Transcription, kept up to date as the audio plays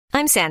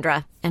I'm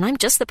Sandra, and I'm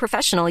just the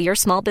professional your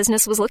small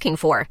business was looking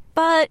for.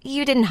 But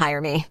you didn't hire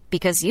me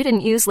because you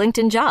didn't use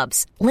LinkedIn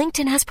Jobs.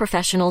 LinkedIn has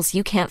professionals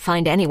you can't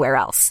find anywhere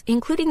else,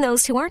 including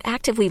those who aren't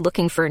actively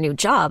looking for a new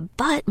job,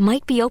 but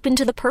might be open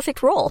to the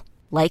perfect role,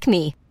 like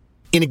me.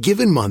 In a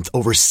given month,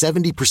 over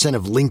 70%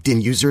 of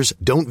LinkedIn users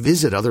don't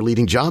visit other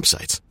leading job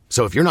sites.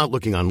 So if you're not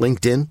looking on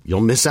LinkedIn,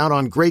 you'll miss out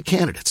on great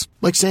candidates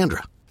like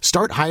Sandra.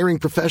 Start hiring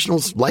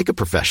professionals like a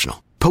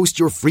professional. Post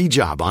your free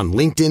job on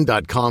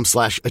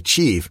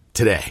linkedin.com/achieve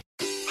today.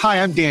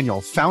 Hi, I'm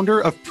Daniel, founder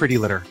of Pretty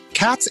Litter.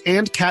 Cats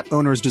and cat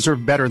owners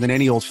deserve better than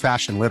any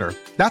old-fashioned litter.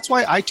 That's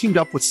why I teamed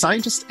up with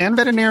scientists and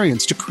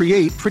veterinarians to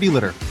create Pretty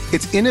Litter.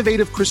 Its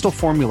innovative crystal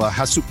formula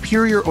has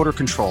superior odor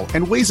control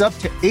and weighs up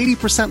to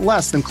 80%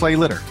 less than clay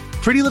litter.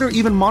 Pretty Litter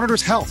even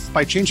monitors health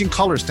by changing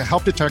colors to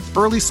help detect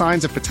early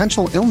signs of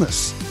potential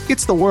illness.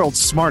 It's the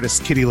world's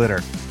smartest kitty litter.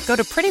 Go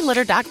to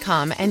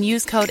prettylitter.com and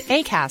use code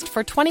ACAST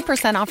for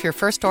 20% off your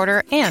first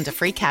order and a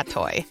free cat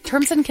toy.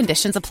 Terms and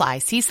conditions apply.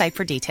 See site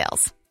for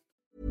details.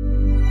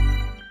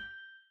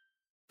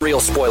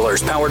 Real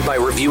spoilers powered by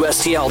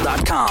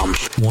ReviewSTL.com.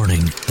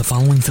 Warning, the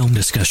following film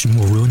discussion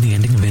will ruin the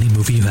ending of any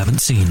movie you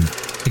haven't seen.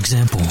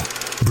 Example,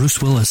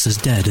 Bruce Willis is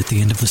dead at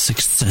the end of The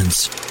Sixth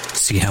Sense.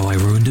 See how I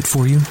ruined it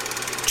for you?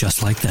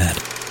 Just like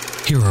that.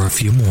 Here are a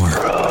few more.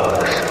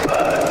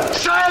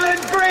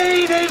 Silent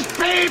breed is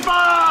people!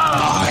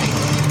 I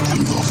am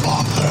your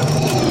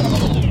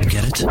father.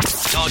 Get it?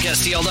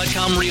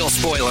 TalkSTL.com real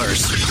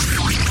spoilers.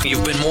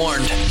 You've been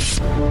warned.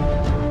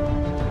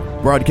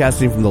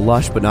 Broadcasting from the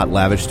lush but not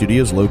lavish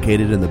studios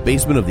located in the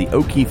basement of the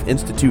O'Keefe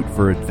Institute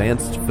for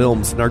Advanced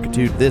Film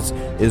Snarkitude, this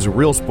is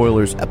Real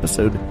Spoilers,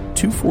 episode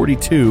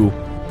 242.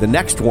 The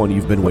next one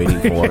you've been waiting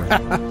for.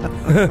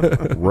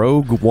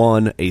 Rogue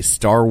One, a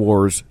Star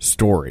Wars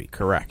story.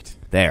 Correct.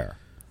 There.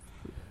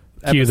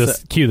 Cue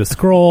the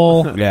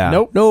scroll. Yeah.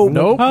 Nope. Oh,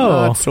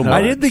 not so much.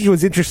 I did think it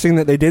was interesting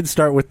that they did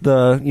start with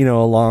the,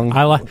 a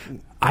long...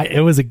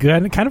 It was a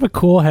good, kind of a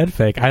cool head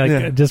fake.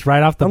 Just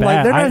right off the bat.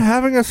 Like, they're not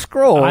having a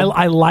scroll.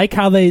 I like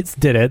how they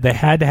did it. They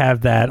had to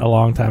have that a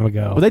long time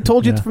ago. Well, they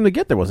told you from the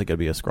get there wasn't going to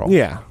be a scroll.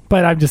 Yeah.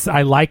 But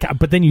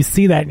but then you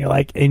see that and you're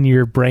like, and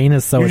your brain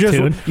is so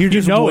attuned. You're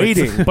just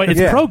waiting. But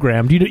it's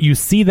programmed. You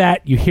see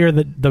that, you hear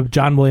the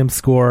John Williams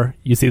score,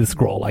 you see the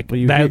scroll. Like,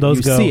 you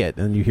see it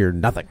and you hear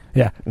nothing.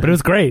 Yeah. But it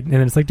was great. And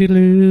it's like,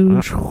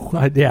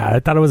 I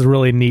thought it was a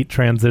really neat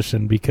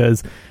transition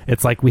because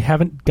it's like we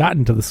haven't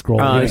gotten to the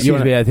scroll.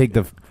 Excuse me, I think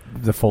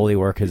the Foley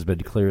work has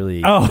been clearly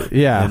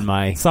in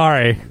my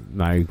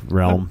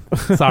realm.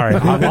 Sorry.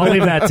 I'll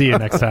leave that to you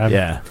next time.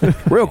 Yeah.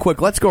 Real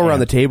quick, let's go around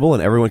the table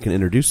and everyone can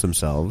introduce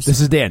themselves. This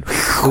is Dan.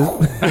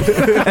 This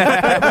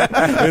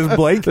is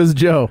Blake. This is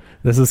Joe.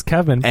 This is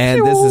Kevin.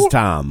 And this is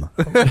Tom.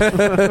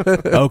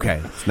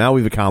 Okay. So now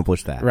we've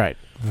accomplished that. Right.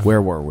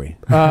 Where were we?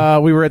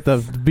 We were at the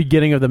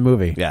beginning of the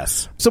movie.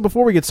 Yes. So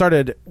before we get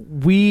started,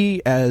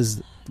 we,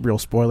 as Real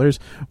Spoilers,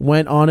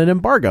 went on an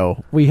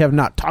embargo. We have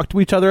not talked to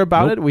each other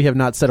about it. We have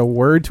not said a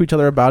word to each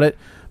other about it.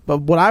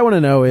 But what I want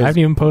to know is... I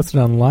haven't even posted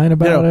online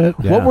about it.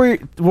 Yeah.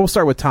 We'll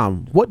start with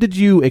Tom. What did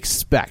you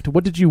expect?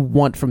 What did you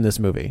want from this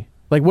movie?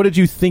 Like, what did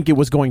you think it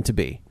was going to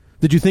be?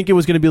 Did you think it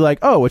was going to be like,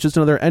 oh, it's just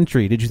another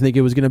entry? Did you think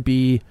it was going to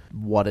be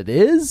what it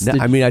is?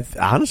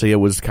 Honestly, it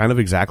was kind of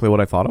exactly what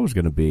I thought it was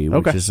going to be,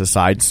 which is a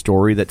side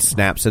story that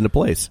snaps into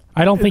place.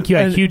 I don't think you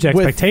had huge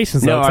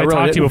expectations, though. I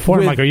talked to you before.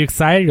 I'm like, are you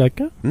excited? You're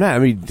like, no,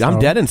 I'm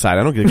dead inside.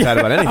 I don't get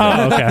excited about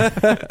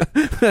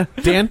anything. Okay.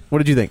 Dan, what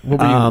did you think? What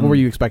were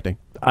you expecting?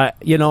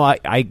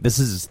 This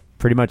is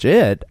pretty much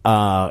it.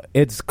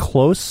 It's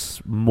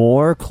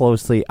more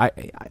closely.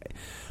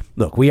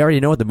 Look, we already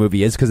know what the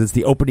movie is because it's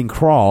the opening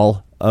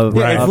crawl of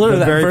the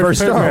very first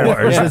Star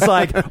Wars. It's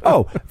like,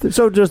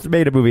 so just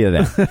made a movie of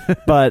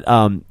that. But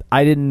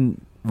I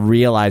didn't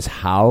realize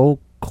how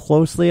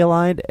closely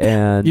aligned.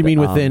 And you mean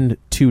within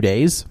 2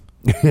 days?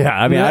 Yeah,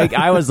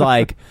 I was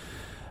like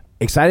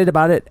excited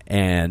about it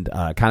and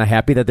kind of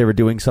happy that they were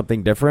doing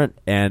something different,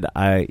 and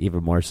I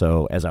even more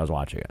so as I was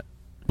watching it.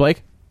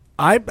 Blake?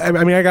 I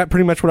got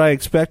pretty much what I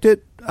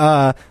expected.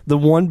 The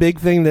one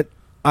big thing that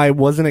I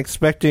wasn't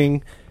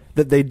expecting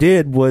that they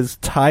did was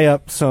tie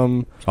up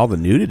some... all the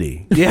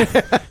nudity. Yeah.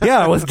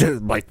 Yeah, it was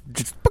just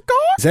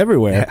it's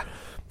everywhere. Yeah.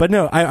 But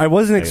no, I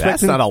wasn't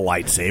expecting... That's not a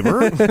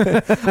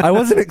lightsaber. I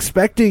wasn't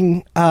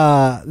expecting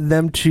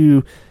them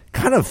to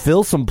kind of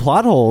fill some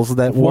plot holes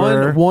that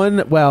were...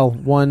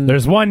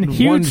 There's one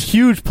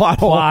huge plot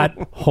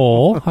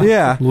hole.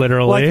 Yeah.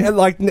 Literally.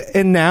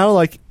 And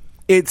now,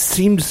 it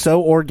seemed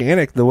so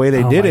organic the way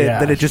they did it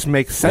that it just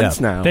makes sense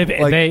now.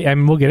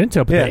 We'll get into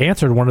it, but they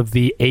answered one of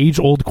the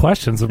age-old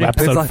questions of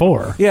episode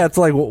 4. Yeah, it's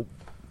like, well,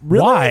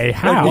 really? Why?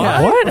 How?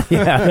 What?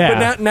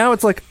 Yeah. But now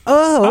it's like,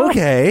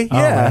 okay. Oh,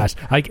 yeah.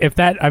 my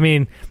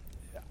gosh.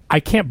 I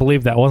can't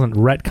believe that wasn't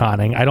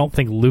retconning. I don't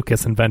think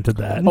Lucas invented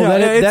that. No,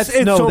 that's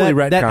totally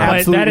retcon.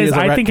 I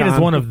think it is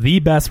one of the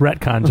best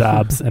retcon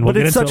jobs. And but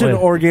it's such an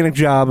organic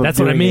job. That's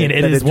what I mean.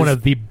 It is one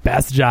of the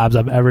best jobs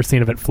I've ever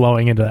seen of it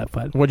flowing into that.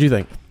 But what do you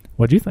think?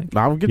 What'd you think?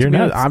 I'm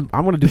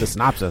going to do the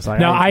synopsis.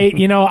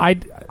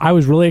 I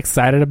was really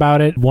excited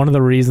about it. One of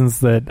the reasons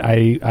that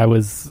I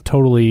was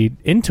totally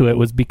into it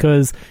was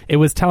because it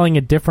was telling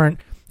a different.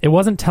 It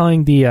wasn't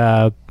telling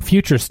the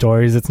future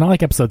stories. It's not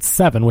like episode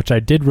 7, which I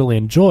did really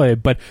enjoy,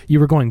 but you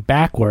were going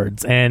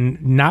backwards,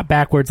 and not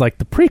backwards like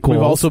the prequels.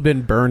 We've also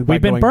been burned by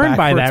We've been burned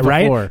by that,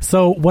 before. right?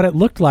 So what it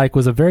looked like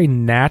was a very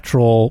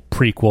natural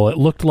prequel. It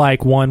looked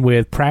like one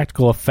with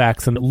practical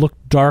effects, and it looked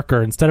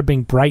darker. Instead of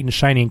being bright and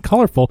shiny and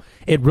colorful,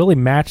 it really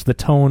matched the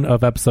tone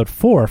of episode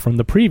 4 from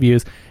the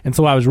previews. And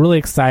so I was really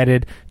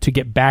excited to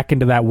get back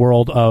into that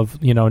world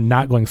of,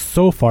 not going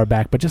so far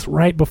back, but just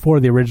right before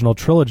the original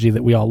trilogy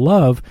that we all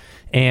love.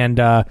 And,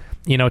 to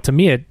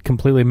me, it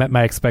completely met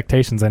my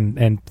expectations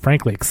and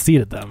frankly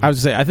exceeded them. I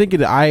was going to say, I think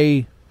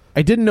I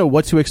didn't know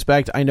what to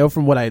expect. I know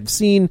from what I had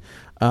seen,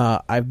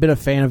 I've been a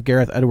fan of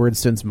Gareth Edwards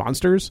since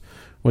Monsters,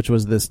 which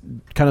was this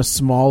kind of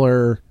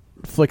smaller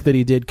flick that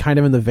he did kind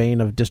of in the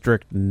vein of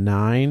District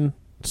 9,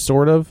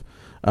 sort of.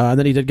 And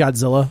then he did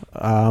Godzilla,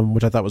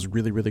 which I thought was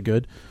really, really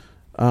good.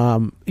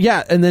 And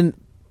then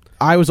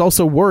I was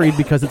also worried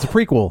because it's a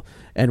prequel,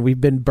 and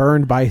we've been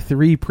burned by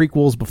 3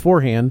 prequels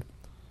beforehand.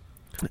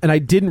 And I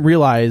didn't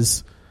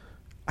realize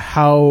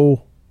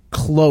how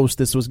close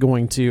this was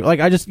going to. Like,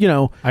 I just,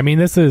 I mean,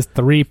 this is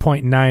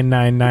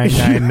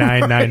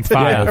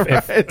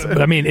 3.9999995.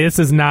 I mean, this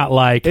is not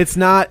like it's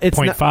not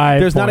 0.5.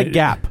 There's not a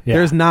gap. Yeah.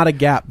 There's not a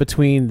gap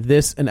between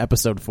this and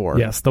episode 4.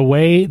 Yes, the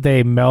way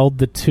they meld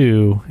the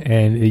two,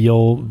 and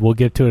we'll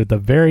get to it at the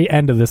very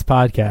end of this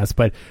podcast,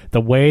 but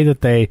the way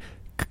that they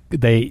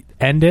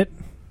end it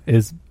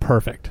is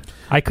perfect.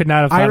 I could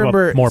not have thought of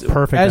a more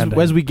perfect ending.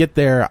 As we get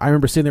there, I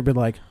remember sitting there being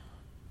like,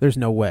 there's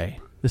no way.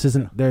 There's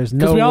no way.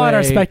 Because we all had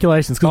our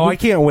speculations. I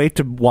can't wait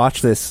to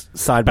watch this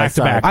side by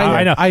side.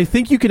 I know. I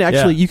think you can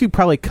actually, you could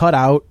probably cut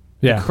out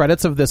the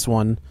credits of this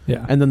one,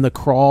 and then the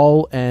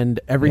crawl and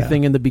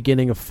everything in the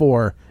beginning of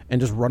 4,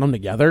 and just run them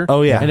together.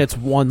 Oh, yeah. And it's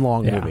one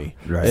long movie.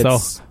 Right. So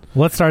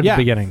let's start at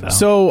the beginning, though.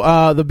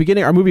 So the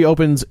beginning, our movie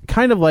opens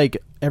kind of like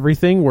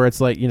everything, where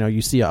it's like,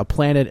 you see a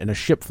planet and a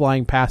ship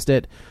flying past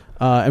it,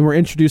 and we're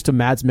introduced to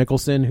Mads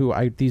Mikkelsen,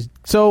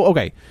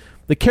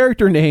 the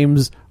character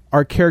names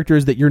are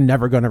characters that you're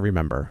never going to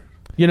remember.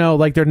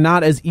 Like they're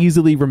not as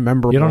easily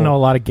rememberable. You don't know a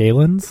lot of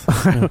Galens?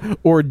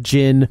 or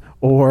Jin,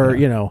 or,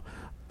 What?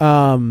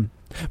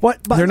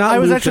 But they're not I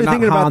was Luke, actually they're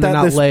thinking not Han,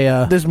 about that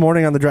Leia. this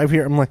morning on the drive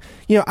here. I'm like,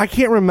 I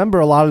can't remember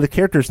a lot of the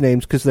characters'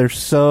 names because they're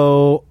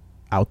so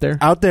out there.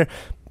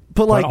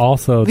 But like,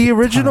 also the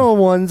original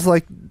ones,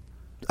 like,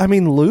 I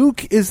mean,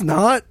 Luke is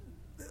not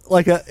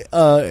like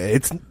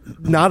it's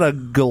not a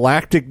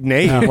galactic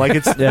name. Like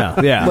it's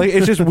like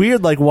it's just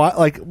weird. Like why?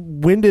 Like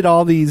when did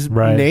all these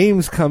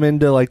names come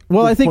into like?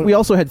 Well, I think we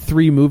also had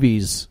 3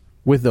 movies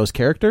with those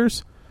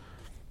characters.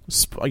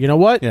 You know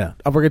what? Yeah,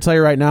 we're gonna tell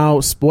you right now.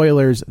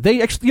 Spoilers.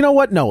 They actually, you know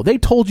what? No, they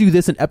told you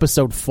this in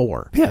episode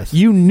 4. Yes,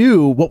 you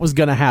knew what was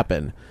gonna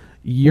happen.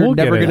 You're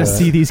never going to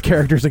see these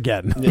characters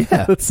again.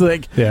 Yeah, it's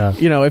like,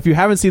 if you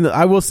haven't seen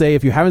I will say,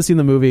 if you haven't seen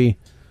the movie,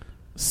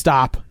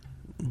 stop.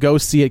 Go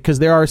see it, because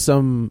there are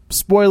some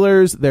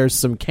spoilers, there's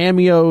some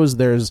cameos,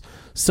 there's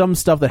some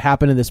stuff that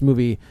happened in this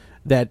movie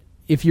that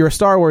if you're a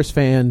Star Wars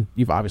fan,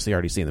 you've obviously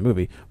already seen the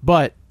movie,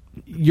 but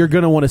you're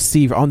going to want to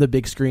see on the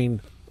big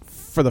screen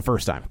for the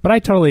first time. But I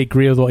totally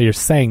agree with what you're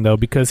saying, though,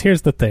 because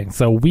here's the thing.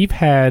 So we've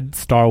had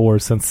Star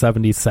Wars since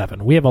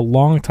 1977. We have a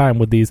long time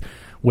with these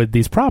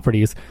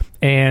properties,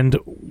 and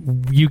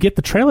you get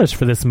the trailers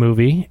for this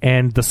movie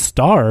and the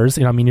stars.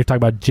 You're talking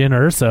about Jyn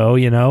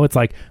Erso. It's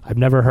like, I've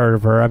never heard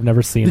of her. I've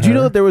never seen her. Did you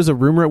know that there was a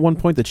rumor at one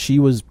point that she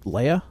was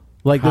Leia?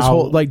 Like this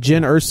whole, like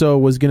Jyn Erso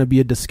was going to be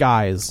a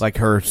disguise, like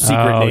her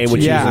secret name,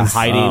 which she was in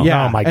hiding.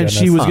 Yeah, oh my and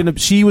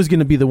goodness. she was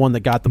gonna be the one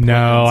that got the plans.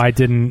 No, I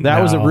didn't.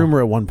 That was a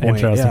rumor at one point.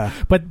 Interesting. Yeah.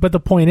 But the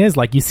point is,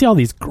 like, you see all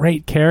these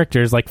great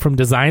characters, like from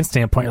design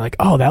standpoint, you're like,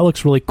 oh, that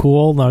looks really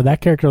cool. No,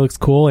 that character looks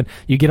cool, and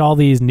you get all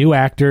these new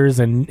actors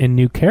and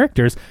new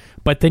characters.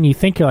 But then you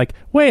think, you're like,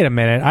 wait a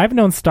minute, I've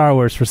known Star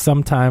Wars for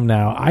some time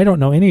now. I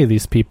don't know any of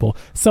these people.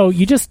 So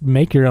you just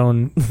make your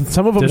own.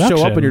 Some of them deduction.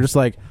 show up, and you're just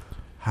like,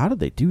 how did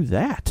they do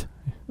that?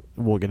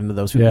 We'll get into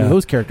those.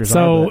 Those characters.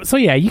 So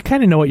yeah, you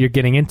kind of know what you're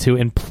getting into,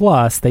 and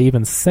plus, they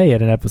even say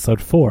it in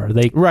episode 4.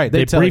 They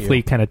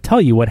briefly kind of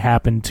tell you what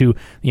happened to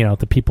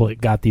the people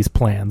that got these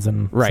plans,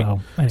 and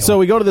So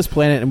we go to this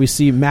planet and we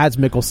see Mads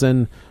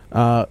Mikkelsen,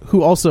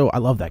 who also, I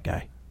love that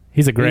guy.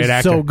 He's a great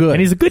actor. So good,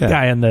 and he's a good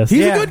guy in this.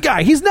 He's a good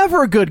guy. He's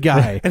never a good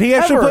guy, and he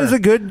actually plays a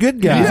good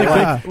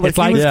guy.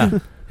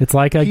 It's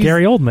like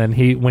Gary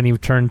Oldman. When he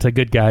turned to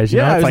good guys,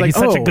 it's like he's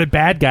such a good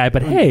bad guy,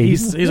 but hey,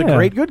 he's a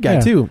great good guy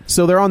too.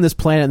 So they're on this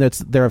planet, and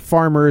they're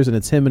farmers, and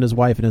it's him and his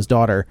wife and his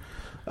daughter.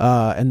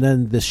 And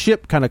then the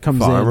ship kind of comes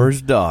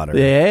Farmer's daughter.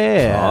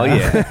 Yeah. Oh,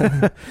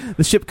 yeah.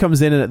 The ship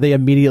comes in, and they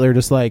immediately are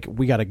just like,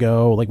 we got to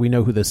go. Like, we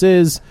know who this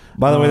is.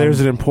 By the way, there's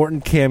an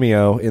important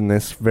cameo in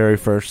this very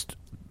first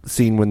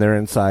scene when they're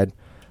inside.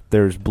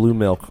 There's blue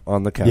milk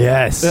on the counter.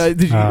 Yes.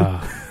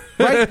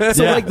 Right?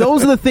 So like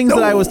those are the things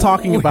that I was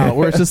talking about,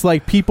 where it's just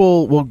like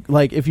people will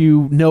like, if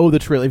you know the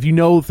trailer, if you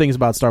know things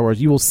about Star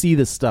Wars, you will see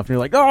this stuff and you're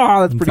like,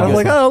 oh, that's pretty good.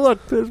 Like, oh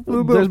look, there's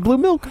blue milk. There's blue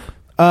milk.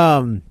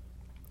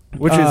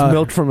 Which is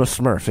milk from a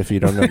Smurf, if you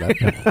don't know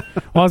that.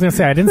 Well, I was going to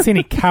say, I didn't see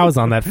any cows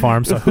on that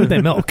farm, so who'd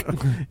they milk?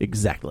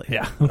 Exactly.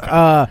 Yeah.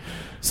 Okay.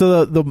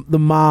 So the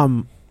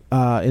mom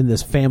in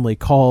this family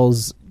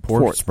calls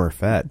poor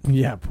Smurfette.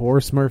 Yeah,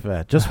 poor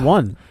Smurfette. Just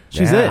one.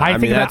 She's it. I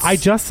think I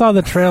just saw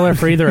the trailer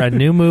for either a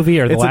new movie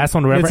or the last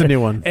one. Whatever. It's a new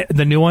one.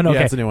 The new one. Okay,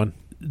 yeah, it's a new one.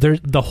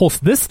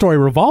 This story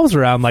revolves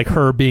around like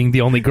her being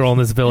the only girl in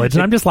this village,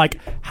 and I'm just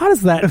like, how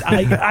does that?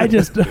 I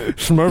just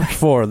Smurfed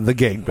for the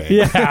gangbang.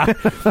 Yeah,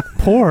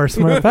 poor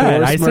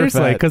Smurfette.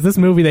 Seriously, because this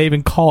movie they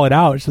even call it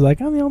out. She's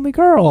like, I'm the only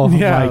girl.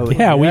 Yeah, like,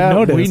 we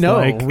noticed. We know.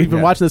 Like, we've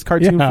been watching this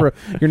cartoon for.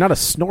 You're not a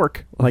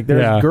snork. Like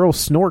there's girl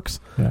snorks.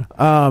 Yeah.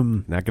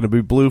 Not going to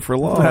be blue for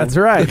long. That's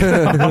right.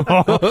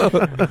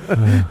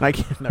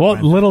 Well,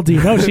 little do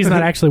you know, she's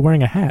not actually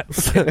wearing a hat.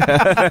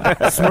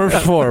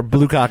 Smurfs for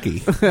blue cocky.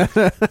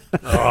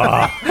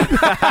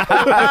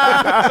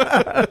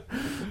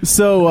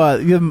 So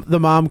the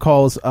mom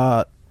calls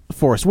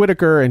Forrest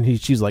Whitaker,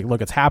 and she's like,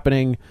 look, it's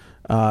happening.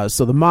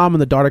 So the mom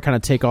and the daughter kind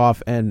of take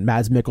off, and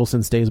Mads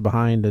Mikkelsen stays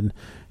behind and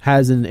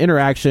has an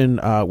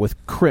interaction with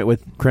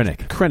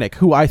Krennic,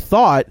 who I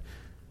thought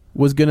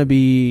was going to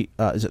be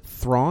is it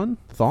Thrawn,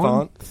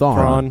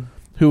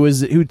 who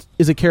is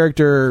a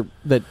character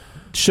that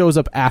shows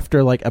up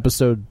after like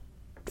episode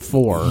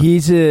 4.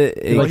 He's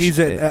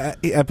at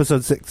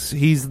episode 6.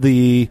 He's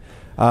the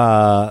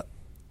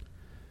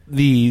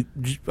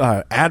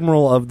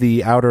admiral of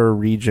the outer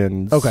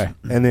regions. Okay,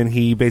 and then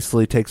he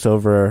basically takes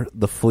over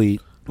the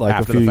fleet like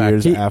after a few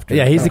years after.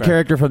 Yeah, he's the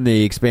character from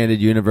the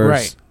expanded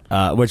universe,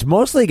 right? Which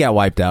mostly got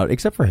wiped out,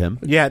 except for him.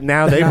 Yeah,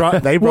 now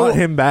they brought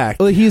him back.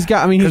 Well, he's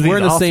wearing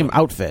the same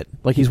outfit.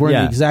 Like he's wearing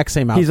the exact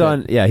same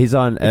outfit. He's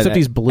on. Except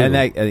he's blue,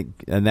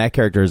 and that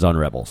character is on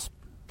Rebels.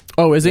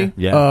 Oh, is he?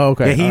 Yeah. Oh,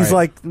 okay. Yeah, he's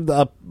like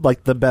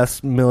the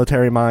best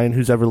military mind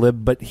who's ever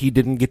lived, but he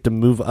didn't get to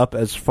move up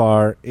as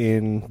far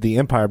in the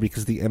Empire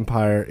because the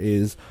Empire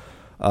is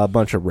a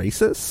bunch of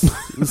racists.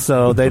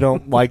 So they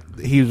don't like,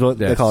 he's what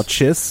they call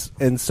chiss,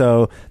 and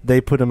so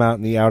they put him out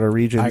in the outer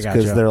regions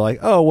because they're like,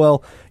 oh,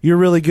 well, you're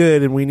really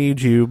good and we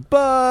need you,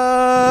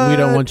 but we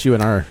don't want you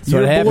in our... So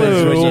what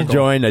happens when you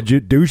join a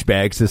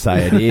douchebag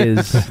society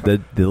is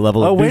the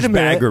level of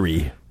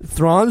douchebaggery.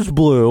 Thrawn's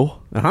blue.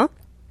 Uh-huh.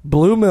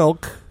 Blue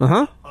milk.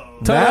 Uh-huh.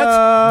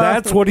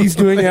 That's what he's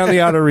doing out in the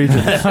outer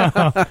regions.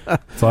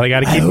 So I got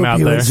to keep him out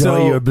there.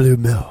 Enjoy your blue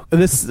milk.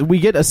 We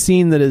get a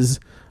scene that is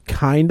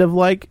kind of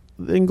like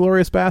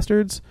Inglourious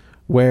Bastards,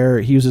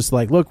 where he was just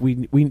like, look,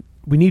 we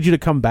need you to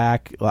come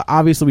back.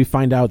 Obviously, we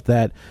find out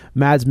that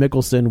Mads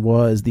Mikkelsen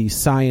was the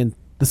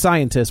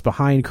scientist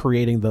behind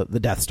creating the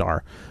Death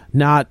Star,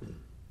 not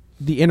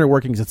the inner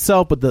workings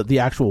itself, but the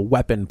actual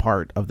weapon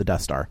part of the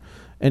Death Star.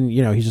 And,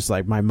 he's just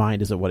like, my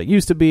mind isn't what it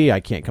used to be.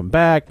 I can't come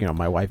back.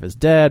 My wife is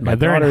dead.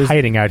 They're in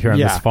hiding out here on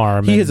this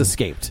farm. He has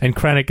escaped. And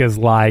Krennic is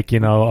like,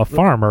 a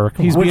farmer.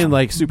 He's being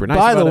like super nice.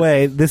 By the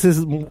way, this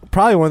is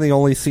probably one of the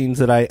only scenes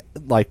that I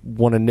like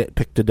want to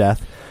nitpick to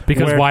death.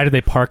 Because why did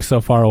they park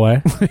so far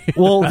away?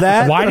 Well,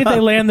 why did they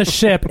land the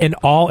ship and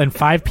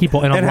 5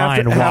 people in a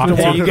line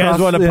walk? You guys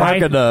want to park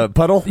in a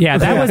puddle? Yeah,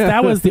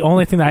 that was the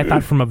only thing that I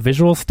thought from a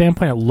visual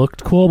standpoint it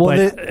looked cool, but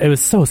it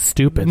was so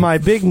stupid. My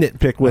big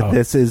nitpick with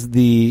this is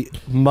the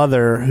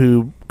mother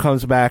who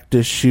comes back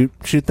to shoot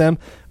them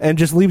and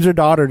just leaves her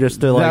daughter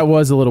just to like... That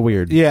was a little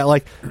weird. Yeah,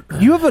 like,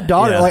 you have a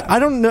daughter. Like, I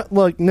don't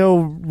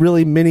know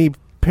really many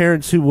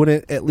parents who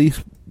wouldn't at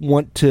least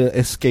want to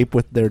escape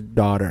with their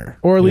daughter,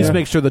 or at least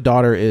make sure the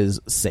daughter is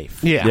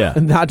safe. Yeah,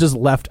 and not just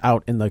left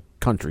out in the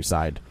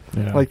countryside.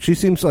 Yeah. Like, she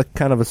seems like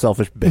kind of a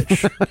selfish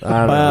bitch.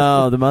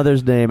 Well, the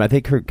mother's name, I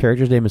think her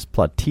character's name is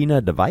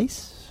Platina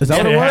Device. Is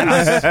that what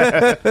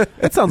it was?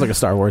 It sounds like a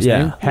Star Wars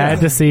name.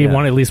 Had to see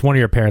at least one of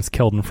your parents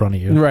killed in front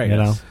of you,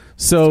 right?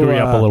 So screw you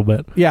up a little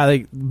bit. Yeah,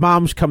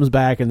 mom comes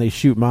back and they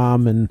shoot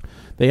mom, and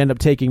they end up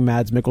taking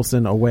Mads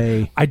Mikkelsen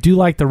away. I do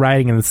like the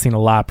writing in the scene a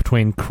lot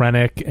between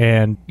Krennic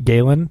and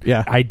Galen.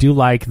 Yeah, I do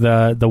like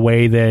the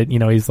way that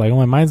he's like, oh,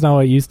 my mind's not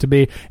what it used to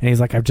be, and he's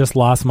like, I've just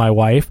lost my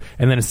wife,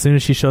 and then as soon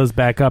as she shows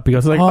back up, he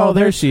goes like, oh,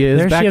 there she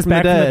is, back from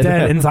the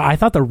dead. And so I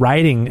thought the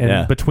writing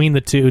between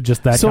the two,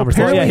 just that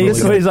conversation. Yeah,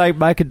 he's like,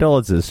 my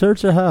condolences,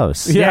 search a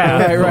house.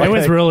 Yeah, right. It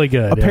was really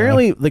good.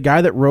 Apparently, the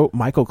guy that wrote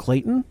Michael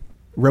Clayton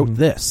wrote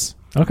this.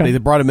 Okay, they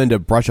brought him in to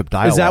brush up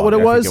dialogue. Is that what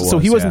it was? So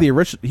he wasn't the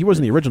original. He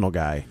wasn't the original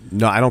guy.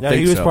 No, I don't think so.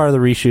 He was part of the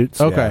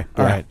reshoots. Okay,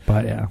 all right,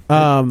 but yeah.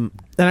 And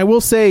I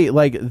will say,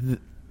 like,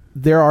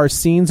 there are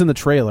scenes in the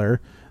trailer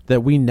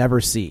that we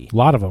never see. A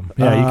lot of them.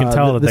 Yeah, you can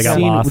tell that they got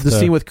lost. The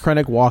scene with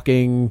Krennic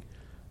walking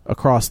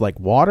across like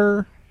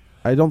water,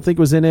 I don't think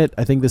was in it.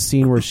 I think the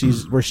scene where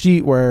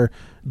where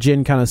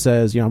Jyn kind of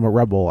says, I'm a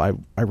rebel. I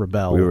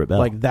rebel. We rebel.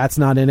 Like, that's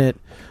not in it.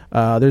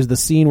 There's the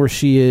scene where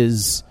she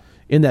is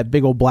in that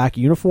big old black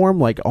uniform,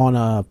 like on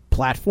a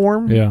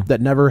platform. Yeah. That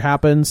never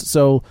happens.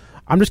 So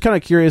I'm just kind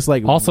of curious,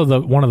 like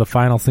also one of the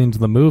final scenes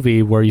of the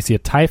movie where you see a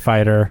TIE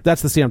fighter.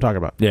 That's the scene I'm talking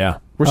about. Yeah.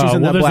 Where she's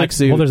in that black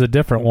suit. Well, there's a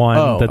different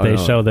one that they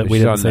show that we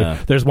didn't see.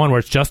 There's one where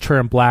it's just her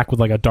in black with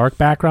like a dark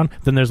background.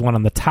 Then there's one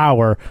on the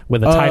tower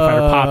with a TIE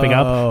fighter popping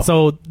up.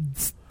 So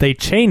they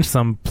changed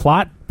some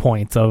plot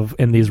points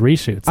in these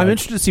reshoots. I'm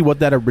interested to see what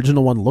that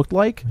original one looked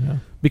like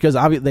because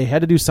obviously they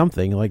had to do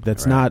something. Like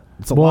that's not.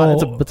 It's a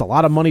lot. It's a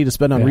lot of money to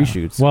spend on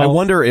reshoots. Well, I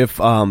wonder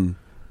if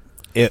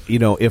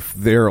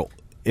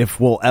if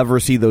we'll ever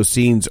see those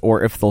scenes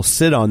or if they'll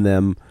sit on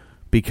them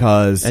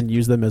and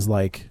use them as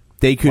like.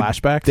 They could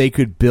flashbacks. They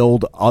could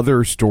build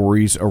other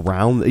stories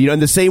around,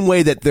 in the same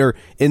way that they're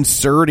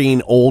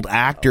inserting old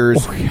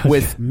actors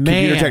with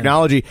computer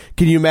technology.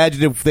 Can you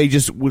imagine if they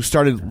just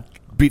started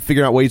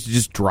figuring out ways to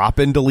just drop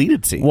in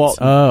deleted scenes? Well,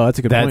 that's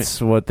a good point.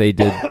 That's what they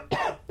did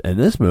in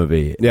this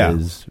movie. Yeah.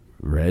 Is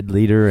Red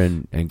Leader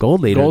and Gold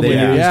Leader. Gold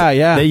Leader.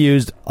 They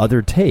used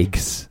other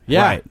takes.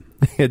 Yeah. Right.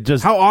 It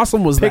just how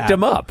awesome was picked that?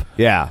 them up.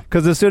 Yeah.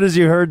 Because as soon as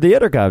you heard the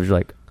intercoms, you're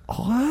like,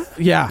 what?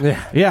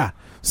 Yeah.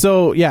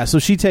 So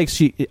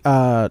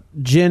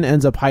Jyn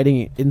ends up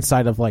hiding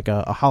inside of like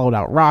a hollowed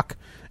out rock,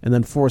 and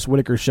then Forrest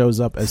Whitaker shows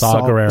up as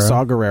Saw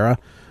Gerrera.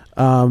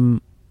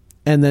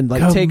 And then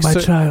like takes my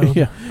child.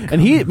 Yeah. And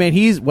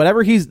he's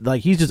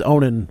just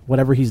owning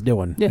whatever he's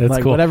doing. Yeah, that's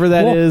like cool. Whatever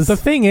that is. The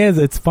thing is,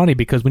 it's funny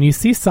because when you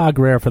see Saw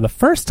Gerrera for the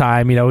first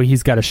time,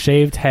 he's got a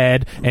shaved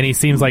head and he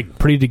seems like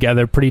pretty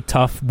together, pretty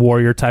tough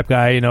warrior type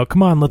guy.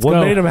 Come on, let's go.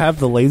 What made him have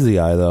the lazy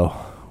eye though?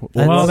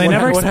 Well, they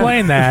never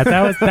explained that.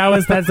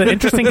 That's an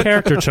interesting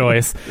character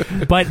choice.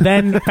 But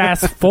then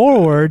fast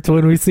forward to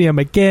when we see him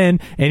again,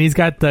 and he's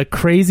got the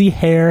crazy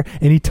hair,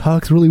 and he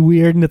talks really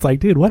weird, and it's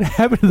like, dude, what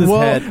happened to this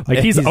head? Like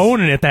he's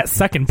owning it. That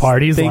second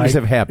part, he's things like,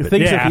 have happened.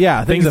 Things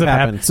have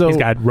happened. So he's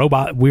got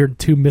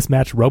two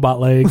mismatched robot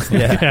legs.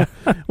 Yeah.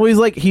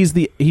 Well, he's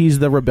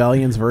the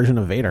rebellion's version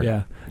of Vader.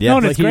 Yeah. No,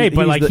 and it's great,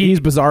 but he's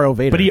Bizarro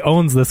Vader. But he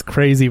owns this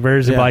crazy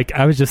version. Yeah. Like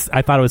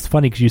I thought it was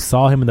funny because you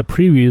saw him in the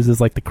previews as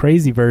like the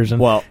crazy version.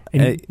 Well,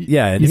 and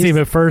and you see him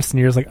at first, and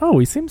you're just like, oh,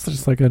 he seems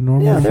just like a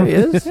normal. Yeah, there he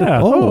is. Yeah.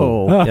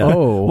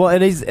 Oh. Well,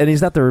 and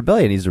he's not the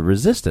rebellion; he's the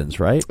resistance,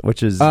 right?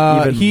 Which is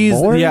even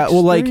more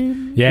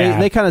extreme?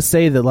 They kind of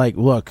say that like,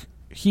 look.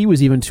 He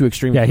was even too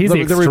extreme. Yeah, he's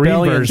the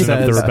extreme version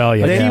of the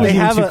rebellion. They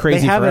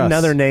have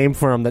another name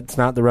for him that's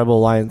not the Rebel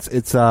Alliance.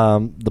 It's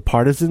the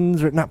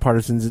Partisans, or not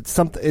Partisans.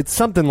 It's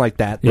something like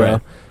that. Yeah.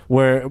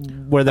 Where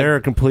they're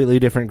a completely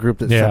different group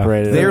that's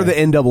separated. They're the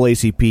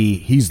NAACP.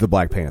 He's the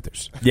Black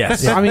Panthers.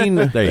 Yes. I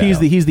mean,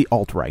 he's the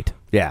alt-right.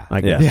 Yeah. I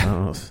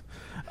guess.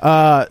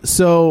 Yeah.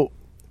 So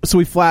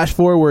we flash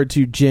forward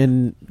to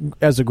Jyn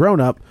as a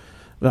grown-up.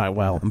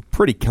 Well, I'm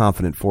pretty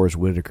confident Forrest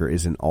Whitaker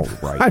isn't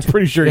alt-right. I'm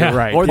pretty sure you're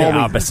right. Or the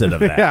opposite of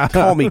that. Yeah.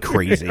 Call me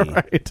crazy.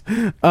 Right.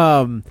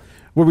 Where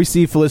we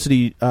see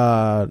Felicity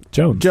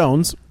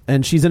Jones,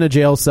 and she's in a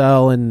jail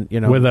cell, and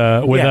with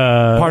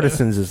a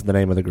Partisans is the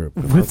name of the group.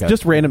 With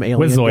just random alien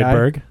with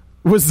Zoidberg. Guy.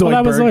 Was Zoidberg. Well,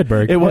 that was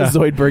Zoidberg. It was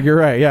Zoidberg. You're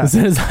right. Yeah. As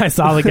soon as I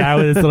saw the guy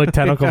with his little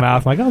tentacle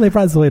mouth, I'm like, oh, they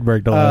brought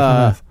Zoidberg to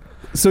life.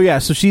 So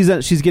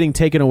she's getting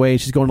taken away.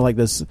 She's going to like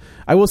this.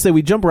 I will say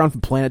we jump around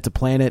from planet to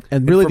planet,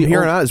 and really from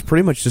here on out is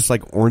pretty much just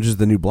like Orange is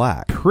the New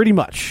Black. Pretty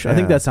much, I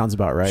think that sounds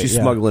about right. She's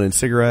smuggling in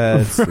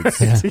cigarettes,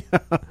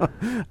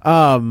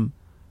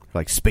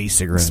 like space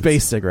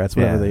cigarettes,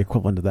 whatever the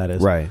equivalent of that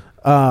is. Right.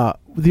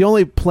 The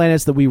only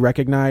planets that we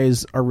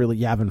recognize are really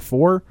Yavin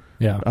 4.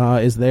 Yeah,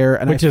 is there,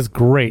 and which is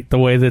great the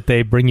way that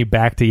they bring you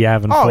back to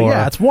Yavin 4. Oh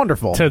yeah, it's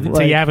wonderful to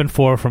Yavin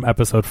 4 from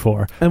episode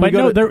 4. And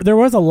but there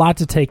was a lot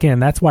to take in.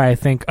 That's why I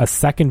think a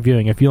second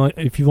viewing, if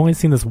you've only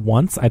seen this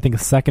once, I think a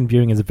second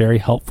viewing is very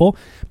helpful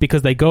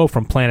because they go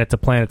from planet to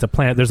planet to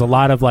planet. There's a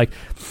lot of like,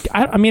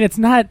 I mean, it's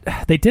not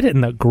they did it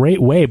in a great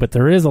way, but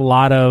there is a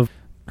lot of.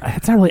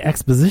 It's not really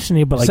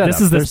exposition-y, but like setup. This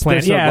is this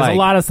planet. Yeah, there's a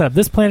lot of stuff.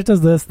 This planet does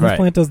this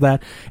planet does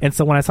that. And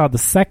so when I saw it the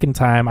second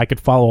time, I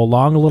could follow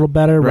along a little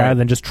better rather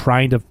than just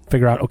trying to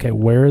figure out, okay,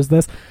 where is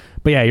this?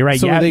 But yeah, you're right.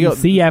 So you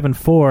see Yavin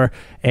 4,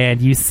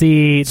 and you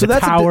see the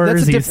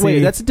towers.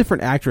 That's a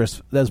different actress.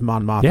 That's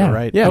Mon Mothma,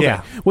 right? Yeah. Okay.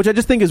 Yeah. Which I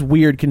just think is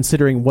weird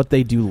considering what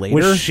they do later.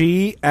 Which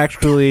she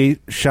actually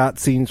shot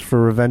scenes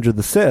for Revenge of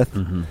the Sith as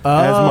Mon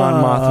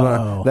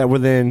Mothma that were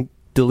then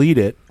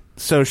deleted.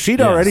 So she'd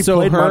already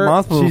played Mon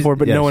Mothma before,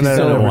 but no one had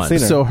ever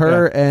seen her. So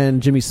her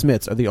and Jimmy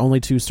Smits are the only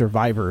two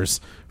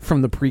survivors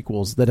from the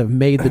prequels that have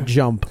made the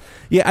jump.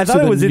 Yeah, I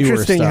thought it was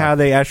interesting how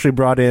they actually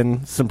brought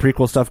in some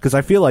prequel stuff because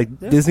I feel like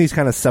Disney's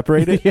kind of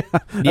separated.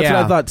 That's what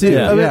I thought too.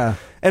 Yeah.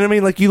 And I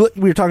mean, like we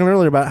were talking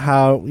earlier about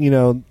how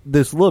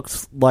this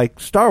looks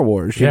like Star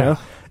Wars, you know,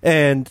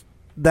 and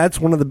that's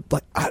one of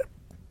the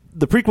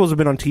the prequels have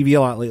been on TV a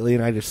lot lately,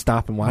 and I just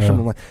stop and watch them.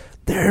 I'm like,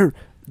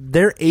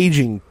 they're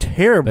aging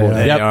terrible.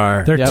 They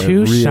are. They're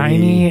too really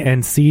shiny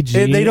and CG,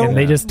 and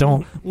they just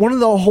don't. One of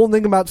the whole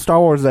thing about Star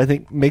Wars that I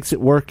think makes it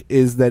work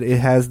is that it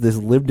has this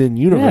lived-in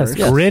universe.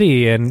 Yeah, it's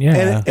gritty and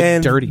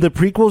and dirty. The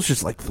prequels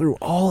just like threw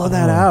all of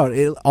that out.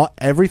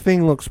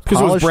 Everything looks polished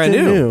because it was brand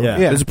new. Yeah.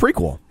 It was a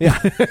prequel. Yeah.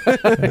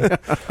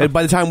 And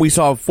by the time we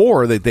saw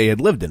 4, they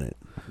had lived in it.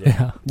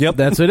 Yeah. Yep.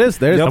 That's what it is.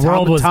 There's The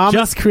world was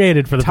just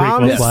created for the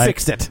Tom prequels. Like,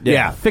 fixed it.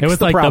 Yeah. Fixed it was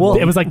the like problem.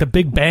 it was like the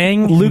Big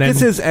Bang.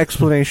 Lucas's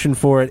explanation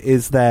for it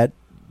is that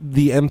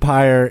the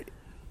Empire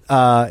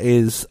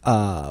is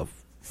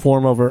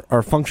form over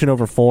or function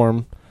over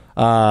form,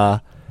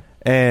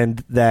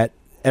 and that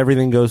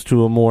everything goes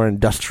to a more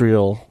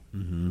industrial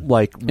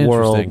like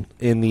world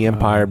in the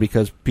Empire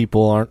because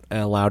people aren't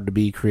allowed to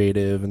be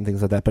creative and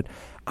things like that. But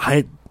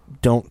I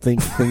don't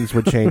think things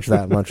would change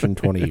that much in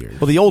 20 years.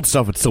 Well, the old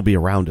stuff would still be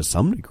around to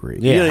some degree.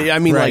 Yeah. I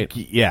mean, Right.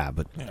 Yeah,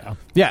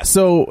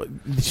 so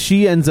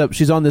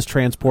she's on this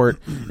transport,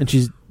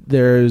 and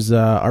there's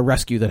a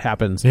rescue that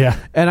happens. Yeah.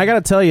 And I got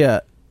to tell you,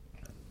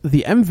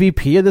 the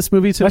MVP of this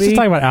movie to Let's me just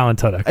talk about Alan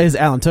Tudyk. is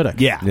Alan Tudyk.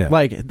 Yeah.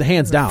 Like, the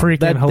hands down.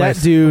 Freaking hilarious.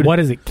 That dude. What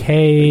is it?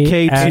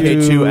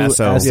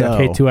 K2SO. Yeah,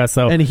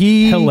 K2SO. And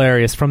he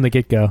hilarious from the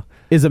get go.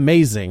 is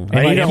amazing.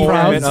 I need Like, an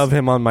ornament of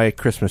him on my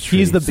Christmas tree.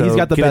 He's got the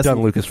get best it done,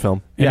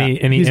 Lucasfilm.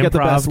 And he he's got the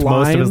best improv'd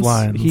most of his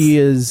lines. He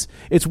is.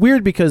 It's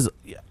weird because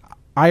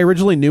I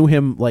originally knew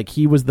him like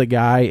he was the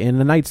guy in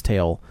A Knight's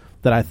Tale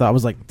that I thought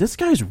was like, this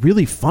guy's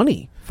really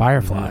funny.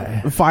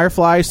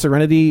 Firefly,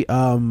 Serenity.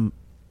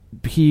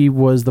 He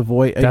was the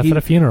voice. Death at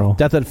a Funeral.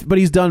 But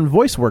he's done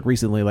voice work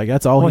recently. Like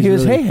that's all. Well, he's he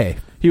was really, Hey Hey.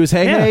 He was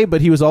Hey Hey,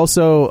 but he was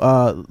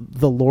also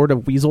the Lord of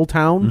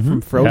Weaseltown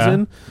from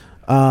Frozen.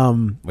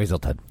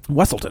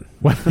 Wesselton.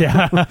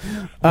 Yeah.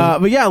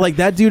 But yeah, like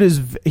that dude is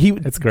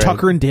It's great.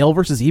 Tucker and Dale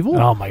versus Evil.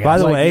 Oh my god! By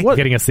the Like, way,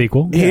 getting a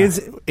sequel.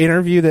 His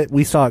interview that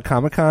we saw at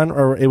Comic-Con,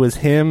 or it was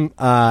him,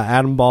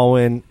 Adam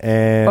Baldwin,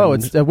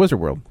 and it's Wizard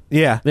World.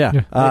 yeah.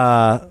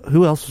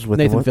 Who else was with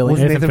Nathan him? Fillion.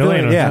 Was it Nathan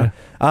Fillion,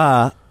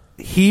 Yeah.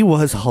 He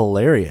was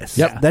hilarious.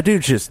 Yep. That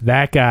dude just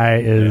That guy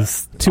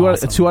is Two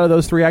awesome. out of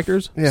those three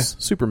actors. Yeah.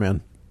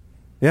 Superman.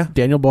 yeah.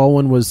 Daniel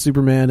Baldwin was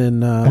Superman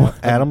in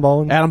Adam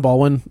Baldwin. Adam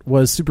Baldwin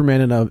was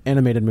Superman in an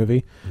animated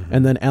movie,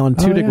 and then Alan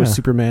Tudyk was yeah.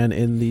 Superman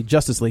in the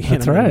Justice League.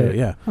 That's animated right. movie,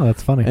 yeah. Oh,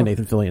 that's funny. And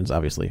Nathan Fillion's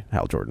obviously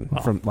Hal Jordan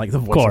from like the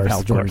voice course, of Hal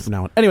of Jordan course. from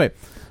now on. Anyway,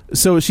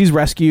 so she's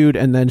rescued,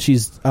 and then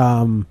she's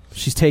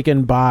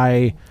taken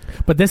by.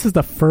 But this is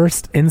the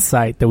first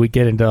insight that we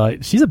get into.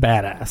 Like, she's a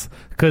badass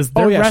because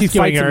they're she rescuing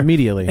fights her him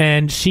immediately,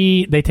 and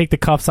they take the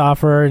cuffs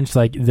off her, and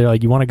they're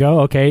like, "You want to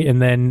go? Okay."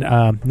 And then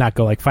not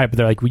go like fight, but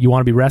they're like, "You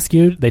want to be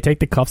rescued?" They take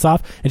the cuffs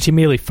off, and she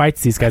immediately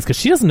fights these guys because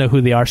she doesn't know who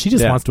they are. She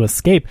just wants to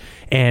escape,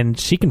 and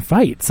she can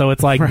fight. So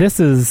it's like she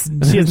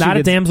is not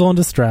a damsel in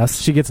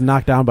distress. She gets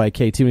knocked down by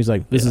K2, and he's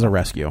like, "This is a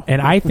rescue." And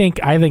I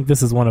think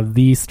this is one of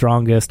the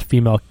strongest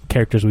female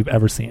characters we've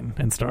ever seen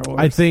in Star Wars.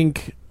 I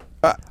think.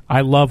 I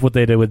love what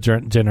they did with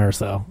Jen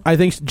Erso. I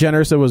think Jen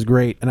Erso was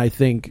great, and I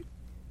think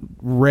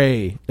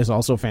Rey is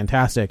also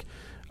fantastic.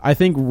 I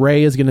think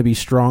Rey is going to be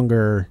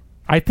stronger.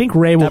 I think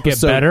Rey will get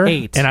better,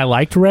 8, and I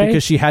liked Rey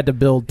because she had to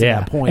build to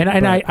that point.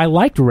 And I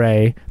liked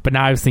Rey, but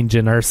now I've seen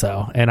Jen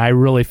Erso, and I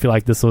really feel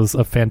like this was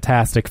a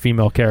fantastic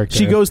female character.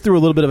 She goes through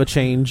a little bit of a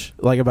change,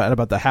 like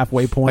about the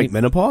halfway point. Like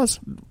menopause?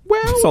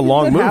 Well, it's a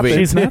long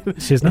movie.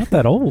 She's not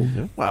that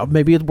old. Well,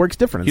 maybe it works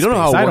different. You don't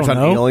know how it works on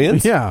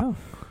Aliens? Yeah.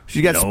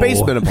 She got space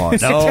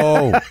menopause.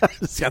 No.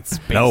 She's got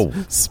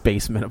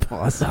space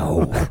menopause.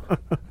 No.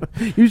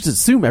 You just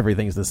assume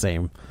everything's the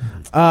same.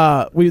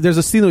 There's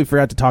a scene that we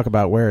forgot to talk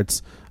about where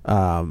it's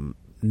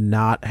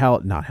not Hal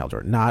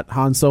Jordan, not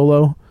Han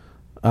Solo,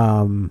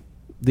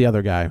 the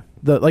other guy,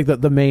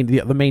 the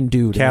main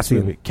dude,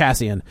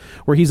 Cassian,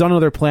 where he's on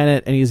another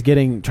planet and he's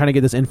trying to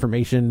get this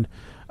information,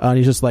 and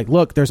he's just like,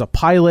 look, there's a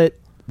pilot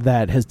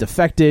that has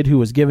defected who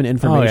was given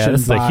information.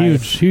 This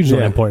is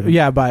hugely important.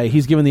 Yeah,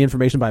 he's given the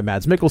information by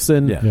Mads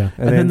Mikkelsen. Yeah.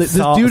 And then this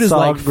dude is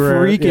like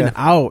freaking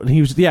out, and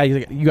he's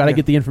like, you got to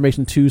get the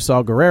information to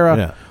Saw Gerrera.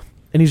 Yeah.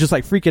 And he's just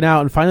like freaking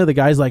out, and finally the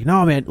guy's like,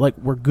 "No, man, like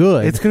we're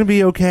good. It's going to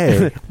be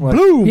okay."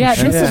 Boom! Yeah,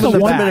 this is the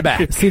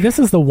one. See, this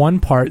is the one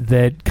part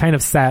that kind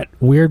of sat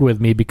weird with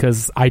me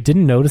because I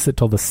didn't notice it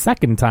till the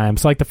second time.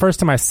 So, like the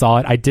first time I saw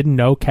it, I didn't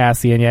know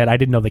Cassian yet. I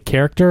didn't know the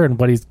character and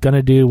what he's going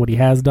to do, what he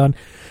has done.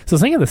 So,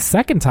 thinking the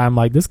second time,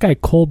 like this guy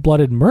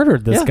cold-blooded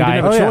murdered this guy.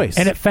 He didn't have a choice,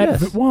 and it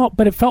felt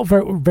but it felt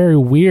very, very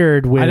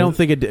weird. I don't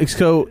think it.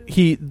 So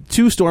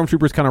two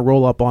stormtroopers kind of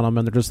roll up on him,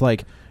 and they're just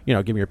like,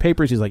 give me your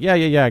papers. He's like, yeah,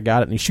 I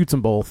got it, and he shoots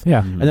them both.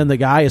 Yeah, and then the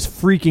guy is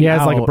freaking out. He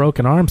has like a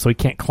broken arm, so he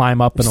can't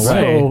climb up and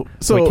away.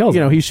 So he kills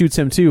him. He shoots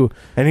him too,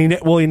 and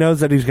he knows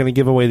that he's going to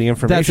give away the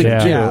information.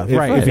 If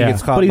he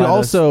gets caught. But he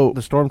also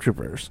the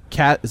stormtroopers.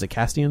 Is it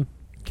Castian?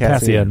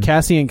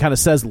 Cassian kind of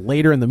says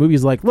later in the movie,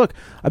 he's like, look,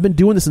 I've been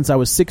doing this since I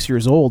was 6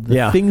 years old.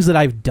 The things that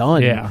I've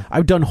done,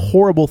 I've done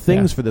horrible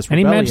things for this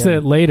rebellion. And he mentions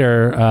it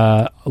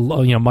later,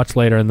 much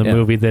later in the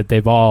movie, that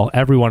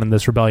everyone in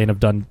this rebellion have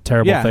done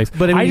terrible things.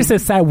 But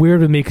it sat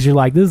weird with me because you're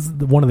like, this is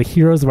one of the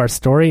heroes of our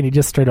story, and he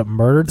just straight up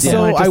murdered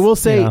someone. So I will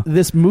say,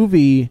 this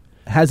movie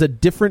has a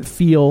different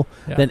feel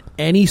than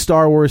any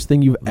Star Wars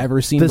thing you've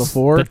ever seen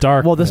before. The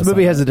dark. Well, this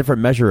movie has a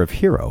different measure of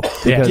hero.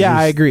 Yeah,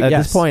 I agree. At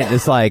this point,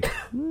 it's like,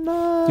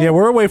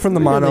 we're away from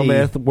the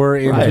monomyth. We're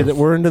into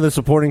we're into the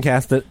supporting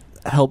cast that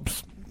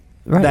helps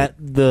that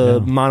the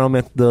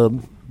monomyth, the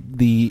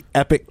the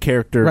epic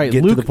character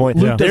get Luke, to the point.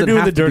 Luke They're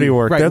doing the dirty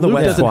work. Right, They're the Luke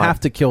wet doesn't squad. have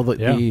to kill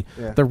the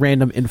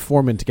random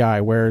informant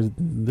guy. Where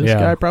this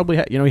guy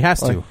probably he has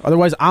to.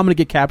 Otherwise, I'm going to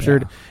get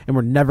captured, and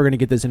we're never going to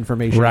get this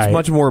information. Right. It's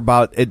much more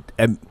about it.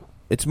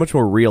 It's much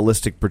more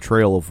realistic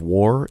portrayal of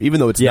war, even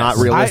though it's not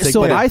realistic.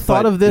 I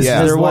thought of this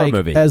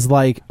as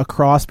like a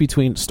cross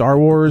between Star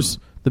Wars,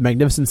 The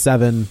Magnificent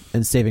Seven,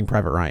 and Saving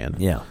Private Ryan.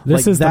 Yeah,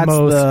 this is the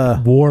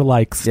most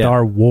warlike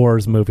Star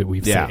Wars movie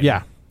we've seen.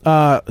 Yeah.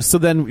 So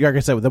then, like I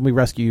said, then we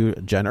rescue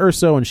Jen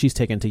Erso, and she's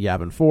taken to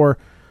Yavin 4.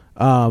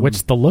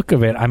 Which the look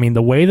of it, I mean,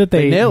 the way that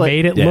they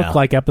made it look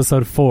like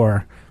Episode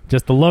 4.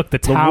 Just the look, the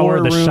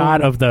tower, the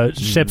shot of the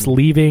ships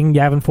leaving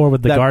Yavin 4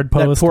 with the guard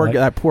post.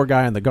 That poor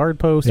guy on the guard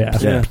post.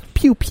 Yeah.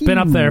 Pew, pew. Been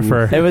up there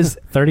for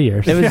 30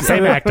 years. It was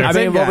same actor. I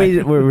mean,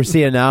 what we're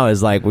seeing now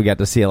is like we got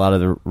to see a lot of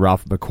the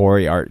Ralph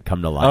McQuarrie art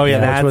come to life. Oh,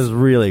 yeah. Which was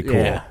really cool.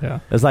 Yeah.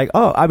 It's like,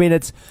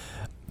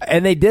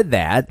 and they did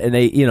that, and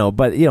they,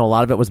 but a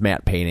lot of it was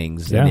matte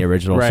paintings in the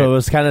original. Right. So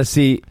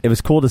it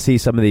was cool to see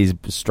some of these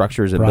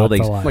structures and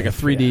buildings like a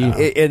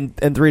 3D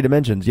in 3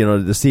 dimensions.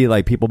 To see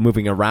like people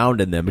moving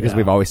around in them because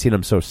we've always seen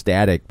them so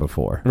static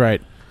before.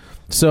 Right.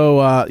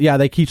 So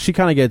she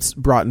kind of gets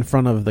brought in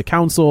front of the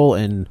council,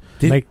 and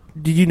did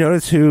you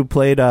notice who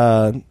played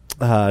Jan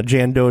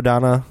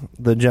Dodonna,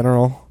 the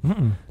general?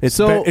 It's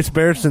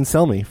Barristan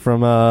Selmy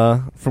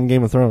from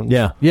Game of Thrones.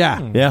 Yeah.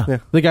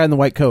 The guy in the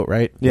white coat,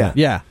 right?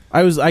 Yeah.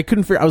 I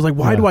couldn't figure. I was like,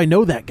 why do I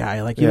know that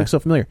guy? Like, he looks so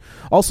familiar.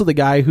 Also, the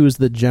guy who's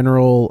the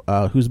general,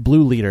 who's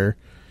Blue leader,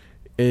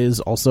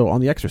 is also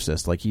on The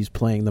Exorcist. Like, he's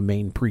playing the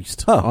main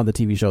priest on the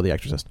TV show The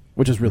Exorcist,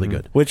 which is really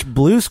good. Which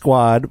Blue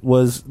Squad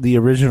was the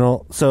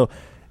original. So,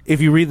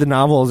 if you read the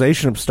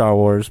novelization of Star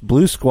Wars,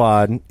 Blue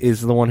Squad is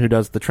the one who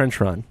does the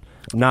trench run,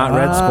 not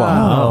Red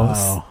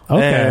Squad. Oh,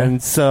 okay.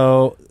 And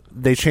so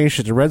they changed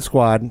it to Red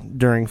Squad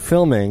during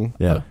filming.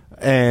 Yeah.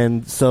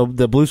 And so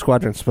the Blue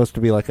Squadron's supposed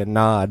to be like a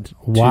nod.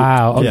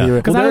 Wow.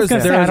 Because I was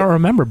going to say, I don't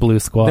remember Blue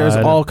Squad. There's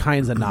all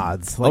kinds of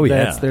nods. Like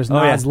there's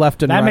nods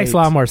left and right. That makes a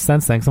lot more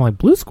sense then, because I'm like,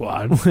 Blue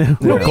Squad?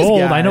 No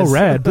gold, I know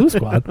red. Blue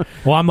Squad.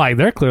 Well, I'm like,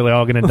 they're clearly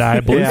all going to die.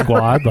 Blue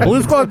Squad. But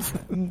Blue Squad's...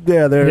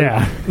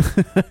 Yeah.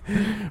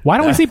 Why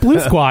don't we see Blue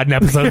Squad in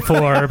Episode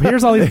 4?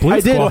 Here's all these Blue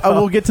Squad.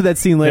 We'll get to that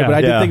scene later, but I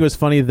did think it was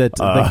funny that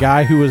the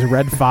guy who was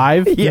Red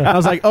 5, I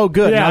was like, oh,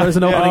 good. Now there's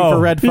an opening for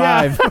Red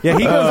 5. Yeah,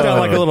 he goes down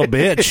like a little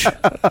bitch.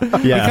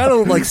 He kind of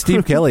looked like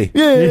Steve Kelly.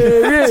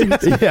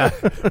 Yeah.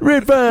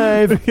 Red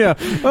 5. Yeah.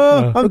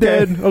 Oh, I'm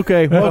dead.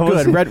 Okay. Well,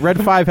 good.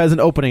 Red 5 has an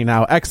opening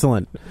now.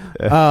 Excellent.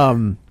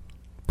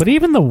 But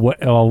even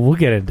we'll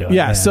get into it.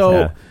 Yeah.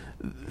 So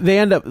they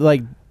end up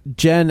like.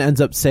 Jen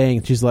ends up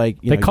saying, she's like...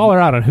 They call her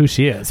out on who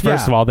she is.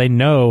 First of all, they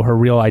know her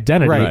real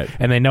identity,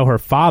 and they know her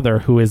father,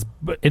 who is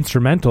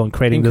instrumental in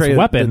creating this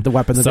weapon. The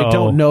weapon that they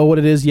don't know what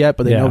it is yet,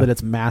 but they know that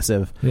it's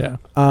massive. Yeah.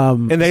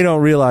 And they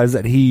don't realize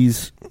that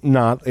he's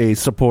not a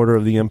supporter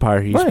of the Empire.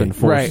 He's been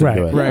forced to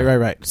do it.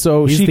 Right.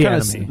 So he's she the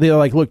kind enemy. of... They're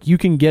like, look, you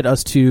can get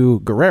us to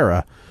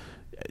Guerrera.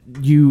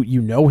 You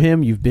know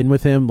him. You've been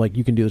with him. Like,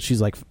 you can do this. She's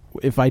like,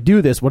 if I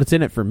do this, what's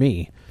in it for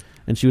me?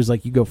 And she was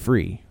like, you go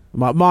free.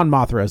 Mon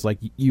Mothra is like,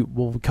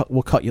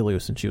 we'll cut you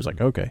loose, and she was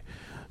like, okay.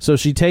 So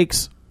she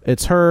takes,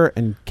 it's her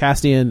and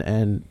Castian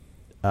and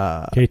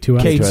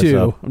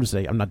K2. I'm just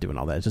saying, I'm not doing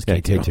all that. It's just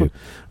K2.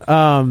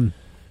 And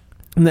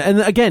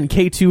again,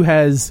 K2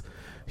 has.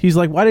 He's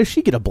like, why does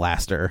she get a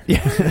blaster?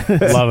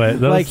 Love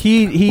it. Like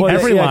he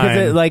every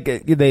line.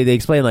 They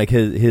explain like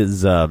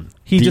his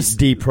just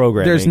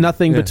deprogramming. There's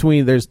nothing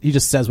between. He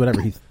just says whatever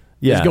he's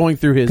going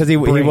through his.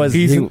 Because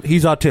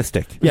he's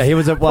autistic. Yeah, he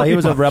was a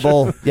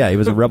rebel. Yeah, he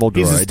was a rebel droid.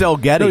 He's a Stel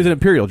Getty. No, he's an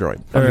Imperial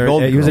droid.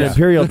 He was an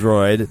Imperial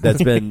droid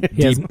that's been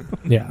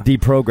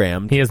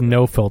deprogrammed. He has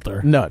no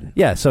filter. None.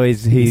 Yeah, so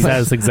he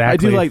says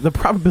exactly. I do like the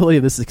probability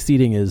of this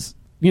succeeding is.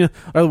 Do you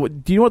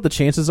know what the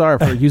chances are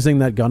for using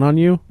that gun on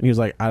you? And he was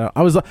like,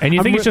 I was like, and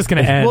you think it's just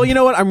going to end? Well, you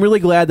know what? I'm really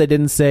glad they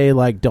didn't say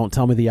like, don't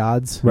tell me the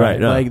odds. Right.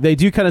 No. Like they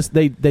do kind of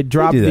they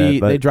drop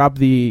they drop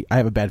the I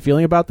have a bad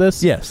feeling about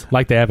this. Yes.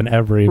 Like they have in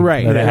every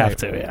they have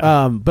to.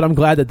 Yeah. But I'm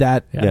glad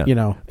that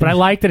But I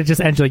like that it just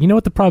ends like, you know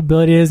what the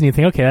probability is, and you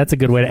think, okay, that's a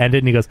good way to end it,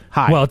 and he goes,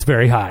 high. Well, it's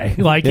very high.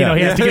 Like he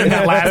has to get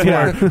that last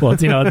word. Well,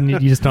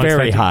 you just don't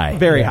very expect high.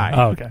 Very high.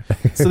 Oh, okay.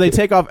 So they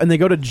take off and they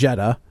go to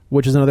Jeddah,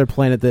 which is another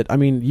planet that, I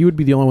mean, you would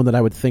be the only one that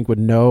I would think would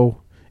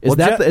know. Is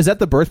that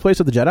the birthplace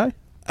of the Jedi?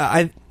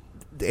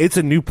 It's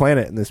a new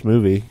planet in this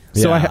movie.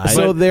 But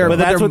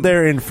that's what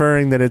they're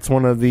inferring, that it's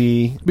one of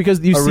the, because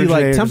you see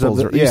like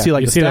temples, you see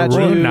like the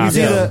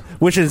statue,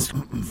 which is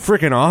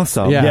freaking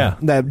awesome. Yeah.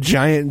 That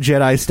giant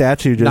Jedi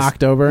statue just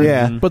knocked over.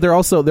 Yeah, but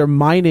they're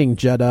mining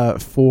Jeddah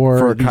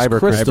for these Kyber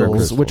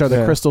crystals, which are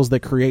the crystals that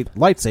create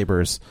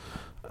lightsabers.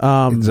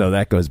 So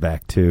that goes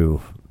back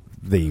to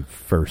the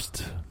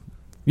first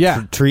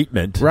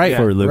treatment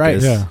for Lucas.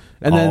 Right. Yeah.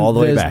 And then all the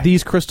way back.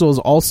 These crystals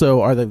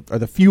also are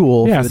the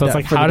fuel. Yeah, for so it's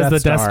like, how does the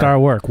Death Star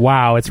work?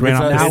 Wow, it's ran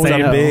on the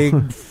same big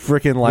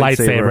freaking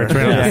lightsaber. It's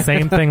ran on the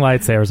same thing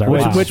lightsabers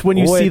are. Which when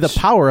you see the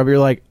power of it, you're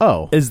like,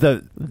 oh, this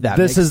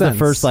is the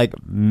first like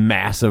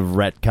massive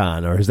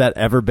retcon, or has that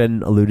ever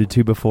been alluded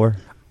to before?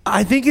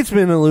 I think it's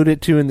been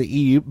alluded to in the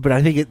EU, but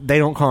I think they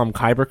don't call them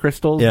kyber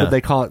crystals, but they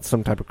call it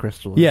some type of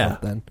crystal. Yeah,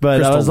 something. But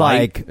crystal I was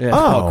light.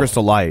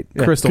 Crystal light.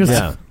 Yeah.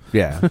 Crystal.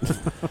 Yeah.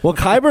 Well,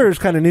 kyber is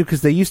kind of new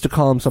because they used to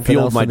call them something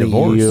Fueled else my in the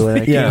divorce. EU,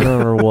 and I can't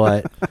remember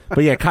what.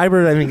 But yeah,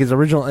 kyber I think is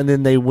original, and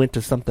then they went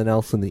to something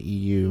else in the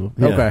EU.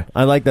 Yeah. Okay.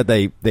 I like that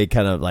they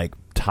kind of like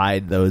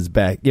tied those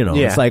back. You know,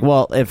 it's like,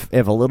 well, if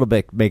a little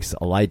bit makes a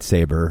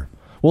lightsaber.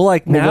 Well,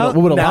 like now, what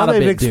would a now lot of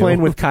they've it explained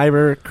do? with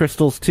kyber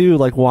crystals too,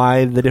 like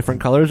why the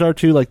different colors are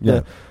too. Like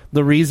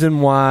the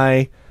reason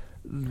why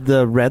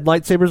the red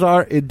lightsabers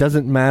are, it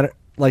doesn't matter.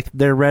 Like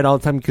they're red all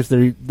the time because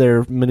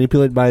they're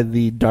manipulated by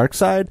the dark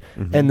side,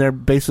 and they're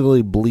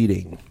basically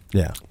bleeding.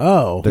 Yeah.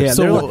 Oh, yeah.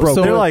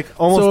 They're like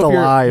almost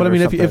alive. But I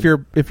mean,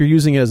 or if you're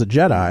using it as a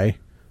Jedi,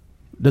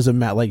 doesn't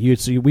matter. Like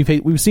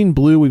we've seen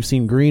blue, we've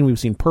seen green, we've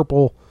seen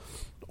purple,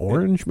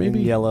 orange, maybe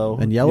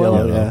and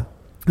yellow. Yeah.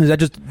 Is that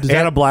just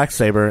and a black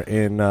saber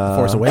in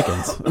Force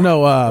Awakens?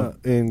 No,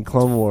 in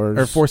Clone Wars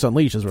or Force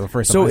Unleashed is the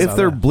first. So if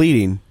they're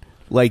bleeding,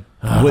 like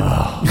would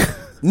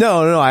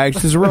no,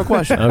 this is a real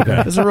question. Okay,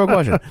 this is a real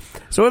question.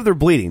 So if they're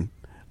bleeding,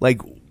 like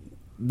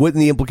wouldn't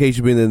the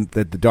implication be then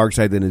that the dark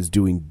side then is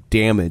doing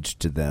damage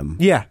to them?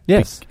 Yeah.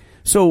 Yes.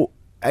 So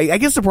I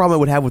guess the problem I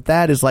would have with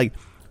that is like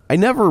I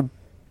never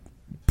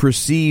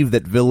perceive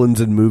that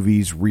villains in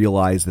movies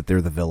realize that they're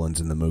the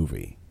villains in the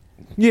movie.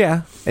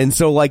 Yeah, and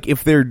so like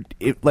if their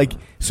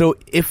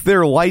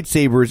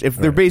lightsabers, if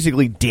they're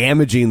basically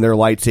damaging their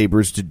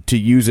lightsabers to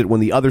use it when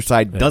the other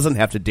side doesn't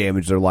have to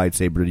damage their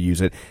lightsaber to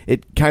use it,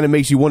 it kind of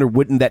makes you wonder,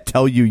 wouldn't that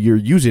tell you you're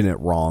using it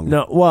wrong?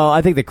 No, well,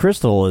 I think the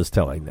crystal is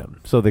telling them.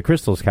 So the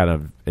crystal's kind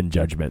of in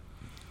judgment.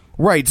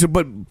 Right. So,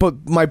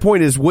 but my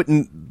point is,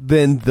 wouldn't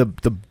then the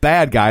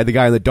bad guy, the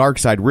guy on the dark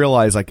side,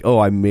 realize like, oh,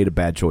 I made a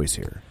bad choice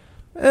here?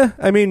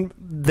 I mean,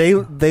 they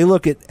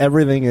look at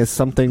everything as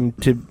something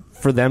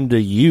for them to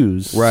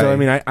use. Right. So I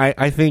mean,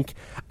 I think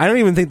I don't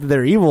even think that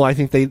they're evil. I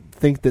think they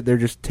think that they're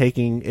just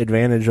taking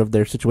advantage of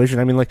their situation.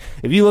 I mean, like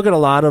if you look at a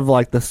lot of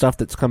like the stuff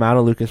that's come out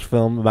of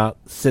Lucasfilm about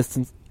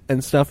Sith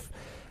and stuff,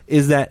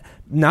 is that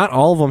not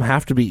all of them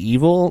have to be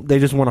evil. They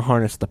just want to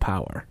harness the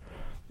power.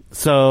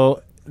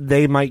 So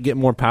they might get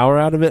more power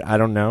out of it. I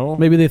don't know.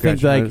 Maybe they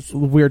think like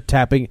we are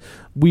tapping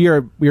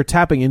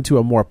into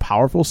a more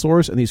powerful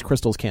source, and these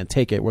crystals can't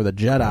take it. Where the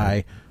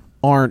Jedi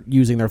aren't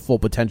using their full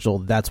potential,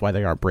 that's why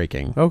they aren't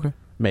breaking. Okay.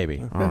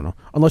 Maybe. I don't know.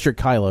 Unless you're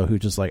Kylo,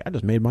 who's just like, I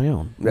just made my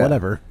own. Yeah.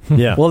 Whatever.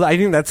 Yeah. Well, I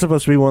think that's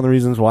supposed to be one of the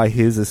reasons why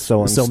his is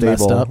so unstable.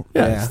 messed up.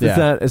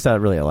 Yeah. It's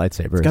not really a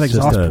lightsaber. It's got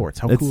exhaust ports.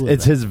 How cool is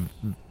it's that? his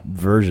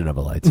version of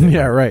a lightsaber.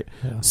 Yeah, right.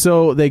 Yeah.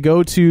 So they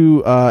go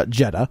to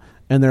Jeddah,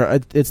 and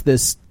it's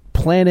this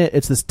planet,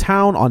 it's this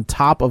town on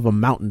top of a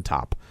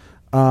mountaintop.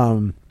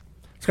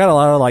 It's got a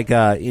lot of like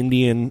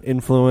Indian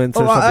influence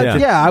or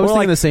something. I was thinking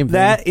like the same thing.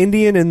 That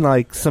Indian and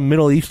like some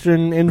Middle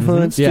Eastern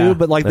influence too. Yeah.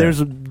 But like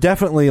there's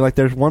definitely like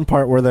there's one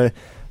part where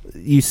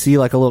you see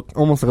like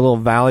almost like a little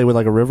valley with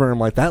like a river, and I'm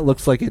like, that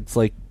looks like it's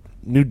like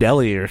New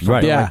Delhi or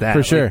something yeah, like that.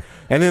 for sure.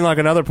 And then like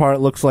another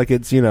part looks like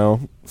it's,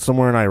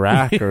 somewhere in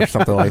Iraq or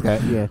something like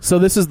that. Yeah. So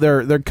this is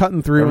they're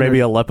cutting through, or maybe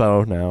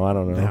Aleppo now. I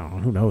don't know.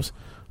 Who knows?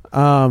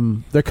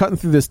 They're cutting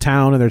through this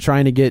town, and they're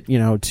trying to get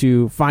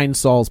to find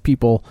Saul's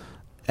people.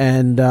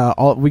 And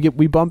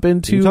we bump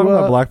into. You talking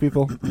about black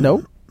people?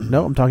 No,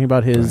 I'm talking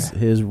about his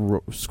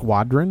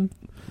squadron.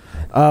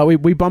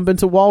 We bump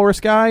into Walrus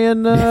Guy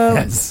and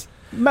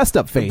messed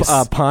up face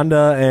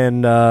Ponda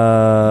and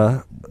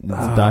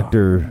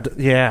Doctor.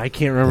 I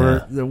can't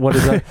remember what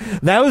is that.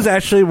 That was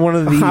actually one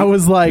of the. I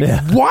was like,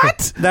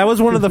 what? That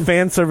was one of the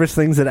fan service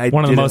things that I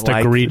one of the most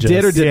egregious.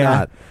 Did or did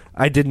not?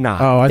 I did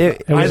not. Oh,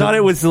 I thought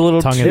it was a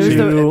little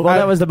too.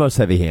 That was the most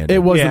heavy-handed. It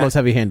was the most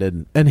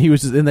heavy-handed, and he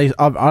was, and they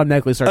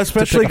automatically started.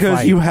 Especially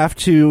because you have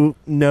to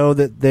know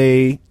that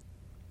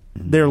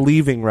they're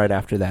leaving right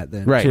after that.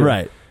 Then right, too.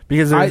 Right.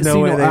 Because there's no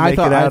way they make it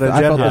out of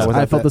Jeddah.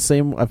 I felt the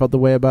same. I felt the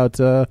way about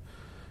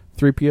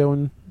 3PO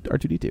and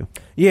R2D2.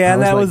 Yeah,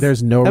 that was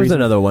there's no. That reason.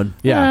 was another one.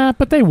 Yeah,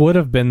 but they would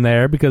have been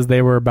there because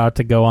they were about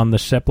to go on the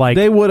ship. Like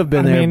they would have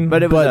been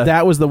there, but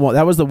that was the one.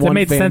 That was the one.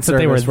 It made sense that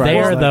they were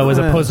there though, as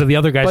opposed to the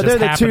other guys. But just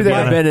they're the two that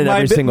have been in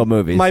every single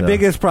movie. My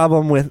biggest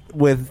problem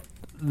with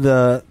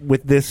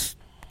this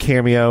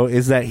cameo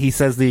is that he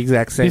says the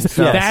exact same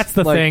stuff. That's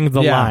the thing,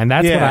 the line.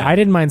 That's what I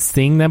didn't mind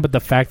seeing them, but the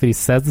fact that he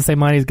says the same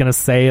line he's going to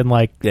say in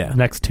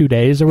next 2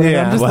 days or whatever.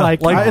 I'm just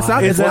it's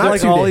not. Is that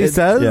like all he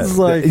says?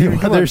 Yeah. Like,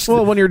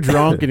 when you're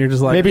drunk and you're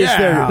just like, maybe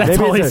that's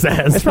all he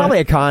says. It's probably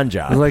a con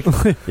job. Like,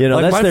 that's my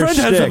their friend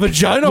has a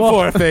vagina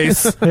for a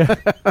face, and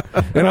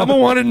I'm a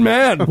wanted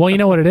man. Well, you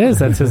know what it is?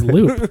 That's his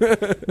loop.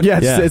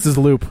 It's his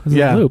loop. It's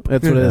his loop.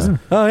 That's what it is.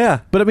 Oh yeah,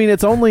 but I mean,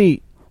 it's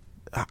only.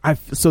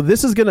 So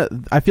this is gonna.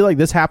 I feel like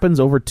this happens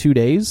over 2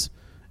 days,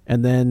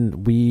 and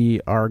then we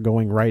are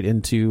going right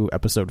into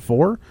episode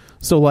 4.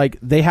 So like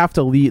they have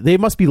to leave. They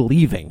must be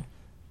leaving.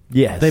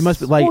 Yes, they must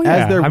be like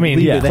as they're. I mean,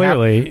 leaving,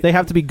 clearly they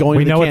have to be going.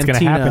 We to know the what's going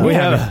to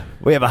cantina. happen.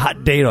 We have a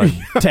hot date on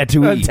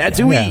Tatooine.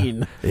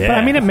 Tatooine. Yeah. But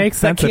I mean, it makes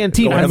sense. That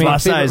cantina. I mean,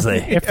 Mos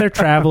Eisley. if they're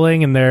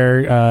traveling and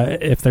they're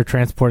if they're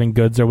transporting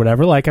goods or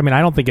whatever, like I mean,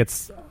 I don't think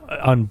it's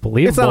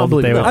unbelievable. It's not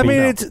unbelievable. I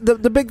mean, it's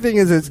the big thing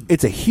is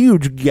it's a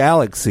huge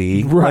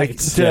galaxy, right?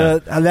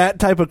 That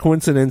type of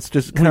coincidence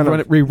just kind of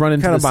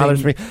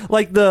bothers me.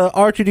 Like the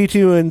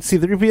R2D2 and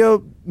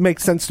C3PO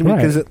makes sense to me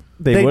because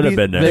they would have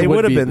been there. They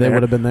would have been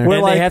there.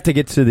 And they have to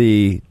get to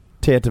the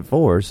Tantive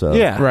 4, so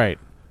right.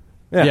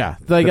 Yeah,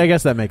 like I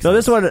guess that makes sense. So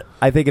this one,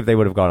 I think if they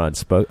would have gone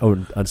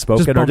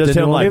unspoken or just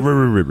him like,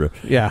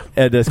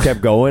 and just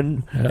kept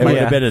going, it would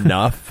have been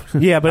enough.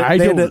 Yeah, but I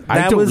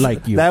don't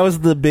like you. That was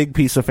the big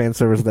piece of fan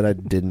service that I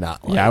did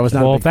not like. Yeah, I was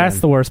not. Well, if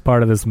that's the worst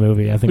part of this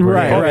movie, I think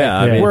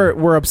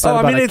we're upset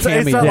about it's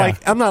not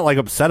like I'm not like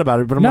upset about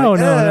it, but I'm no.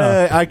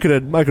 I could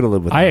have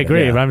lived with. I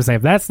agree, but I'm just saying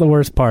if that's the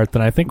worst part,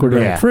 then I think we're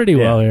doing pretty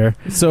well here.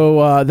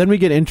 So then we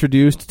get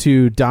introduced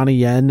to Donnie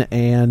Yen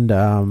and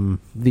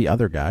the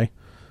other guy.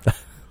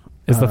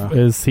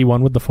 Is he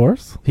one with the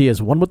Force? He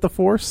is one with the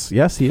Force.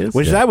 Yes, he is.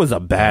 That was a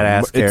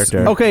badass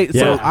character. Okay,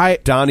 so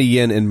Donnie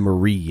Yen and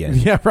Marie Yen.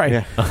 Yeah, right.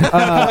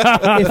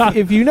 Yeah.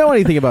 If you know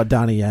anything about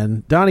Donnie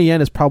Yen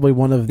is probably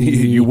one of the.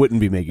 You wouldn't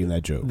be making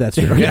that joke. That's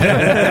true.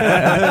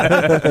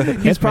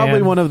 He's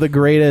probably one of the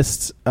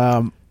greatest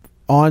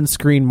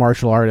on-screen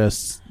martial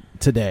artists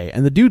today,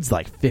 and the dude's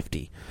like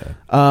 50.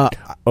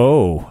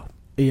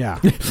 Yeah,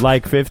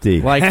 like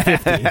 50. Like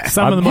 50.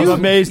 Some of the most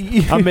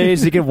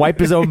amazed he can wipe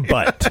his own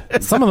butt.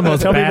 Some of the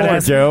most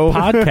badass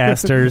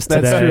podcasters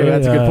today. That's true.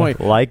 That's a good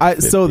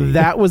point. So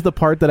that was the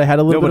part that I had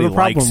a little bit of a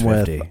problem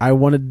with. I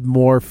wanted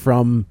more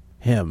from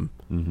him.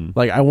 Mm-hmm.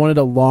 Like I wanted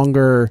a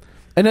longer.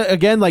 And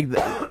again, like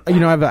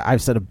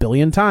I've said a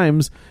billion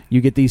times, you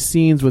get these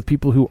scenes with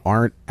people who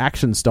aren't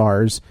action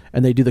stars,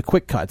 and they do the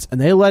quick cuts, and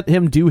they let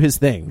him do his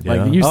thing. Yeah.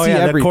 Like you see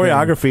everything. The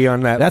choreography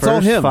on that. That's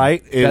first all him.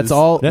 Fight is that's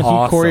all. awesome.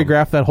 He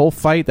choreographed that whole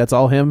fight. That's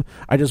all him.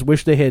 I just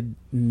wish they had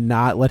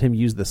not let him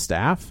use the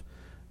staff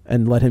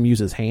and let him use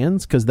his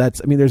hands, because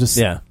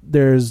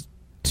there's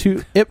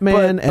two Ip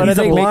Man and he's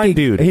a blind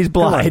dude. He's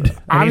blind. He's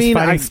fighting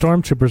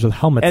stormtroopers with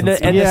helmets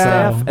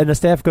and the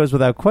staff goes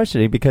without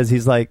questioning because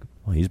he's like,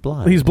 well, he's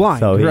blind. He's blind,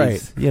 so right?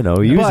 He's,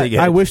 using it.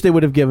 I wish they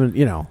would have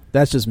given.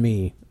 That's just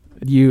me.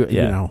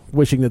 You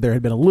wishing that there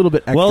had been a little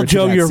bit extra. Well,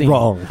 Joe, you're scene.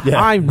 wrong.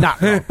 Yeah. I'm not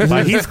wrong.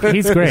 But he's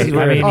great.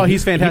 I mean,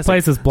 he's fantastic. He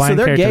plays his blind. So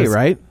they're characters. gay,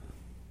 right?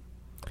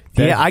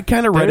 Yeah, I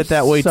kind of read it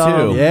that way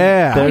too.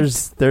 Yeah,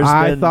 there's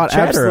I thought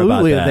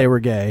absolutely that they were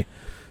gay.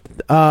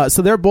 So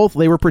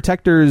they were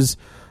protectors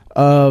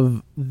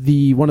of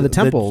one of the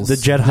temples, the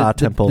Jedha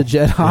temple, the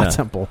Jedha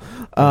temple.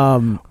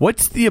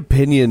 What's the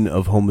opinion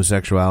of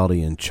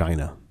homosexuality in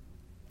China?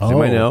 Does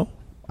anybody know?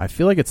 I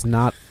feel like it's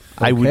not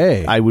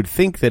okay. I would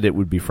think that it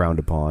would be frowned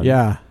upon.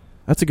 Yeah,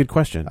 that's a good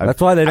question. That's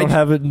why they don't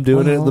have it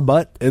doing it in the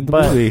butt in the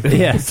movie.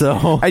 Yeah,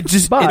 so but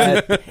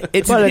at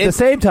the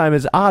same time,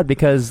 it's odd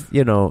because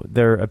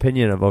their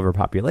opinion of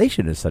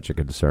overpopulation is such a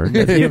concern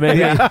that you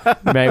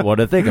may want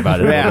to think about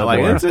it. Yeah, like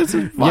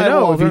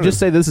if you just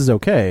say this is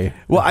okay.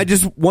 Well, I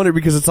just wonder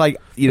because it's like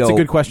it's a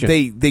good question.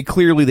 They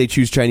clearly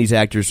choose Chinese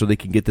actors so they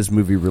can get this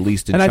movie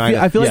released in China.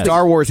 I feel like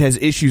Star Wars has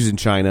issues in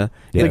China.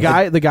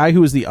 Yeah. The guy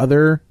who was the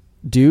other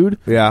dude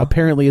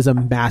apparently is a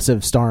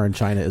massive star in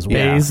China as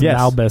well. Baze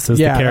Malbus is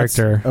the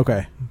character.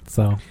 Okay.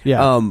 So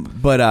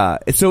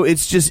so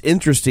it's just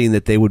interesting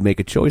that they would make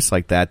a choice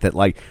like that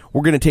like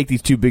we're going to take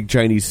these two big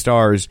Chinese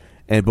stars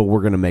but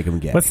we're going to make them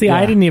gay. But see,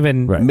 I didn't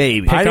even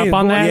maybe pick up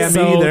on that. Yeah,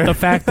 so the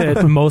fact that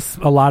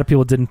a lot of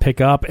people didn't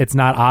pick up, it's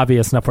not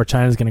obvious enough where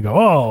China's going to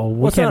go,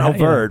 it's not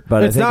overt,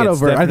 but it's not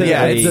overt. I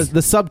think the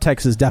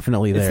subtext is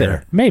definitely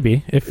there.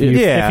 Maybe if you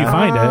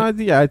find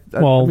it.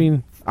 I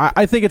mean,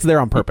 I think it's there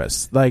on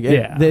purpose. Like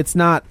it's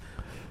not.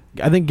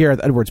 I think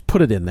Gareth Edwards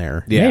put it in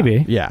there. Yeah.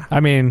 Maybe. Yeah. I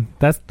mean,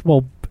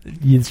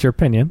 it's your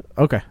opinion.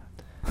 Okay.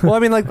 Well, I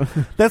mean, like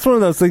that's one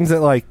of those things that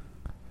like.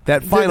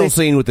 That final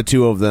scene with the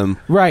two of them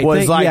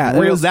was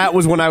real. That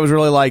was when I was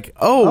really like,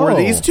 were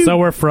these two? So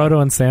were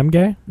Frodo and Sam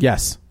gay?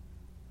 Yes.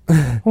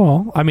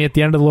 Well, I mean, at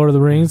the end of the Lord of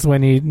the Rings,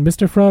 when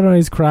Mr. Frodo,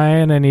 he's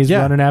crying and he's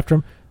running after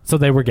him. So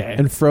they were gay.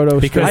 And Frodo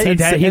because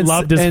he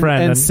loved his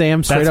friend. And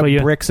Sam straight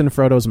up bricks in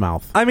Frodo's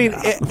mouth. I mean,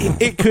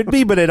 it could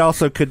be, but it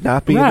also could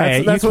not be.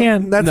 Right.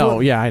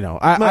 I know.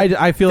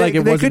 I feel like it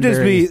wasn't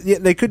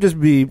they could just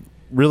be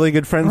really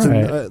good friends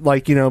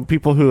and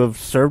people who have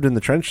served in the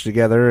trench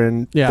together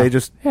and they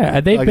just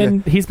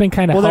he's been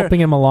kind of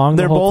helping him along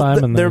the whole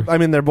time.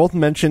 They're both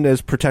mentioned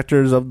as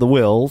protectors of the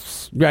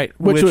Wills, right?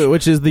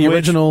 Which is the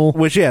original.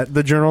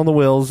 The Journal of the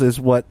Wills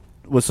is what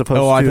was supposed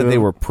to. I thought they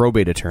were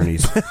probate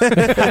attorneys. But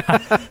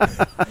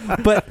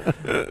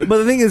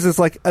the thing is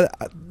like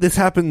this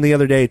happened the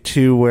other day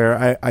too,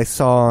 where I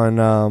saw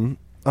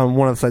on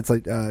one of the sites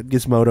like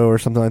Gizmodo or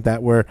something like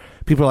that, where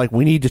people are like,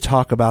 we need to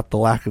talk about the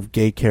lack of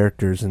gay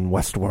characters in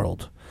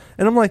Westworld.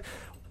 And I'm like,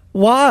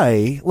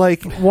 why?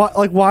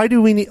 Why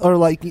do we need, or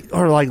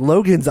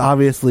Logan's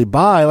obviously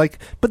bi,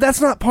 but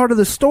that's not part of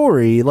the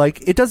story.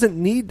 It doesn't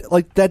need,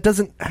 that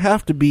doesn't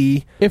have to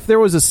be. If there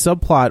was a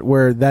subplot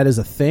where that is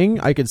a thing,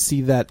 I could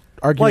see that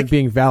argument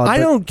being valid. I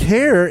don't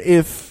care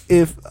if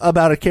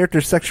about a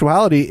character's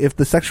sexuality if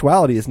the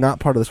sexuality is not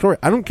part of the story.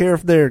 I don't care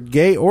if they're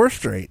gay or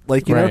straight.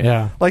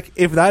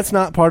 If that's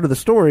not part of the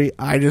story,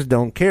 I just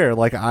don't care.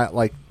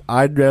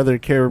 I'd rather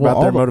care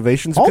about their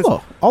motivations.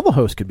 All the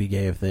hosts could be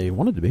gay if they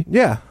wanted to be.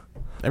 Yeah.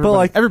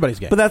 Everybody's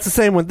gay. But that's the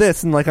same with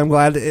this, and I'm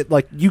glad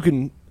you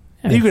can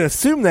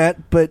assume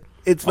that, but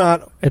it's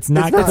not. It's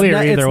not clear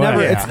either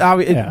way.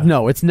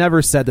 No, it's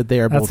never said that they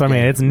are both. That's what I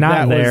mean. It's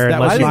not there.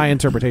 That was my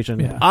interpretation.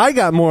 Yeah. I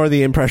got more of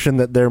the impression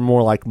that they're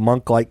more like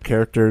monk-like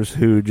characters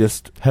who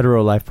just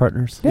hetero life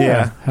partners.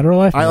 Yeah, hetero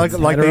life. I like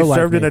they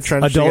served in a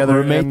trench adult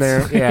together.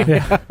 roommates.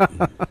 Yeah.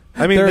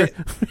 I mean,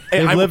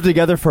 they've lived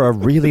together for a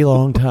really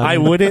long time. I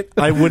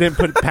wouldn't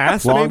put it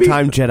past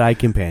long-time Jedi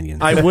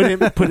companions. I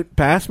wouldn't put it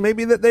past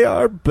maybe that they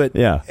are, but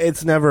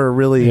it's never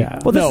really. Yeah.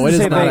 Well, no, it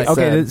is not.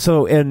 Okay,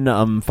 so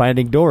in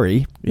Finding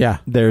Dory,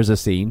 there's a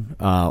scene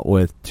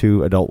with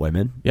two adult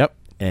women. Yep,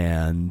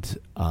 and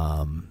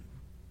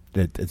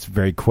it's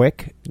very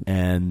quick,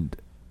 and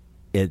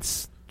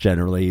it's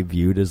generally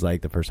viewed as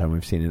the first time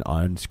we've seen an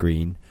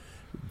on-screen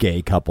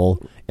gay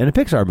couple in a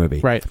Pixar movie.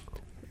 Right.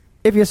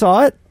 If you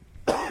saw it.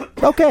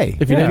 Okay.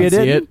 If you didn't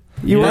see it,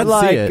 you would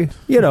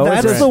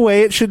that's the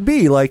way it should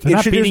be. They're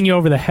not beating you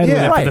over the head with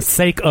it for the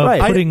sake of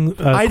putting.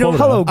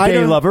 Hello,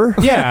 gay lover.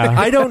 Yeah,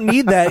 I don't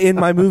need that in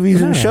my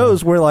movies and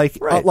shows where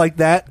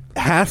that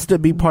has to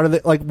be part of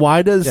it.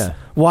 Why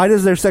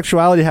does their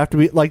sexuality have to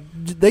be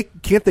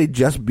can't they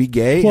just be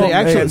gay? Well,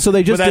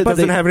 they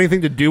doesn't have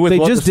anything to do with. They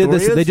what just the did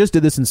this. Is? They just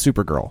did this in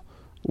Supergirl,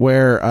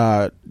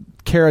 where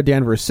Kara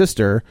Danvers'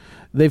 sister.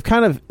 They've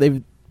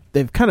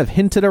kind of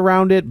hinted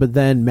around it, but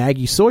then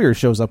Maggie Sawyer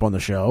shows up on the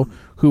show,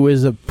 who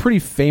is a pretty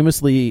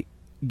famously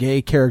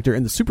gay character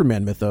in the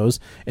Superman mythos,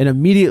 and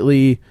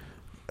immediately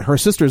her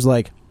sister's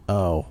like,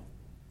 oh,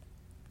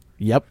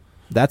 yep,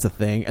 that's a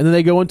thing. And then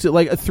they go into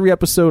a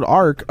 3-episode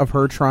arc of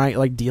her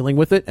trying, dealing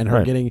with it and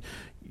her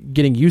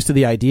getting used to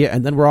the idea,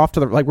 and then we're off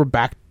to we're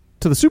back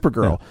to the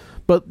Supergirl. Yeah.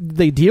 But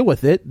they deal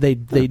with it. They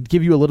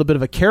give you a little bit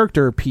of a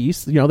character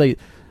piece.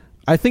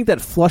 I think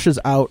that flushes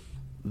out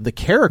the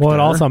character. Well, it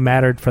also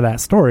mattered for that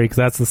story because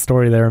that's the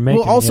story they were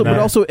making. Well, but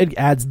also it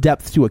adds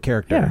depth to a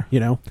character.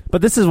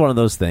 But this is one of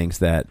those things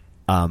that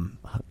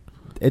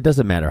it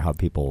doesn't matter how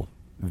people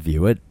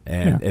view it,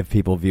 and if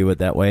people view it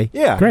that way,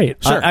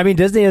 great. Sure. I mean,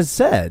 Disney has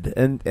said,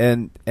 and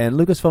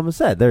Lucasfilm has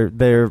said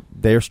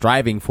they're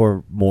striving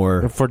for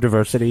more for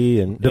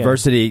diversity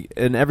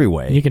in every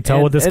way. You can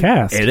tell with this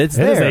cast, it is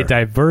a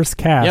diverse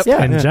cast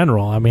in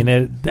general. I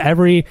mean,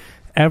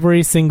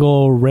 every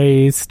single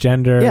race,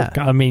 gender. Yeah.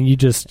 I mean,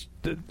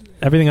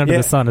 everything under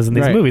the sun is in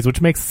these movies,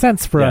 which makes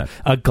sense for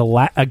a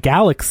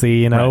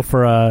galaxy.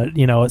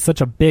 For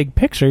such a big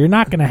picture, you're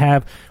not going to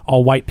have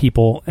all white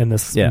people in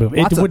this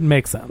movie. It wouldn't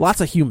make sense. Lots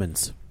of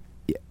humans.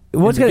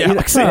 And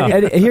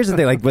here's the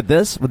thing: with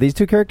these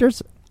two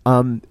characters,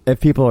 if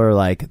people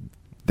are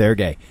they're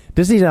gay,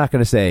 Disney's not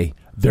going to say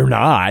they're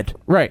not.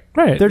 Right.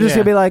 They're just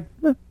going to be like.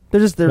 They're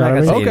not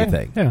going to say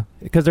anything. Yeah.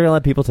 Because they're going to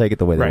let people take it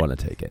the way they want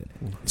to take it.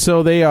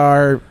 So they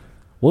are...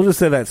 We'll just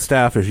say that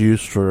staff is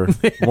used for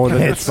more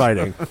than it's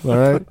fighting. All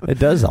right? It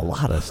does a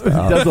lot of stuff.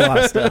 It does a lot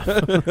of stuff.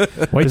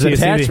 There's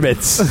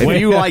attachments.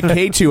 If you like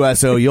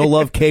K2SO, you'll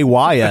love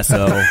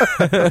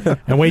KYSO.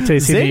 And wait till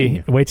you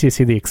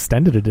see the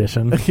extended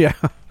edition. Yeah.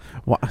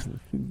 Well,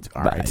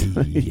 all right.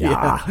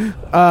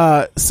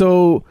 Yeah.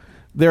 So...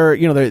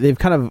 they've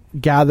kind of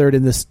gathered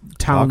in this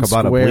town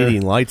square. Talk about a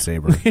bleeding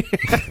lightsaber.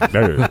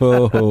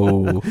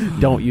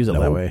 Don't use it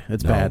that way.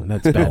 It's bad.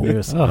 That's bad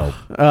news.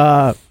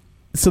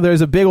 So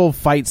there's a big old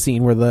fight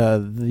scene where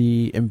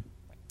the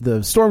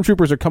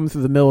stormtroopers are coming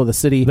through the middle of the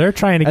city. They're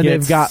trying to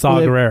get Saw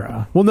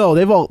Gerrera. Well, no,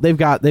 they've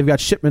got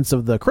shipments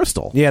of the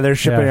crystal. Yeah, they're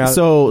shipping out.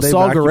 So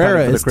Saw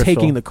Gerrera is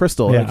taking the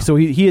crystal. Yeah. So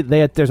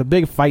there's a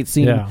big fight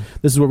scene. Yeah.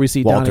 This is where we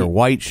see Walter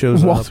White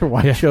shows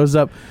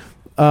up.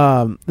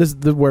 This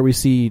is where we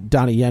see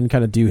Donnie Yen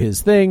kind of do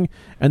his thing,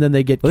 and then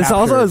they get captured. This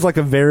also is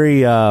a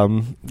very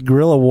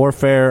guerrilla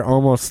warfare,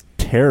 almost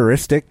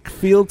terroristic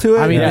feel to it.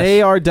 I mean,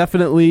 they are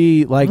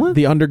definitely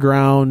the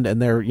underground,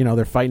 and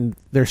they're fighting.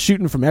 They're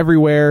shooting from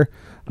everywhere.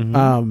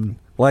 Mm-hmm.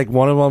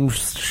 One of them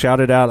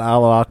shouted out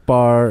Allah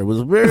Akbar. It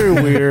was very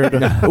weird.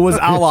 It was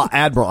Allah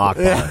Admiral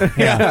Akbar.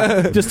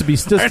 Yeah.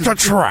 It's a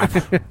trap.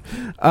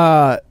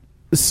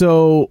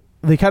 So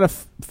they kind of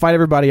fight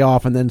everybody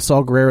off, and then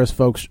Saw Gerrera's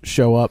folks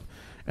show up,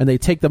 and they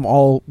take them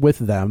all with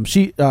them.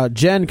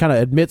 Jen kind of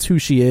admits who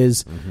she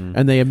is,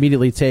 and they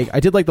immediately take... I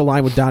did like the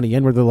line with Donnie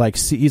Yen where they're like,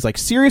 he's like,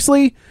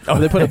 seriously?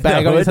 And they put a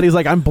bag on his head. He's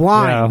like, I'm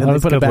blind. Yeah, and that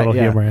was they put a good little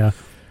humor,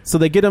 So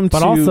they get him but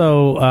to...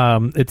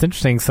 also, it's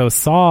interesting. So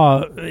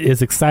Saw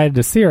is excited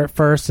to see her at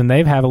first, and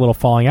they've had a little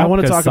falling out. I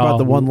want to talk Saw, about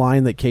the one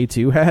line that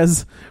K2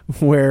 has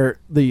where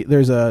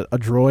there's a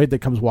droid that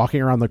comes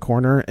walking around the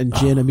corner and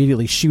Jin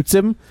immediately shoots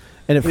him.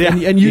 And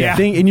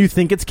you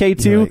think it's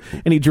K2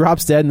 and he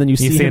drops dead, and then you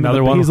see him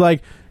another one. He's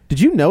like, did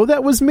you know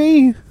that was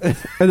me?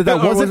 And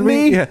that wasn't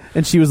me? Yeah.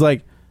 And she was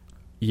like,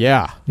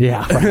 yeah,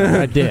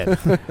 I did.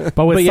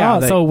 But with Saw,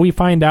 so we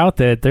find out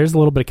that there's a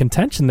little bit of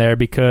contention there,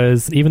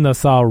 because even though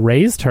Saw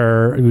raised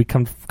her, we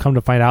come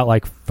to find out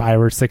like 5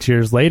 or 6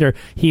 years later,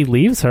 he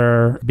leaves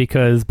her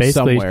because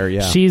basically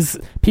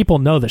people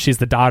know that she's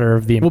the daughter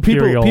of the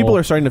Imperial. People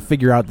are starting to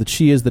figure out that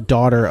she is the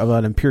daughter of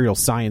an Imperial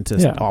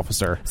scientist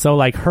officer. So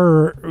like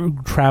her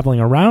traveling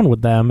around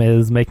with them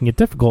is making it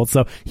difficult.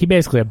 So he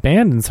basically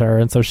abandons her,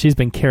 and so she's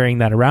been carrying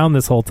that around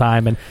this whole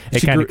time, and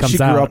it kind of comes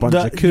out. Up on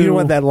Jakku. You know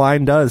what that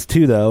line does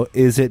too, though,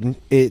 is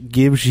it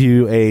gives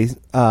you a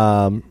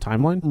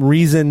timeline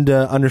reason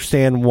to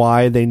understand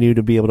why they knew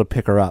to be able to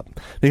pick her up,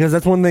 because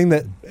that's one thing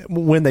that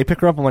when they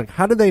pick her up, I'm like,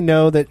 how did they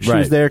know that she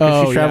was there,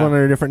 because she's traveling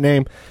under a different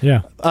name?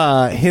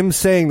 Him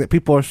saying that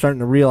people are starting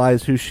to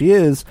realize who she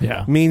is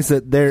means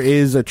that there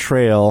is a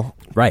trail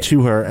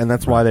to her, and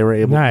that's why they were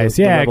able to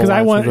because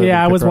I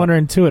was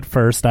wondering too at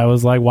first. I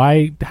was like,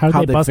 how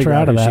did they bust her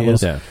out of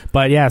that?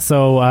 But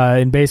so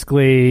and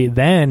basically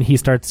then he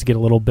starts to get a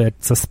little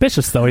bit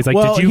suspicious, though. He's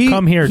like, did you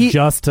come here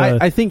just to...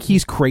 I think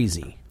he's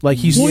crazy. Like,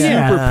 he's super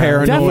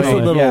paranoid. Definitely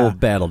a little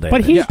battle day.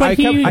 But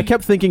I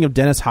kept thinking of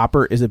Dennis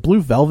Hopper. Is it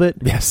Blue Velvet?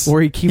 Yes.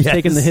 Where he keeps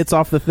taking the hits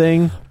off the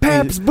thing.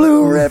 Pabst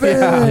Blue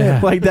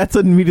Ribbon. Like, that's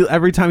immediately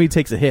every time he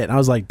takes a hit. And I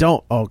was like,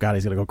 don't. Oh, God,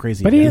 he's going to go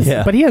crazy. But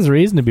he has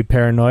reason to be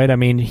paranoid. I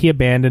mean, he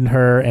abandoned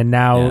her, and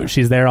now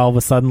she's there all of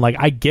a sudden. Like,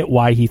 I get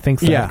why he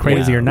thinks that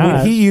crazy or not.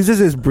 When he uses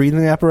his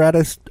breathing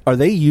apparatus, are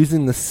they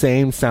using the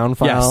same sound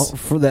file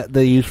that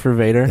they use for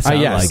Vader?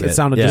 Yes, it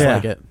sounded just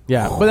like it.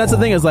 Yeah. But that's the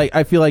thing is, like,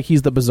 I feel like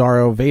he's the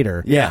Bizarro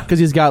Vader. Yeah. Because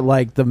he's got,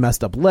 like, the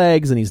messed up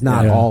legs, and he's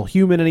not all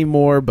human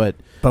anymore, but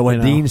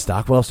when Dean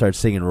Stockwell starts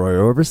singing Roy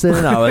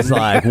Orbison, I was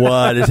like,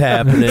 what is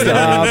happening?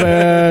 Stop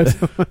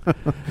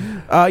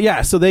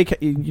it. So they,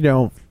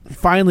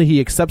 finally he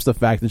accepts the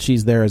fact that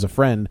she's there as a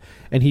friend,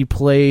 and he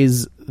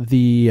plays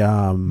the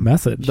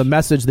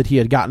message that he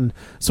had gotten.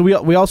 So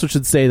we also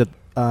should say that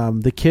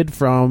the kid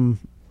from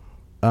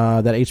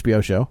that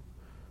HBO show,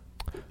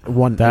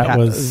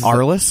 was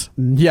Arliss?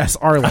 Yes,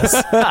 Arliss.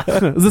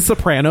 The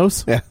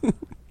Sopranos. Yeah.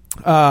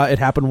 It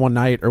happened one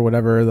night or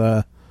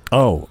whatever.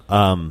 Dream the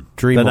On.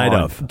 Night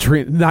of.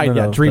 Dream the Night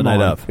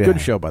On. of. Yeah.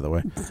 Good show, by the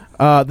way.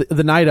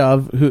 The Night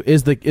of, who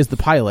is the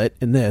pilot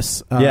in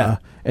this.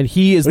 And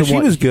he is the one. She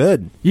was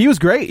good. He was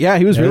great. Yeah,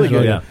 he was really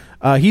good.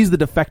 Yeah. He's the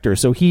defector,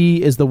 so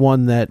he is the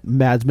one that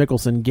Mads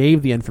Mikkelsen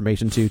gave the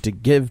information to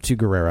give to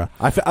Guerrera.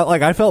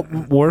 I felt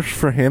worse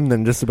for him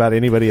than just about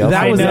anybody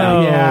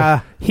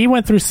else. He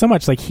went through so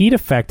much. Like, he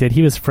defected.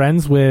 He was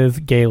friends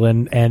with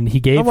Galen, and he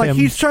gave him.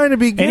 He's trying to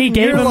be good, and he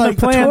gave him the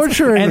plans,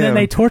 torturing and then him.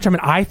 They torture him.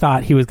 And I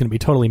thought he was going to be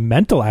totally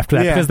mental after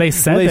that, because they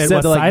said that it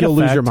was side you'll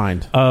effect lose your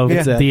mind of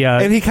the.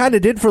 And he kind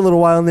of did for a little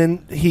while, and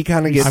then he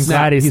kind of gets. I'm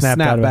glad he snapped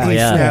out of it. He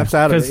snaps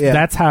out of it. Because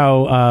that's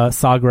how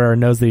Saw Gerrera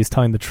knows that he's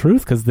telling the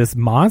truth, because this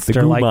monster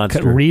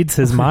reads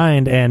his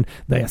mind, and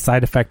the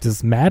side effect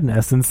is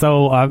madness. And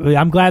so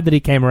I'm glad that he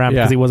came around,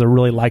 because he was a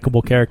really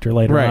likable character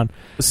later on.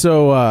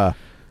 So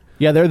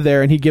they're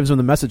there, and he gives them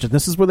the message, and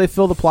this is where they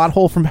fill the plot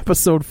hole from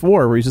episode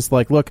 4, where he's just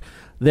like, look,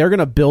 they're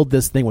gonna build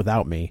this thing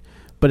without me,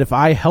 but if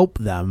I help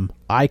them,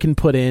 I can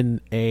put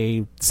in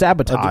a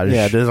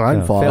sabotage,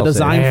 design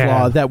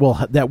flaw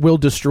that will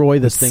destroy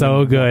this thing.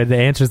 So good. It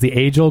answers the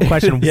age-old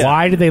question: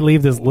 why did they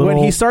leave this little? When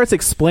he starts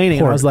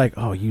explaining, I was like,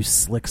 "Oh, you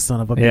slick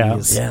son of a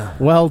bees! Yeah.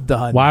 Well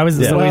done. Why was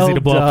it so easy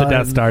to blow up the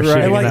Death Star?"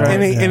 Right.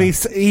 And he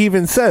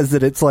even says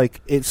that it's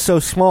like it's so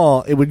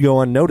small it would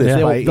go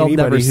unnoticed by they'll anybody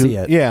never who see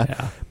it.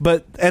 Yeah.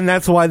 But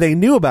that's why they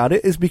knew about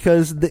it, is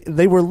because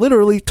they were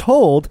literally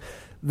told.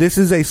 This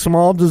is a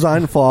small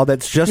design flaw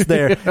that's just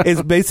there.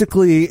 It's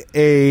basically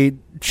a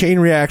chain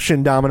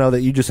reaction domino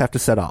that you just have to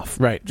set off.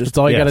 Right. That's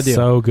all you got to do.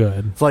 So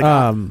good. It's like,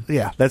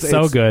 that's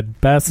so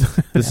good. Best.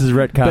 This is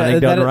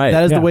retconning done right.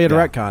 That is the way to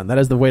retcon. That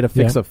is the way to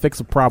fix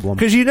a problem.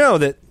 Because you know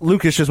that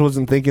Lucas just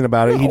wasn't thinking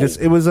about it. No.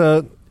 It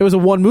was a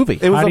one movie.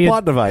 It was a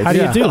plot device. How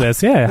do you do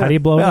this? Yeah. How do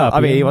you blow it up? I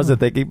mean, he wasn't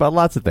thinking about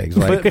lots of things.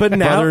 Like but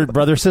now,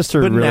 brother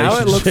sister. But now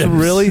it looks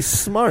really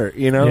smart.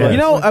 You know. Yeah. You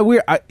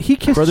know,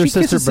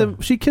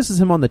 she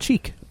kisses him on the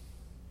cheek.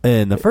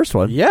 In the first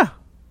one,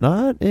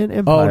 not in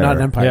Empire. Oh, not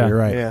in Empire. You're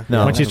right. Yeah.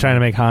 No, when she's trying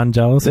to make Han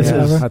jealous.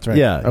 That's right.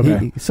 Yeah.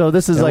 Okay. So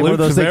this is like Luke's one of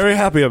those things. Very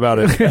happy about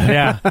it.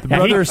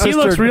 He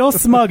looks real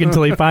smug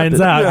until he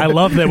finds out. I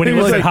love that when he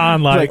looks at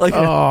Han like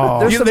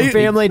there's some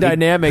family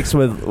dynamics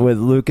with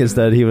Lucas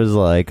that he was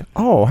like,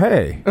 oh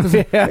hey,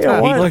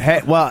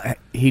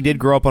 he did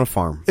grow up on a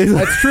farm.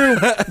 That's true.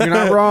 You're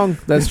not wrong.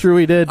 That's true.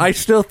 He did. I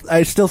still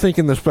think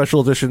in the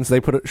special editions they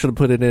should have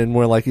put it in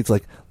where like it's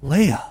like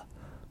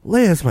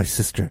Leia's my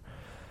sister.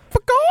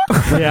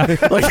 Yeah.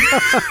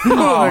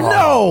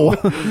 No.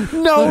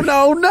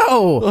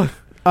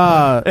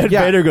 And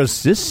Vader goes,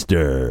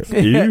 sister.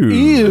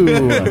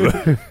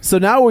 Ew. So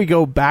now we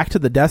go back to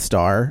the Death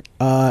Star,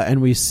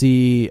 and we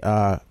see.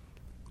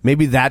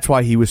 Maybe that's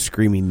why he was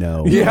screaming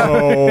no. Yeah,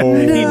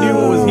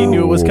 he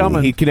knew it was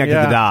coming. He connected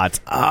the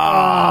dots.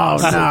 Oh,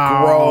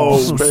 no.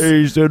 Gross.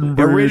 Space and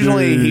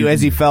Originally,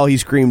 as he fell, he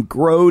screamed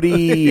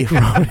 "Grody."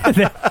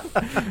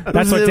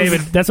 That's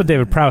what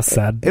David Prowse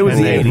said. It was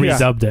the 80s.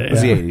 Redubbed it. It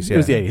was the 80s. It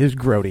was the 80s. It was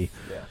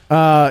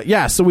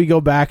Grody. So we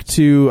go back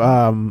to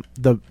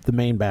the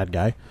main bad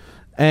guy,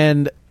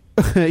 and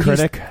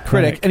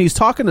critic, and he's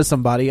talking to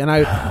somebody, and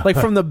I like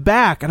from the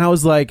back, and I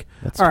was like,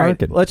 all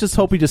right, let's just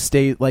hope he just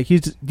stays like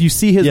you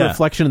see his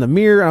reflection in the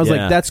mirror, and I was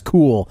like, that's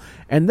cool.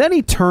 And then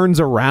he turns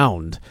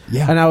around,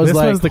 and I was this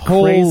like, was the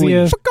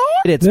craziest.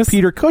 It's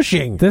Peter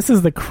Cushing. This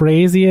is the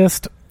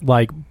craziest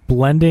like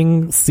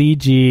blending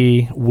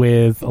CG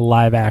with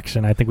live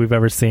action I think we've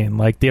ever seen.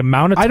 Like the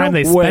amount of time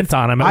they spent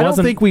on him. I don't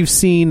think we've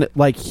seen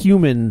like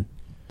human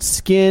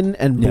skin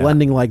and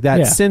blending like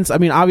that since. I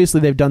mean,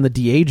 obviously they've done the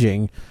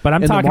de-aging, but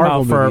I'm talking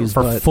about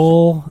for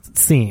full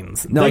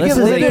scenes. No,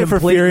 they did it for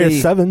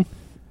Furious 7.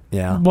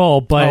 Yeah. Well,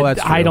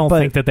 but I don't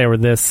think that they were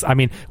this. I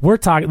mean, we're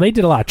talking. They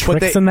did a lot of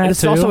tricks in that it's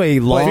too. Also a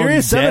long.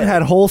 Furious 7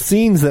 had whole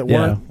scenes that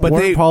weren't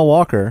Paul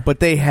Walker, but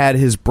they had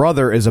his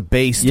brother as a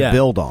base to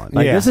build on.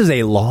 Like this is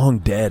a long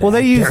dead. Well,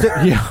 they used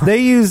they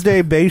used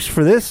a base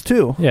for this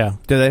too. Yeah.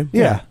 Did they?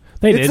 Yeah.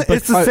 They did,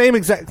 it's the same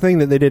exact thing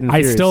that they did in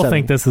Furious 7. I still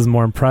think this is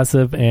more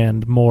impressive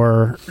and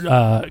more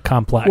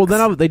complex. Well,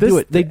 then they do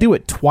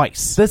it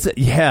twice.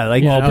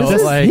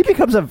 He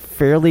becomes a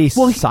fairly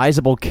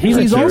sizable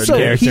character. He's also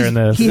character in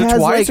this. He has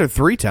twice or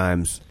three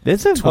times.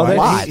 It's a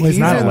lot. He's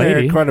not in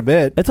there quite a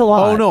bit. It's a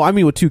lot. Oh no, I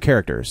mean with two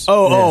characters. I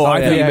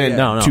thought you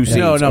meant two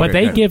scenes. No, but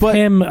they give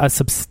him a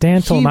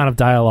substantial amount of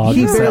dialogue.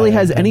 He barely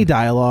has any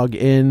dialogue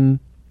in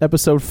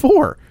episode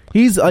 4.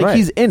 He's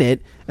he's in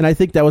it, and I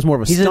think that was more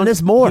of a stunt. In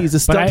this more. He's a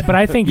stunt. But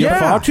I think you're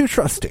far too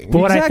trusting. But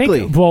what I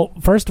think,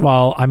 first of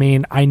all, I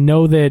mean, I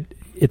know that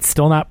it's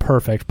still not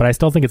perfect, but I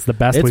still think it's the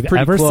best we've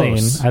ever seen.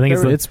 I think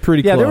it's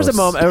pretty close. Yeah, there was a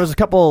moment. There was a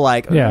couple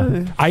like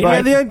the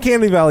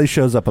Uncanny Valley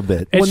shows up a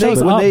bit. It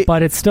shows up,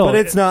 but it's still. But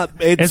it's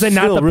not. Is it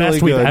not the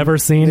best we've ever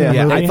seen?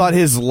 Yeah, I thought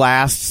his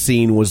last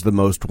scene was the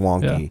most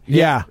wonky.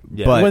 Yeah.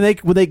 But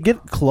when they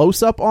get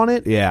close up on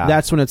it,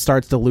 that's when it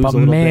starts to lose a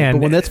little bit.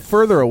 But when that's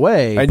further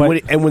away,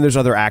 and when there's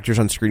other actors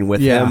on screen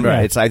with him,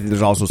 I think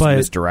there's also some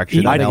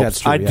misdirection.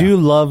 I do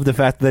love the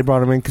fact that they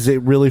brought him in because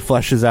it really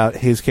fleshes out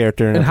his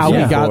character and how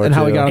he got on the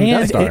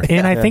Death Star.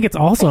 And I think it's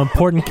also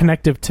important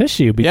connective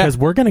tissue because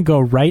we're going to go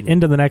right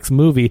into the next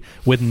movie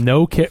with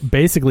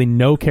basically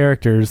no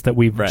characters that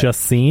we've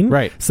just seen.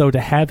 Right. So to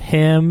have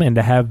him and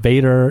to have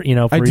Vader,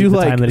 for the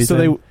time that he's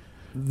in.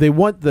 They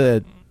want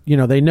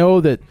they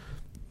know that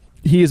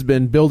he has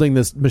been building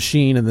this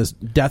machine and this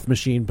death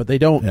machine, but they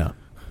don't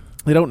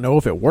know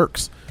if it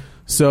works.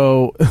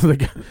 So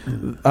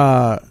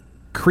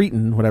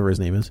Cretan, whatever his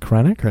name is,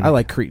 Krennic. I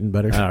like Cretan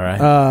better. All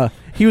right.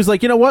 He was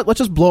like, you know what? Let's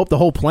just blow up the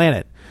whole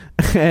planet.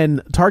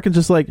 And Tarkin's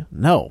just like,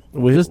 no,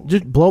 we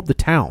just blow up the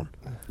town.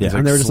 Yeah,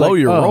 and they're just slow like,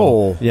 your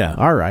roll. Yeah,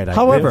 all right.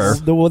 However,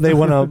 they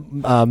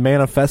want a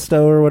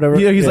manifesto or whatever.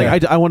 Yeah, he's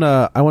like, I want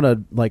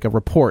a like a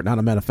report, not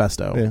a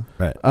manifesto. Yeah.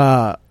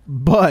 Right.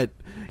 But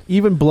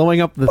even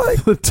blowing up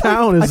the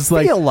town is just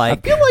I feel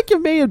like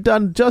you may have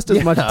done just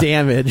as much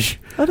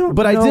damage. I don't.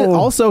 But know. I did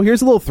also.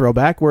 Here's a little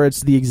throwback where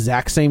it's the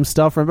exact same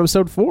stuff from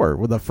episode 4,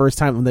 with the first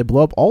time when they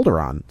blow up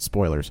Alderaan.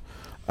 Spoilers.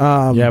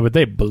 But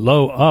they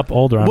blow up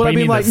Alderaan. But I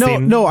mean, like,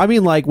 no. I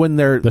mean, like when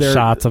they're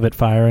shots of it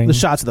firing, the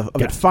shots of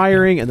it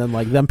firing, and then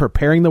like them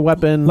preparing the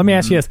weapon. Let me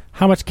ask you this: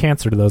 how much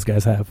cancer do those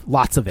guys have?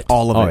 Lots of it.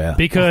 All of it. Yeah.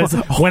 Because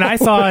when I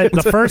saw it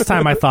the first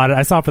time, I thought it.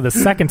 I saw it for the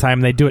second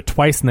time. They do it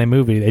twice in the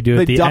movie. They do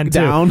it at the end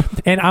down.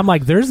 too. And I'm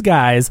like, there's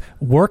guys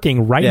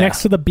working right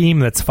next to the beam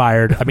that's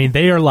fired. I mean,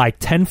 they are like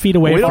 10 feet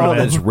away we from don't know it.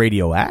 that it's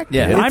radioactive.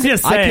 Yeah, I'm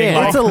just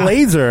saying. It's a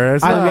laser.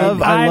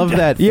 I love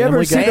that. You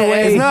ever seen the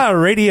way? It's not a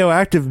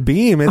radioactive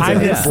beam.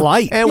 It's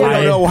light. And we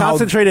don't know how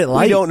concentrated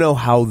light. We don't know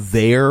how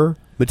their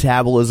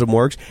metabolism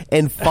works.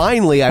 And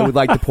finally, I would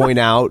like to point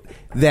out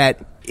that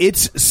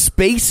it's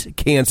space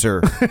cancer,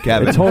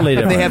 Kevin. It's totally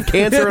different. If they have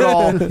cancer at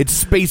all, it's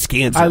space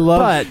cancer. I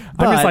love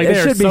but I'm just like, it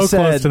they're should so be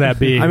said, close to that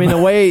beam. I mean,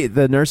 the way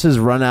the nurses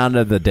run out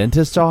of the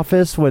dentist's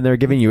office when they're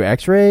giving you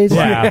x-rays.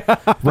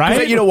 Yeah.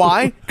 Right? You know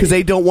why? Because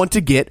they don't want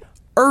to get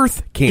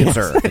Earth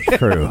cancer.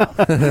 True.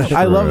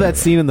 I love that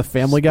scene in The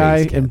Family Guy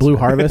in Blue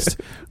Harvest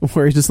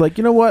where he's just like,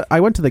 you know what? I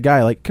went to the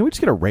guy, like, can we just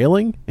get a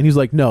railing? And he's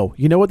like, no.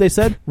 You know what they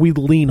said? We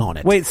lean on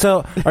it. Wait,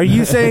 so are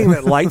you saying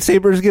that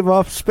lightsabers give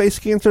off space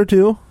cancer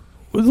too?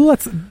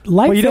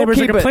 Lightsabers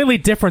are completely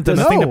different than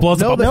the thing that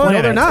blows up a planet.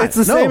 No, they're not. It's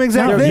the same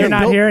exact thing. You're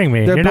not hearing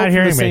me. They're You're not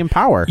hearing me. the same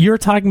power. You're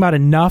talking about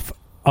enough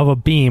of a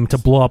beam to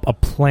blow up a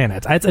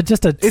planet.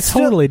 It's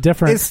totally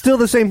different. It's still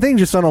the same thing,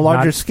 just on a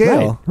larger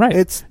scale.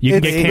 Right. You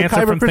can get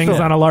cancer from things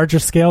on a larger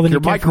scale than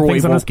your you can from microwave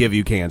things on won't give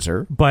you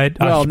cancer. But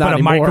not a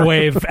anymore.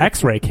 microwave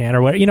X-ray can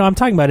or what? I'm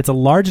talking about. It's a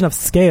large enough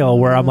scale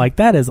where I'm like,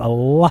 that is a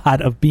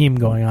lot of beam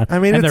going on. I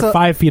mean, and they're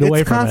 5 feet away from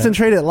it. It's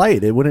concentrated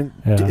light. It wouldn't.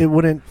 Yeah. It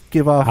wouldn't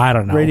give off I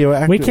don't know.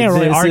 radioactive? We can't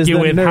really argue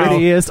with the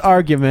nerdiest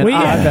argument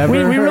I've ever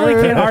we really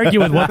can't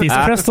argue with what these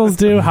crystals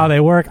do, how they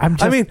work.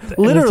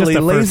 Literally,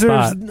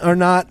 lasers are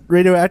not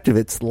radioactive.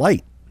 It's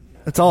light.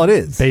 That's all it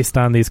is. Based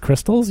on these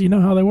crystals, you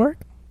know how they work?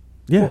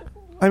 Yeah.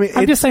 Well,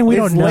 I'm just saying we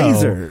don't know.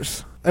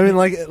 Lasers. I mean,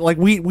 like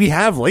we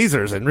have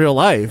lasers in real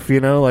life,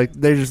 like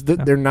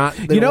they're not.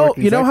 They you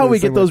know how we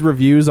get those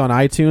reviews on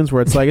iTunes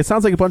where it's like it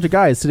sounds like a bunch of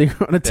guys sitting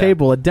on a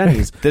table at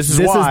Denny's. This is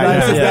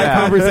that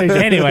conversation.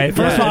 Anyway,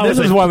 first of all, this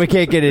is why we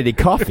can't get any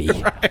coffee.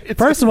 Right.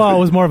 First of all, it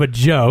was more of a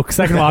joke.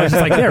 Second of all, I was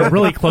just like, they're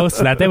really close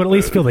to that. They would at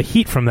least feel the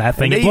heat from that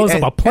thing. It blows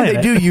up a planet.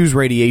 And they do use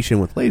radiation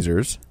with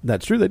lasers.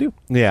 That's true. They do.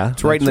 Yeah,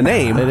 it's right in the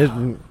name. It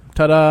is.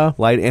 Ta-da!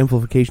 Light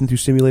amplification through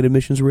simulated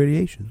emissions of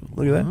radiation.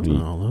 Look at that.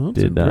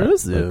 Did not look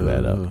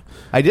that up.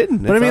 I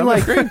didn't. But I mean,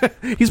 like,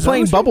 he's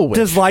playing Bubble Witch.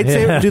 Do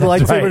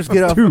lightsabers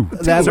get off?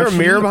 Is there a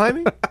mirror behind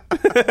me?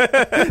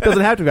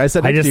 Doesn't have to be. I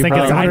said. I just think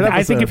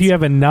I think if you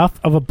have enough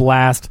of a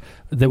blast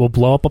that will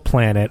blow up a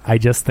planet, I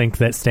just think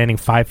that standing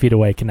 5 feet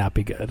away cannot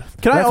be good.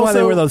 That's why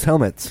they wear those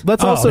helmets.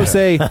 Let's also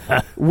say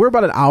we're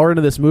about an hour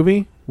into this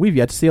movie. We've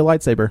yet to see a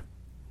lightsaber.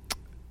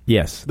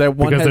 Yes,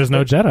 because there's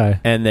no Jedi,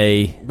 and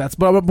that's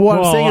what I'm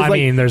saying is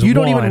like you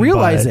don't even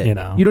realize it. You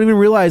don't even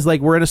realize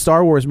like we're in a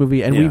Star Wars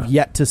movie and we've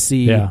yet to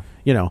see.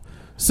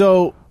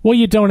 So. Well,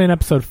 you don't in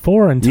episode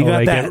 4 until you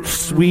got that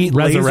sweet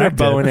laser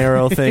bow and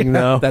arrow thing,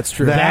 though. That's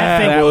true. That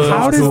thing,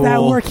 how does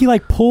that work? He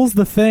like pulls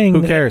the thing.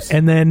 Who cares?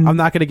 And then I'm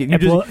not going to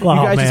get you. You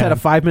guys just had a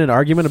 5-minute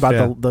argument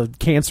about the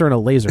cancer and a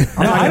laser.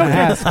 I don't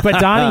care. But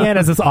Donnie Yen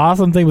has this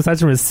awesome thing besides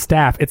from his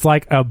staff. It's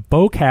like a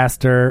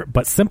bowcaster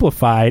but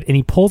simplified, and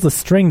he pulls a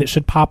string that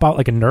should pop out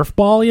like a Nerf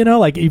ball.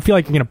 Like you feel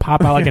like you're going to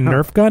pop out like a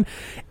Nerf gun,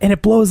 and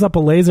it blows up a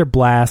laser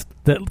blast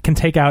that can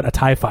take out a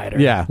TIE fighter.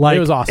 Yeah, like, it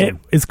was awesome.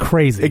 It is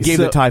crazy. It gave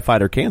the TIE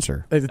fider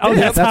cancer.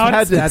 That's how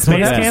it's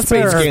space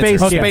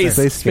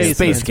cancer.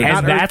 Space cancer.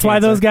 And that's why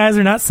those guys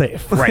are not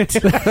safe. Right. See?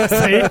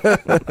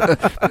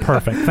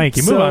 Perfect. Thank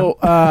you. Move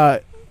on.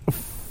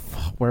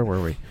 Where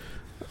were we?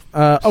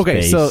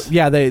 Okay, Space. so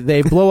yeah,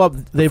 they blow up.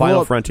 They Final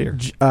blow up Frontier.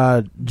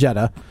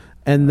 Jeddah.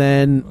 And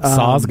then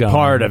Saw's gone.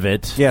 Part of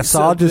it. Yeah,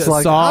 Saw just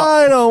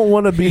I don't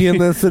want to be in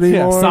this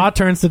anymore. Saw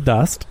turns to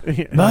dust.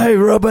 My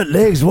robot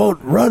legs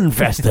won't run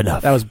fast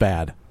enough. That was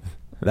bad.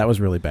 That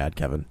was really bad,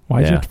 Kevin.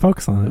 Why'd you have to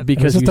focus on it?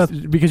 Because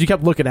you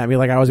kept looking at me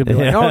like I was going to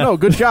be like, oh no,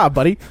 good job,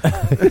 buddy.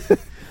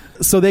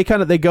 So they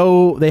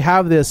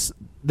have this,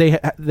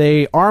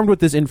 they armed with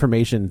this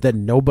information that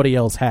nobody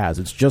else has.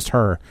 It's just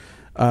her.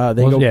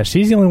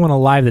 She's the only one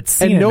alive that's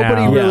seen and it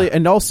nobody now. really,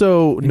 and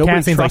also and nobody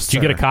Cassie's trusts like, did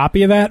you her. get a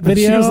copy of that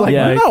video? She was like,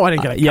 no, I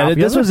didn't get a copy.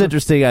 This was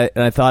interesting.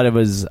 I thought it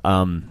was.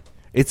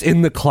 It's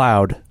in the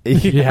cloud.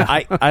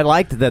 I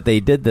liked that they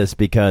did this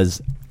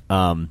because,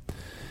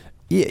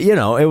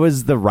 it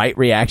was the right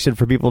reaction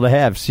for people to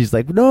have. She's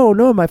like,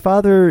 no, my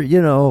father.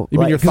 You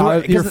mean your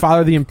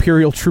father, the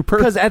Imperial trooper?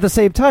 Because at the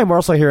same time, we're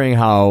also hearing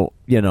how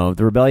the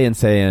rebellion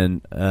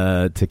saying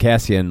to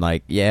Cassian,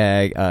 like,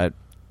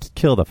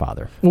 kill the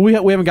father. Well, we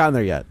haven't gotten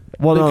there yet.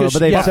 Well, no, but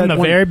they from the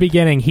very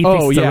beginning, he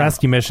thinks it's a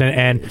rescue mission,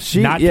 and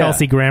not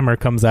Kelsey Grammer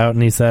comes out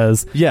and he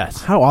says,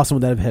 "Yes." How awesome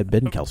would that have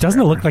been, Kelsey? Doesn't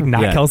Grammer? It look like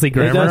not Kelsey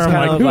Grammer?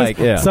 I'm like,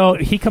 So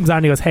he comes out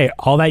and he goes, "Hey,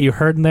 all that you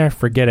heard in there,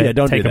 forget it.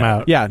 Don't take him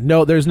out." Yeah,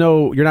 no, there's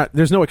no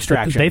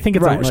extraction. They think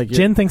it's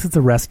Jin thinks it's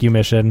a rescue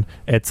mission.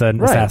 It's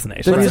an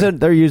assassination.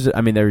 They're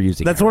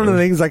using. That's one of the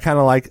things I kind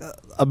of like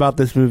about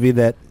this movie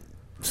that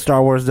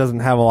Star Wars doesn't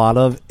have a lot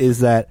of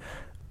is that.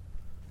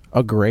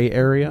 A gray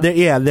area.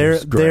 There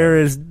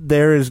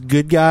is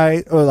good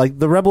guy or like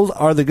the rebels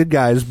are the good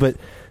guys, but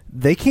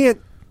they can't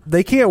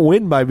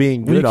win by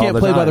being good. You can't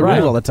play by the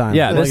rules all the time.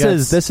 Yeah, this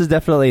is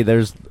definitely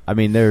there's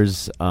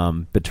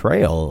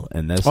betrayal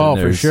in this. Oh,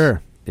 for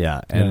sure.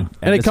 Yeah, and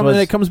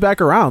it comes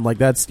back around like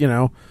that's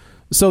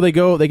So they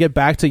get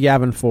back to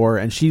Yavin 4,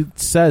 and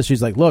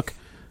she's like, look.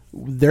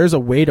 There's a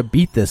way to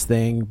beat this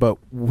thing, but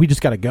we just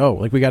got to go.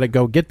 Like, we got to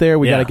go get there.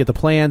 We got to get the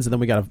plans, and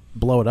then we got to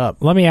blow it up.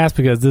 Let me ask,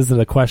 because this is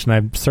a question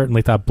I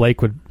certainly thought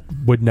Blake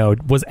would know.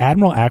 Was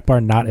Admiral Akbar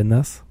not in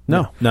this?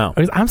 No.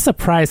 I'm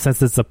surprised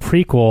since it's a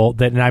prequel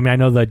that, I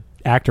know the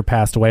actor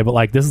passed away, but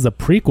like this is a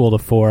prequel to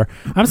 4.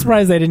 I'm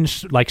surprised they didn't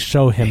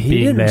show him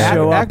being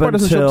there. Akbar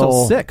doesn't show up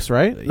until 6,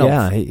 right? No.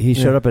 Yeah, he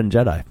showed up in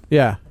Jedi.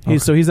 Yeah,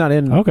 so he's not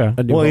in. Okay.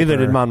 Either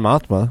did Mon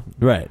Mothma,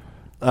 right?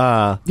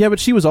 Yeah, but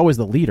she was always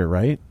the leader,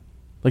 right?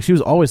 Like she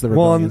was always the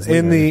rebellion's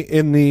leader.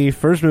 in the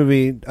first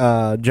movie,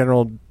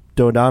 General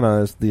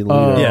Dodonna is the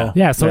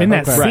leader. So in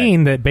that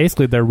scene that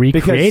basically they're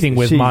recreating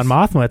with Mon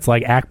Mothma, it's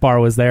like Akbar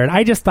was there, and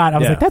I just thought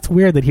like that's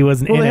weird that he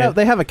wasn't in it.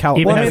 They have a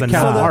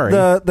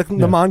calamari.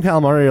 The Mon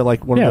Calamari are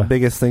like one of the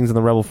biggest things in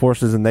the Rebel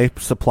forces, and they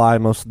supply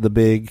most of the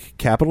big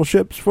capital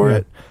ships for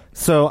it.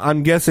 So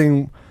I'm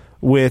guessing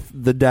with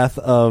the death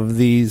of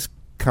these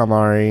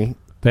Calamari.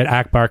 That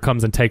Akbar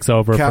comes and takes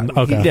over. He's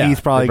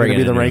probably going to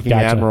be the ranking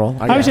admiral.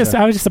 I was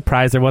just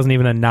surprised there wasn't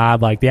even a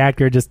nod. Like the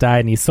actor just died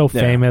and he's so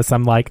famous.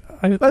 I'm like,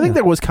 I think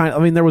there was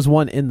there was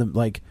one in the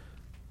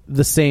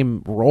the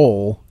same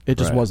role. It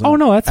just wasn't. Oh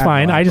no, that's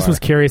fine. Akbar. I just was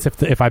curious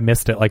if I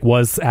missed it. Like,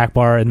 was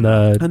Akbar in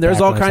the? And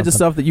there's all kinds of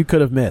stuff that you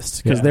could have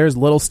missed because there's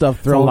little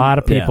stuff thrown. A lot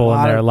of people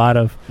in there. A lot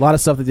of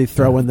stuff that they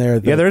throw in there.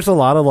 Yeah, there's a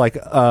lot of like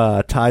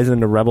ties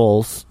into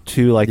Rebels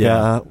too. Like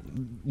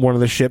one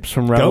of the ships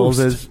from Rebels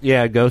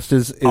Ghost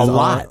is a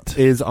lot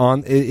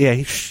on.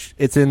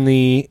 It's in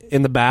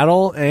the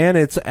battle and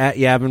it's at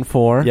Yavin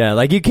 4. Yeah,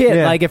 like you can't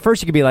like at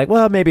first you could be like,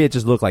 well, maybe it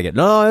just looked like it.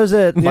 No, it was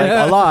it like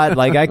a lot.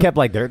 Like I kept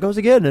like, there it goes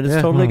again, and it's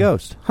totally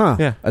Ghost. Huh?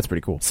 Yeah, that's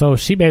pretty cool. So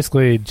she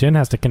basically Jyn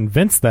has to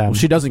convince them. Well,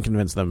 she doesn't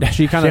convince them.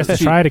 She kind of has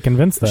to try to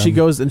convince them. She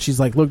goes and she's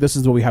like, look, this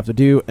is what we have to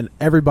do, and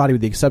everybody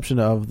with the exception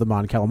of the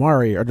Mon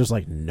Calamari are just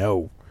like,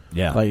 no.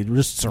 Yeah, like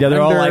just surrender.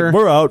 They're all like,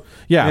 we're out.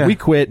 Yeah, we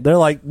quit. They're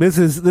like, this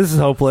is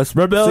hopeless.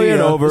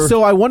 Rebellion over.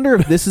 So I wonder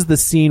if this is the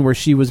scene where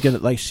she was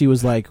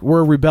like,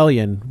 we're a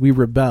rebellion, we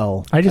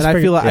rebel. I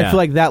feel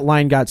like that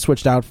line got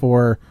switched out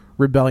for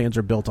rebellions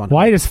are built on. Well,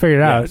 I just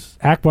figured out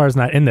Akbar's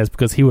not in this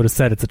because he would have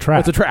said it's a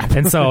trap. It's a trap,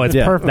 and so it's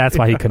perfect. That's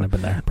why he couldn't have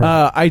been there.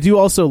 I do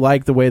also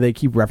like the way they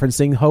keep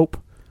referencing Hope.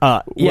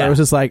 Where it was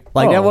just like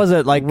that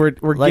wasn't like we're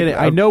getting.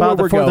 I know where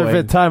we're going. About the 4th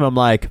or 5th time, I'm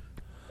like.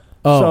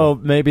 So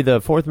maybe the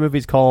 4th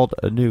movie's called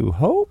A New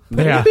Hope?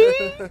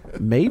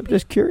 Maybe?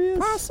 Just curious?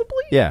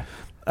 Possibly? Yeah.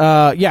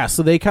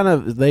 So they kind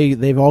of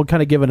they've all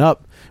kind of given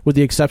up with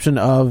the exception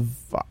of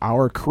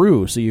our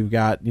crew. So you've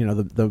got,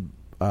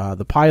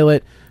 the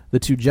pilot, the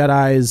 2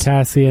 Jedis,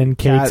 Cassian,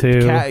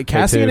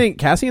 K2.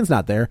 Cassian's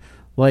not there.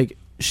 Like,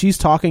 she's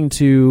talking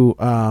to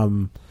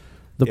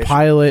the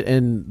pilot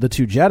and the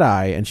 2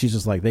 Jedi, and she's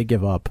just like, they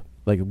give up.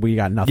 Like, we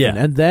got nothing. Yeah.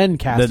 And then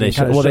Cassian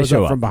kind of shows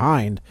up from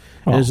behind.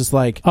 And it's just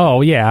like, I'll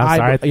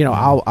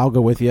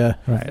go with you.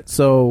 Right.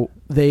 So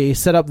they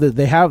set up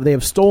they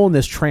have stolen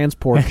this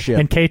transport ship.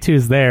 And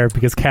K2's there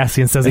because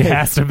Cassian says he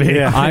has to be.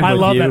 Yeah. I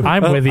love that.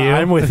 I'm with you.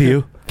 I'm with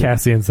you.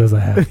 Cassian says I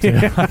have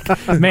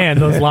to. Man,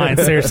 those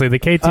lines, seriously, the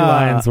K2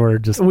 lines were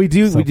just we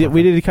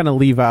did kind of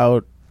leave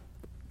out.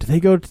 Did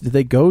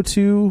they go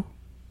to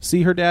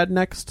see her dad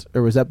next,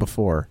 or was that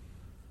before?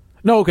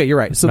 No, okay, you're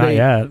right. So Not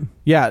yet.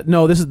 Yeah,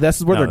 no, this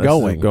is where they're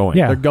going.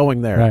 Yeah. They're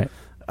going there.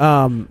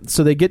 Right.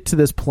 So they get to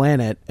this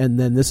planet, and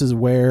then this is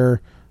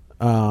where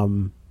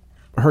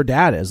her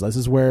dad is. This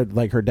is where,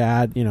 like, her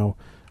dad,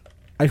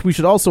 we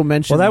should also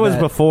mention. Well, that was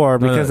before,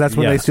 because that's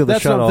when they steal the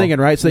shuttle. That's what I'm thinking,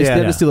 right? So they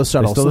had to steal the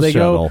shuttle. So they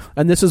go,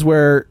 and this is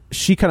where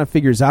she kind of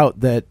figures out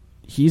that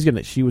she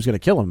was gonna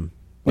kill him.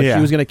 Like,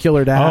 she was going to kill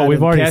her dad. Oh,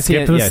 we've already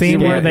skipped the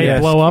scene where they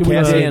blow up.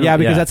 Because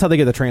that's how they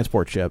get the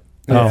transport ship.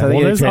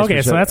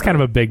 Okay, so that's kind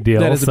of a big deal.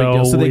 That is a big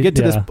deal. So they get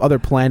to this other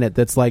planet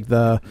that's like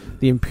the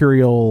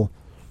Imperial.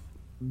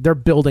 They're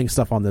building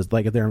stuff on this,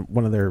 like they're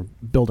one of their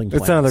building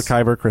planets. It's another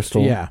Kyber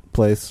crystal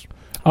place.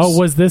 Oh,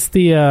 was this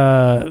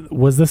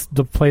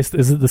the place?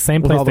 Is it the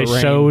same place they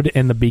showed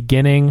in the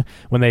beginning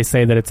when they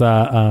say that it's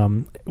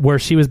where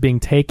she was being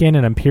taken,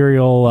 an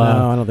Imperial?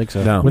 No, I don't think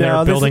so. No, they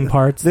were building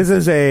parts. This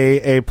is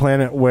a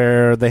planet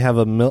where they have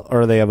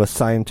a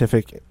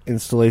scientific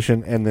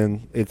installation, and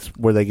then it's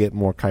where they get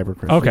more Kyber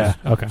crystals.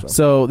 Okay.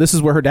 So this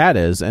is where her dad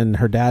is, and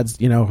her dad's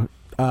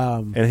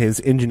and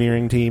his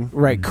engineering team.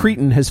 Right,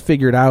 Cretan has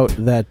figured out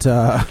that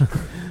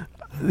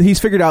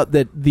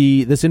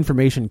this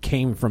information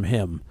came from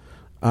him.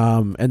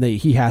 And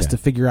he has to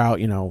figure out,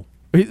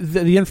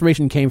 the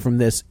information came from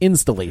this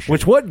installation.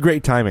 What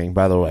great timing,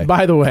 by the way.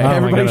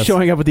 Everybody's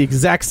showing up at the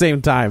exact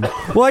same time.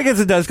 Well, I guess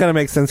it does kind of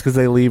make sense because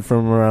they leave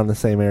from around the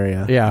same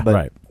area. Yeah,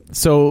 right.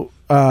 So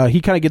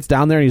he kind of gets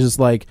down there and he's just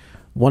like,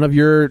 one of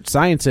your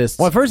scientists.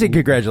 Well, at first he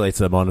congratulates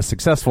them on a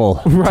successful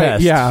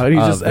test. Yeah, and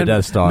he's just the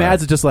Death Star.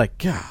 Mads is just like,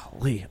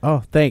 golly,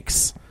 oh,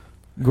 thanks,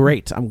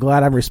 great. I'm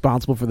glad I'm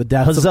responsible for the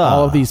deaths of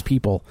all of these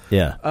people.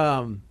 Yeah.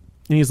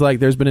 And he's like,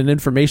 there's been an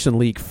information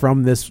leak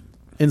from this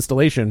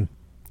installation.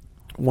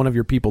 One of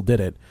your people did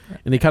it.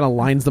 And he kind of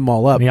lines them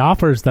all up. And he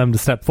offers them to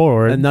step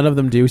forward. And none of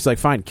them do. He's like,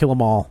 fine, kill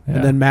them all. Yeah.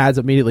 And then Mads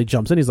immediately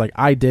jumps in. He's like,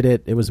 I did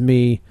it. It was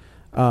me.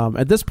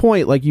 At this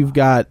point, like, you've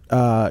got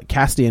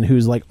Castian,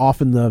 who's like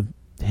off in the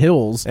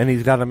hills. And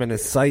he's got him in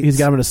his sights. He's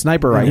got him in a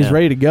sniper, right? Yeah. He's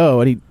ready to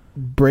go. And he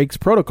breaks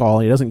protocol.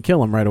 And he doesn't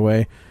kill him right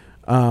away.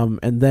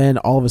 And then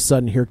all of a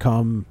sudden, here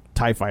come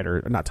TIE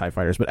Fighter, not TIE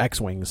Fighters, but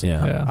X-Wings.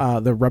 Yeah.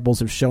 The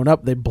rebels have shown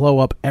up. They blow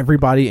up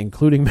everybody,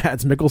 including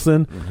Mads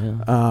Mikkelsen.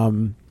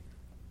 Mm-hmm.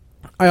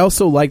 I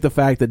also like the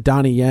fact that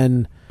Donnie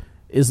Yen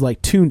is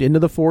like tuned into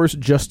the Force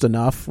just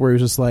enough where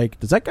he's just like,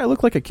 does that guy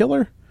look like a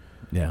killer?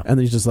 Yeah. And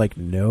he's just like,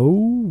 no,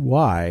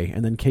 why?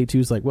 And then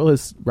K2's like, well,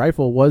 his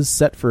rifle was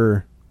set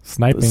for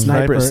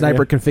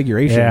sniper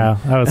configuration. Yeah,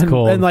 that was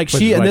cool. And like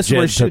this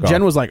is where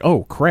Jen was like,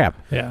 oh crap.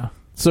 Yeah.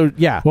 So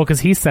yeah, well, because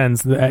he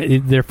sends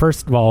their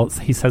first of all,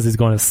 he says he's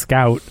going to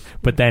scout,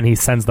 but then he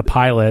sends the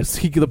pilot.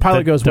 The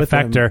pilot goes with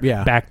defector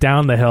him, back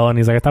down the hill, and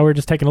he's like, I thought we were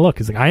just taking a look.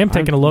 He's like, I am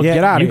taking a look.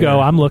 Get out. You go.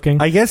 I'm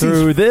looking. I guess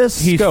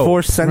he's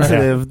Force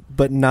sensitive,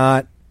 but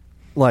not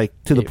like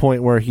to the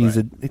point where he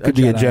could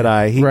be a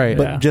Jedi.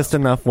 But just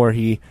enough where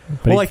he.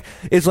 Like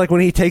it's like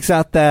when he takes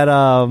out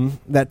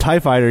that TIE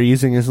fighter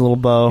using his little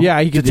bow. Yeah,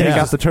 he could take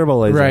out the turbo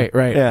laser.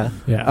 Right.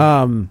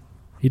 Yeah.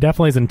 He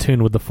definitely is in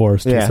tune with the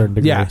Force to a certain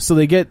degree. Yeah, so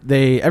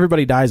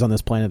everybody dies on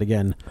this planet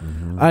again.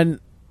 And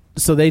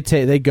so they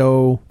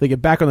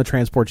get back on the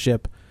transport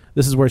ship.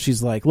 This is where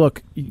she's like,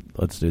 look,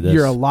 let's do this.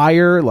 You're a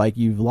liar. Like,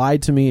 you've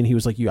lied to me. And he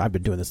was like, I've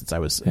been doing this since I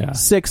was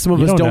 6. Some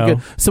of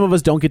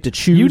us don't get to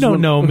choose. You don't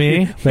know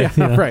me.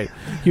 Right.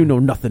 You know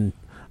nothing.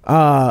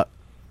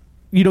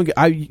 You don't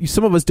get.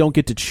 Some of us don't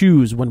get to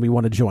choose when we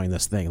want to join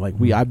this thing. Like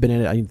I've been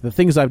in it. The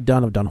things I've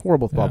done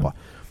horrible. Blah blah.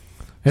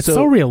 It's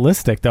so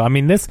realistic, though. I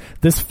mean, this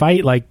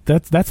fight, like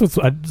that's what's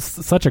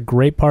such a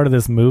great part of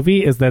this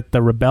movie is that the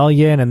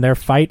rebellion and their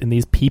fight and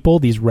these people,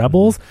 these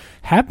rebels,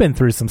 have been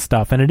through some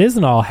stuff, and it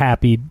isn't all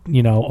happy,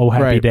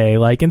 happy day.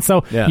 Like, and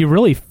so you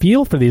really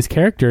feel for these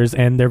characters,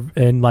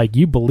 and like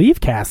you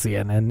believe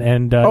Cassian,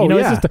 and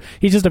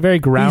he's just a very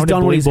grounded,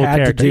 believable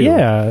character.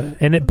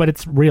 Yeah, but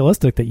it's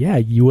realistic that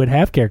you would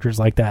have characters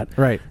like that,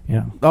 right?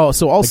 Yeah. Oh,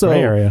 so also the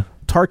gray area.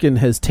 Tarkin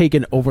has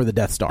taken over the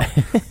Death Star,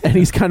 and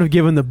he's kind of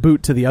given the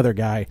boot to the other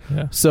guy.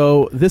 Yeah.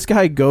 So this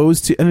guy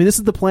goes to. I mean, this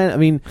is the planet. I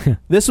mean,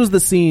 this was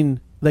the scene.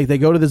 Like they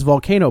go to this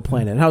volcano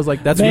planet, and I was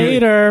like, "That's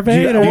Vader."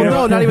 Well,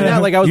 no, not even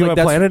that. Like I was you like,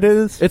 know what planet it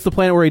is? It's the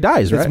planet where he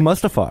dies, right? It's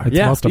Mustafar. It's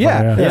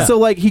Mustafar. Yeah. So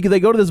like they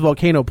go to this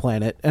volcano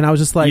planet, and I was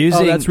just like,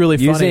 "Oh, that's really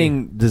funny."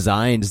 Using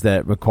designs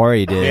that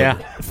McQuarrie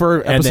did,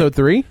 for episode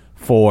 3.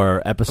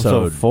 For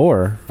episode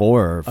 4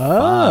 or 5.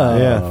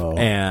 Oh.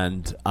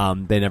 And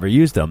they never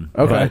used them.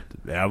 Okay.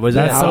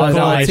 That's so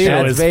cool. They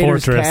show his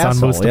fortress on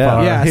Mustafar.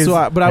 Yeah,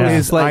 I was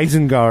his like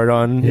Isengard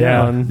on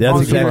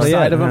the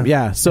side of him.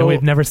 Yeah. So and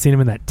we've never seen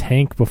him in that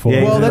tank before.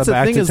 Well, that's the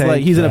thing is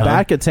like he's in a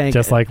Bacta tank.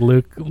 Just like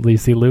Luke. You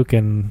see Luke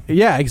and...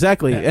 Yeah,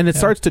 exactly. And it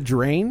starts to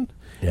drain.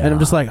 Yeah. And I'm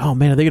just like, oh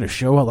man, are they going to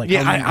show how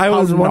I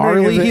was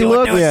wondering gnarly he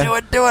looks? Do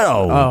it.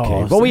 Oh,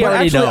 okay. But we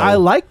already know. I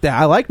like that.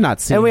 I like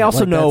not seeing. And we also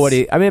like know what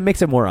he. I mean, it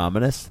makes it more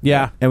ominous.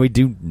 Yeah, and we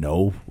do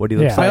know what he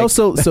looks like. I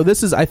also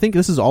I think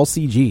this is all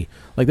CG.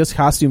 Like this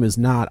costume is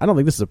not. I don't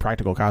think this is a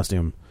practical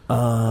costume.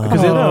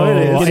 Because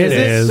it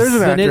is. There's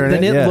an actor in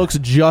it. Then it looks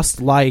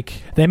just like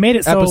they made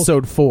it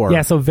episode 4.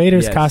 Yeah, so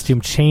Vader's costume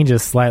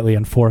changes slightly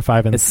in 4,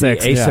 5, and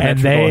 6.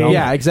 And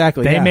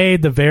exactly. They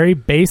made the very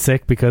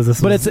basic because this.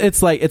 But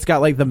it's like it's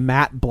got like the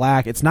matte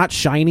black. It's not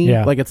shiny.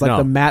 Yeah. Like it's like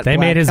the matte. They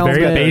black made his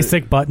very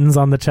basic buttons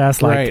on the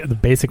chest, like the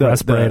basic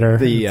respirator,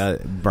 the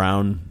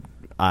brown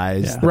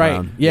eyes. Right.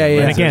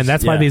 And again,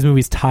 that's why these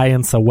movies tie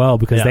in so well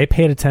because they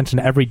paid attention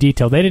to every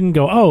detail. They didn't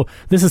go, "Oh,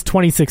 this is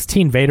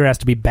 2016. Vader has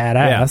to be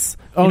badass."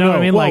 Oh, you know no. what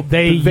I mean? Well, like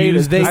they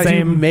use the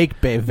same. Make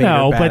Vader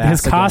no, badass but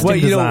his costume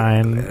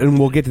design, and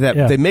we'll get to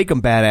that. They make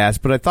him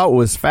badass, but I thought what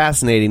was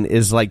fascinating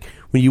is like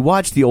when you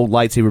watch the old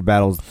lightsaber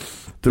battles.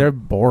 They're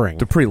boring.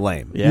 They're pretty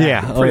lame.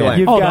 Yeah. Pretty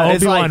lame. The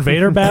Obi-Wan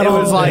Vader battle. It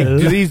was like,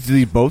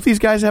 do both these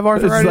guys have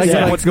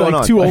arthritis? What's going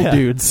on? 2 old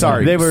dudes.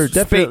 Sorry, they were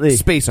definitely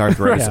space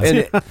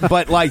arthritis.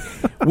 But like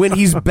when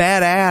he's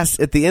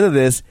badass at the end of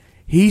this,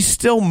 he's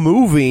still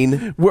moving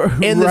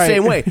in the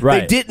same way.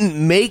 Right. They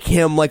didn't make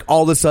him like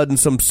all of a sudden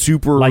some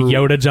super like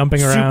Yoda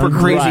jumping around, super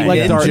crazy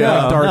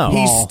ninja. Darth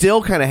He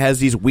still kind of has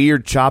these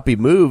weird choppy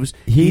moves.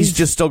 He's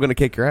just still going to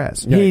kick your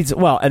ass.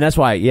 And that's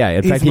why. Yeah,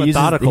 in fact,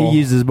 he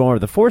uses more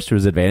of the Force to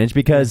his advantage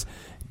because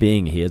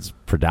he is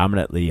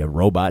predominantly a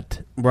robot.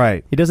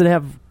 Right. He doesn't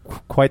have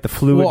quite the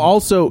fluid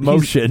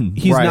motion.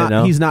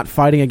 He's not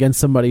fighting against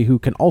somebody who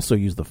can also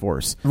use the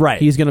Force. Right.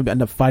 He's going to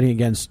end up fighting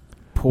against.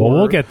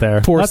 We'll get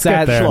there. Poor Let's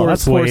sad, get there.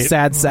 poor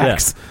sad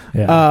sacks.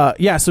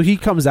 Yeah. So he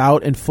comes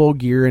out in full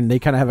gear, and they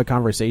kind of have a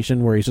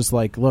conversation where he's just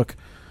like, "Look,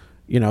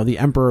 the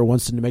Emperor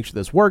wants to make sure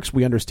this works.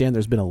 We understand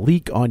there's been a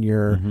leak on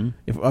your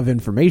of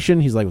information."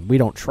 He's like, "We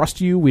don't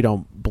trust you. We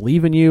don't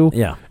believe in you."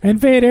 Yeah. And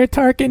Vader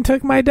Tarkin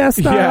took my Death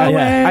Star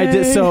away. I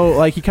did. So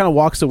like he kind of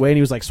walks away, and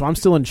he was like, "So I'm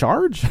still in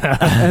charge."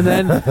 And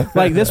then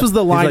like this was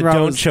the line like, where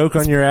don't choke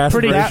on your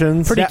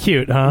aspirations. Pretty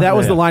cute, huh? That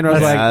was the line where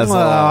I was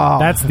like,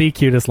 that's the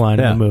cutest line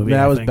in the movie.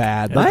 That was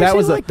bad. I that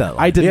was like that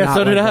line. I did not.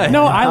 So did I.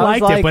 No, I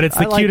liked it, but it's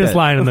the cutest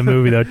line in the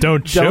movie though.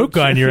 Don't choke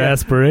on your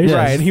aspirations.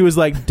 Right. And he was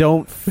like,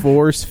 "Don't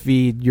force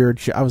feed your."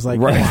 I was like,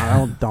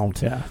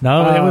 don't. Yeah.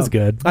 No, it was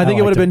good. I think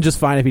it would have been just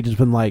fine if he just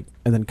been like,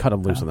 and then cut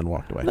him loose and then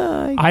walked away.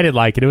 I did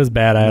like it. It was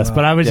badass,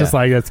 but I was just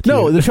like, that's cute.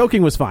 No, the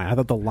choking was fine. I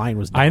thought the line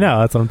was dumb. I know.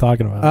 That's what I'm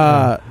talking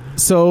about.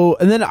 So,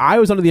 and then I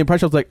was under the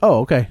impression, I was like, oh,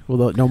 okay.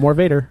 Well, no more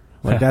Vader.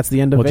 Like, that's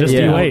the end of Vader. Just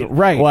you wait.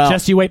 Right. Well,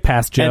 just you wait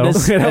past Joe.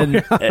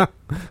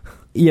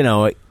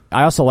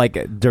 I also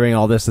like during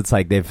all this, it's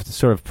like they've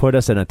sort of put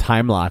us in a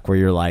time lock where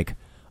you're like,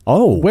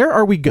 oh, where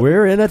are we going?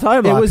 We're in a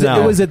time lock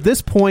now. It was at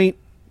this point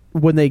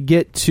when they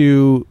get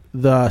to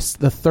the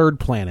third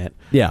planet.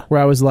 Yeah.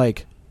 Where I was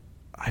like,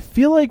 I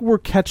feel like we're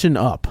catching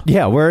up.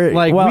 Yeah, we're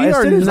like we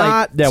are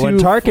not. when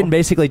Tarkin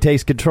basically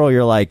takes control,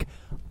 you're like,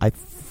 I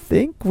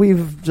think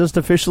we've just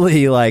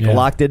officially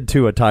locked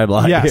into a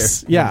timeline.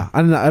 Yes, here. yeah,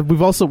 and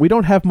we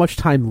don't have much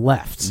time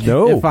left.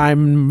 No, if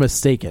I'm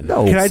mistaken.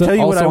 No, can I tell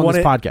you what I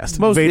wanted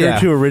podcast Vader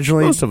to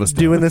originally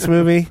do in this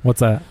movie? What's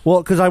that?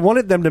 Well, because I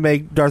wanted them to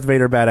make Darth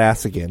Vader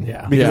badass again.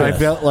 Yeah, because I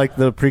felt like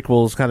the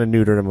prequels kind of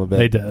neutered him a bit.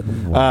 They did.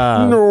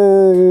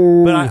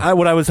 No, but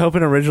what I was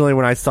hoping originally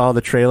when I saw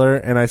the trailer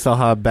and I saw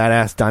how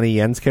badass Donnie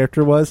Yen's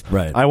character was,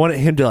 right? I wanted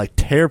him to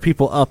tear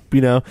people up,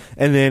 and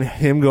then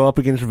him go up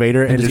against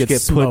Vader and just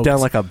get put down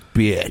like a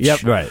bitch.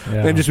 Yep, right.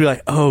 Yeah. And just be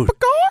like, oh,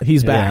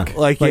 he's back.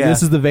 Like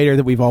this is the Vader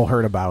that we've all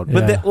heard about.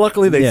 But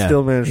luckily they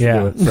still managed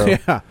to do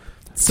it.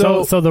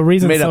 So, So the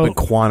reason made up in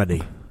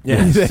quantity.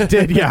 Yeah, they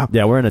did. Yeah,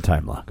 yeah, we're in a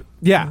time lock.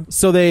 Yeah,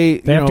 so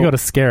they have to go to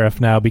Scarif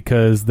now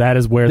because that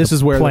is where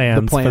the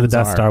plans for the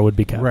Death Star would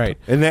be kept. Right,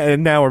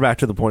 and now we're back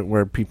to the point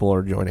where people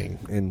are joining.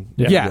 And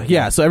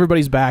yeah. So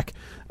everybody's back.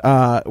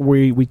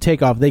 We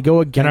take off. They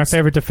go against. And our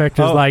favorite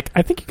defector is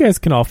I think you guys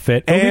can all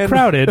fit. It'll be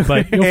crowded,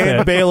 but you'll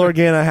fit. Bail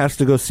Organa has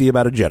to go see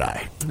about a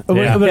Jedi.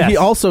 Yeah. But he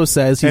also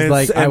says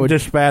I would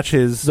dispatch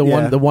his the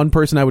one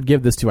person I would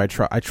give this to.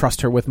 I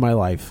trust her with my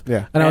life.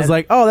 Yeah, and I was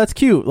like, oh, that's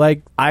cute.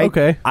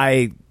 Okay,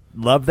 I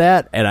love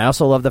that, and I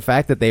also love the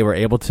fact that they were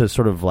able to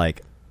sort of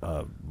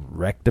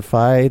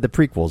rectify the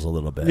prequels a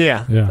little bit.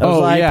 Yeah.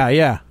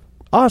 Yeah.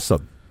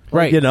 Awesome.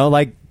 Right. They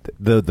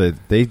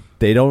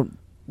don't.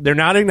 They're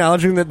not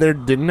acknowledging that there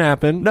didn't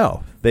happen.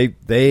 No, they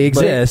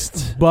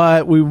exist.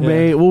 But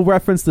we'll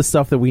reference the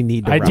stuff that we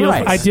need to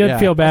reference. I did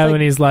feel bad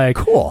when he's like,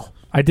 cool.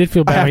 I did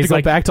feel bad. I have when to he's go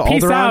like, back to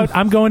peace Alderaan. out.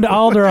 I'm going to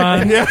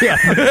Alderaan.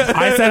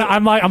 I said,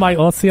 I'm like,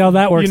 let's see how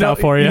that works out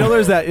for you.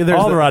 There's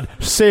Alderaan,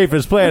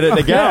 safest planet in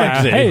the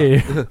galaxy.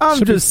 Hey,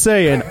 I'm just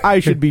saying, I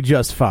should be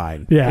just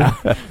fine.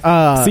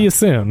 Yeah. See you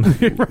soon.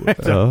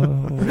 Right.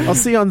 I'll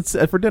see you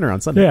for dinner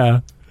on Sunday. Yeah.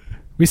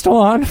 We still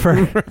on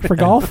for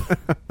golf?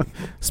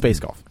 Space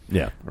golf.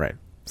 Yeah. Right.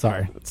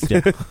 Sorry.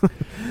 Yeah.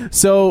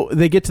 So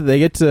they get to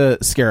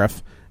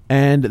Scarif.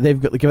 And they've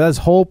got this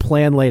whole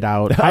plan laid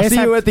out. I'll see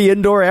you at the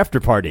indoor after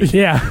party.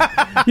 Yeah.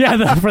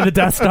 For the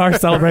Death Star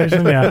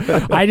celebration.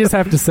 Yeah. I just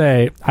have to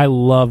say, I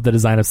love the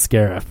design of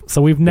Scarif.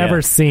 So we've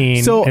never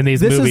seen in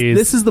these movies.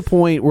 This is the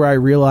point where I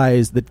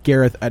realized that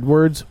Gareth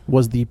Edwards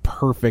was the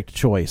perfect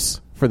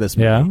choice for this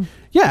movie.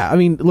 Yeah. I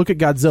mean, look at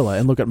Godzilla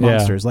and look at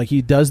Monsters.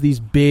 He does these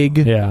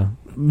big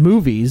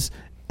movies.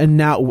 And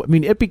now, I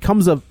mean, it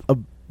becomes a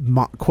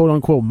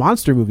quote-unquote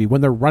monster movie when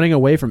they're running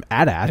away from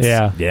AT-ATs,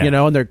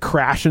 and they're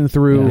crashing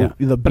through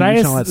the beach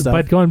and all that stuff.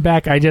 But going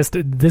back,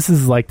 this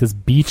is like this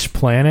beach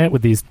planet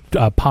with these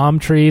palm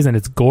trees, and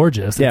it's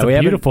gorgeous. It's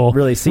beautiful.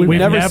 Really seen We've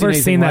never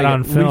seen that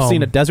on film. We've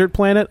seen a desert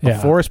planet, a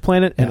forest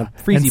planet, and a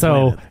freezy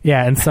planet.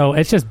 And so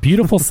it's just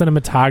beautiful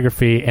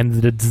cinematography, and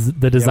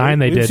the design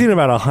they did. We've seen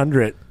about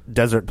 100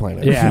 desert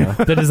planets. Yeah,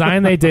 the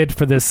design they did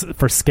for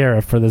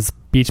Scarif, for this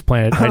beach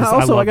planet. I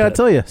gotta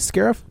tell you,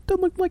 Scarif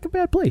doesn't look like a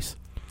bad place.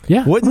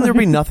 Yeah, wouldn't there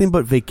be nothing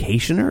but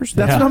vacationers?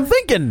 That's what I'm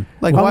thinking.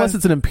 Unless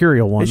it's an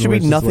imperial one, it should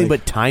be nothing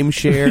but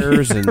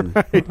timeshares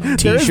and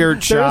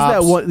T-shirt shops. There is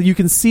that one. You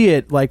can see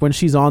it when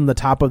she's on the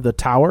top of the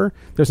tower.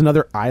 There's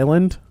another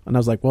island, and I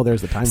was like, "Well,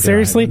 there's the time."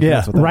 Seriously,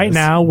 right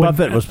now, when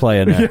Buffett was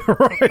playing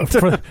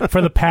that.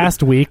 for the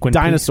past week, when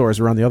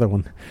dinosaurs were on the other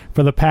one.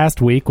 For the past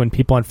week, when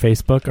people on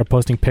Facebook are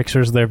posting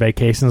pictures of their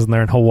vacations and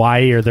they're in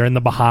Hawaii or they're in the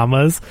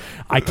Bahamas,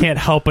 I can't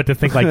help but to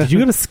think, did you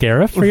go to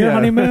Scarif for your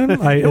honeymoon?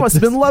 It must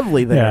have been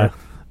lovely there.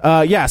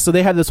 So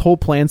they had this whole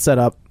plan set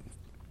up.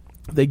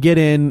 They get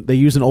in. They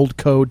use an old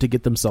code to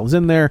get themselves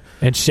in there.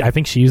 And I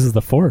think she uses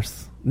the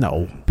Force.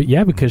 No, but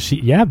because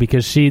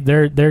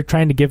they're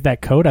trying to give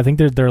that code. I think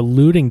they're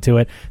alluding to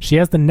it. She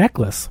has the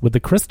necklace with the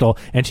crystal,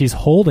 and she's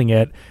holding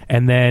it,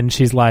 and then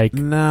she's like,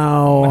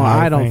 "No,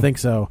 I don't think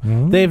so."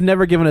 Mm-hmm. They've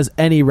never given us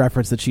any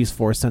reference that she's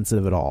Force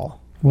sensitive at all.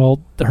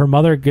 Well, her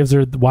mother gives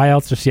her. Why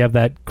else does she have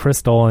that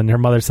crystal? And her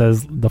mother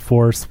says the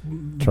Force,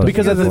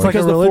 because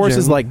the Force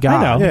is like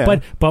God. I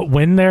know, but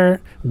when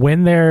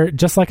they're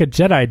just like a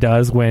Jedi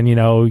does, when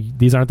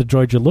these aren't the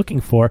droids you're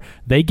looking for,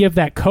 they give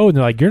that code. And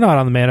they're like, "You're not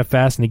on the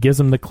manifest," and he gives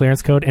them the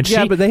clearance code. And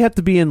but they have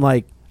to be in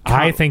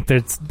I think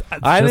that's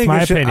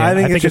my opinion. I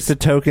think it's just a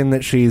token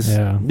that she's.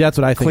 Yeah. That's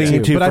what I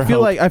think too. But I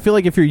feel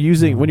like if you're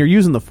using when you're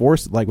using the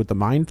Force with the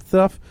mind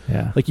stuff,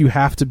 you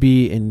have to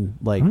be in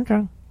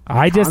okay.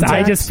 I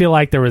just feel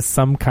like there was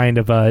some kind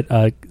of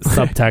a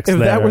subtext if there.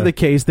 That were the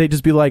case, they'd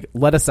just be like,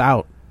 let us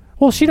out.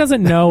 Well, she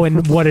doesn't know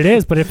what it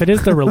is, but if it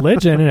is the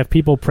religion and if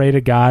people pray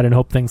to God and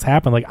hope things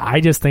happen,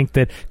 I just think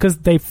that because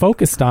they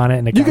focused on it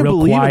and it got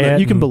real quiet.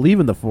 You can believe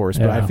in the Force,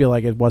 but I feel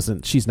like it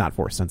wasn't. She's not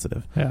Force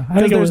sensitive. Yeah,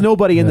 because there's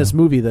nobody in this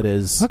movie that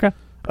is a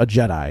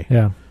Jedi.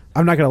 Yeah,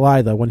 I'm not gonna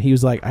lie though. When he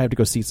was like, I have to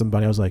go see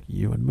somebody, I was like,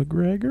 Ewan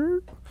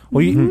McGregor.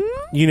 Well,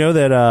 you know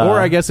that, or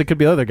I guess it could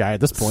be the other guy at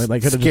this point.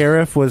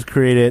 Scarif was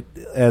created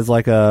as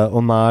a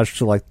homage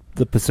to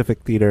the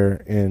Pacific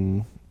Theater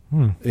in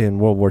in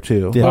World War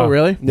II. Yeah. Oh,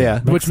 really? Yeah.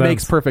 Which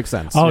makes perfect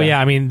sense. Oh,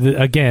 yeah. I mean,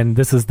 again,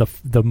 this is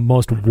the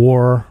most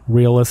war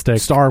realistic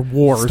Star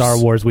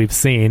Wars we've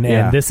seen.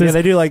 Yeah. And this is...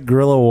 they do like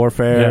guerrilla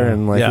warfare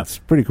and like it's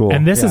pretty cool.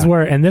 And this is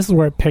where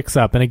it picks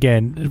up. And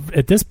again,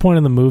 at this point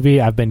in the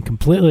movie, I've been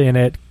completely in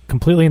it,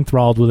 completely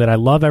enthralled with it. I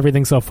love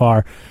everything so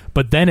far,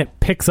 but then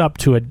it picks up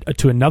to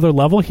another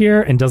level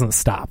here and doesn't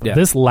stop. Yeah.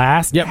 This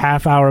last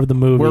half hour of the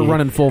movie we're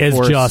running full is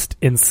force. just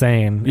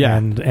insane. Yeah.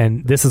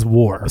 And this is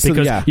war So,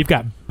 because you've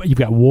got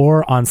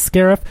war on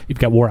Scarif, you've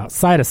got war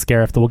outside of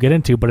Scarif that we'll get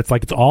into, but it's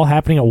like it's all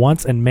happening at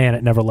once, and man,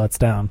 it never lets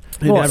down.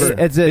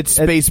 It's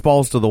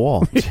Spaceballs to the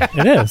wall. It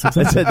is.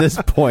 Exactly. It's at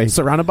this point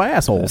surrounded by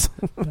assholes.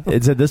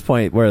 It's at this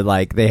point where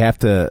like they have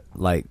to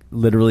like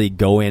literally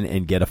go in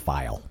and get a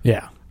file.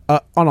 Yeah.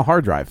 On a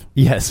hard drive.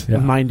 Yes. Yeah.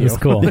 Mind you. It's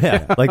cool.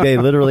 Yeah. Like they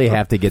literally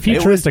have to get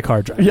futuristic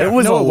hard drive. Yeah, it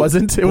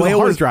wasn't. It was a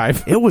hard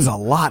drive. It was a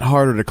lot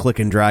harder to click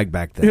and drag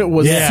back then. It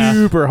was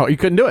super hard. You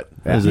couldn't do it.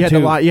 Yeah. You had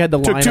to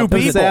line two up the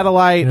people.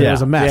 satellite. Yeah. It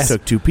was a mess.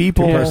 Took two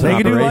people. Yeah. They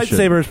can do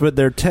lightsabers, but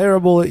they're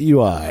terrible at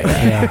UI.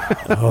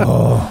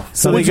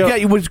 So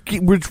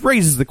which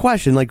raises the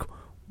question, like,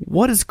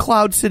 what does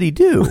Cloud City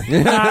do?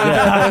 It's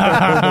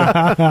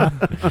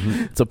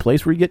a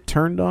place where you get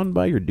turned on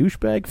by your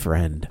douchebag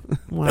friend.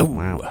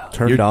 Wow.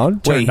 Turned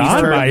on? Wait,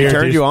 he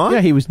turned you on?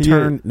 Yeah, he was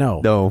turned.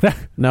 No.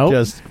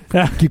 Just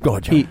keep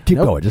going, John. Keep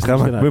going. Just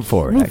move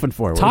forward. Moving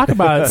forward. Talk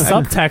about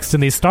subtext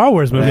in these Star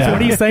Wars movies. Yeah.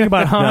 What are you saying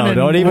about Han? No,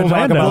 don't even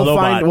talk about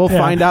Lobot. We'll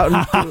find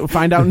out.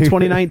 Find out in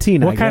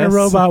 2019. What kind of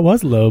robot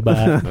was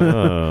Lobot,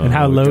 and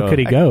how low could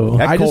he go?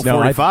 That Colt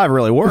 45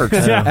 really works.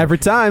 Every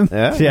time.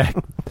 Yeah.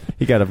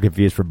 He got him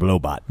confused for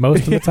Blowbot.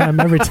 Most of the time,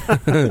 every time.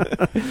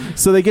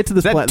 So they get to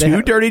this Is that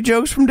two dirty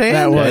jokes from Dan?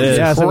 That was.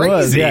 Yes, It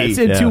was. Yeah, it's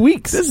in 2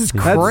 weeks. This is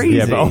crazy.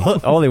 Yeah,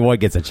 but only one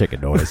gets a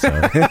chicken noise. So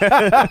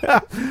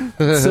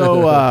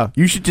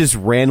you should just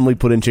randomly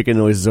put in chicken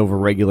noises over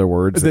regular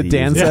words that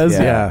Dan says.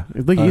 Yeah.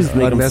 Like he's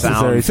making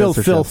unnecessary Phil,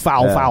 censorship.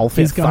 foul.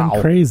 He's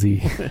gone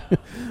crazy.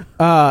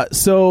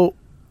 So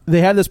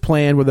they had this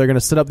plan where they're going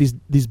to set up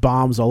these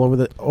bombs all over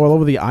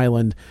the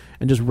island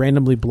and just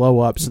randomly blow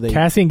up. So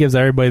Cassian gives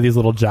everybody these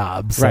little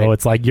jobs. So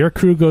it's like your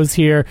crew goes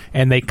here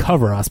and they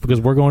cover us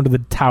because we're going to the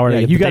tower. Yeah,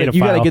 to get you the data got to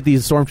file. get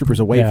these stormtroopers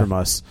away from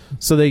us.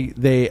 So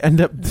they end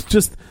up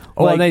just.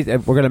 We're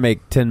going to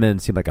make 10 men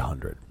seem like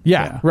 100.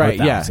 Yeah, right.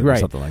 Yeah, right.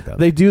 Something like that.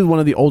 They do one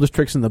of the oldest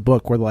tricks in the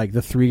book, where like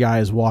the three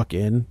guys walk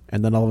in,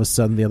 and then all of a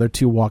sudden the other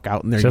two walk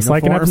out in their just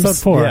uniforms. like in episode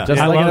 4. Yeah. Just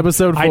like in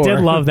episode 4. I did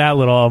love that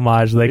little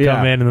homage. They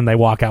come in and then they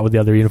walk out with the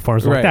other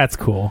uniforms. Like, that's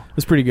cool.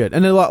 It's pretty good.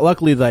 And then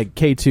luckily, like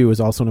K2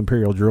 is also an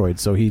Imperial droid,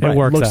 so he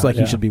looks like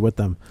he should be with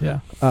them. Yeah.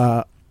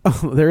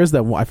 There is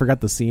that one. I forgot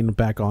the scene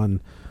back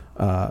on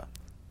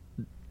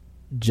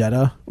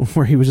Jeddah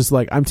where he was just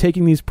like, "I'm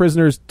taking these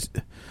prisoners."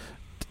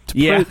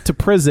 To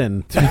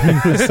prison.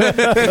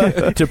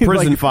 To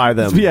prison-fy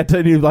them. Yeah,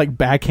 to do like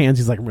backhands.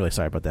 He's like, I'm really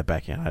sorry about that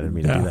backhand. I didn't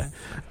mean to do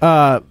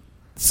that.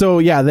 So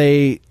yeah,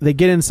 they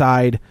get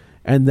inside,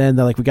 and then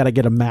they're like, we got to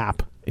get a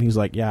map. And he's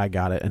like, yeah, I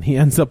got it. And he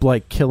ends up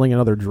like killing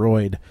another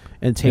droid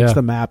and takes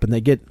the map, and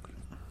they get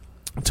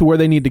to where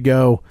they need to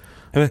go.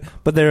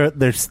 But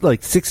there's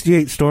like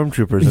 68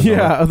 stormtroopers.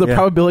 The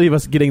probability of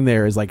us getting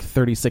there is like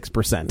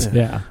 36%.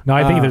 Yeah. No,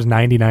 I think there's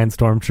 99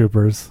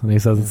 stormtroopers, and he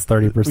says it's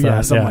 30%.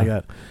 Yeah, something like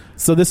that.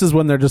 So this is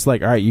when they're just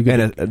like, all right, you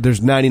get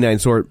there's 99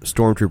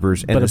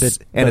 stormtroopers,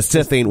 and a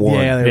Sith ain't one.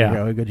 Yeah, there we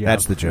go. Good job.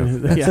 That's the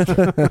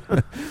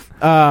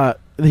joke.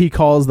 He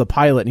calls the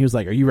pilot, and he was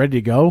like, are you ready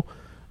to go?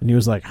 And he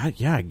was like,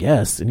 yeah, I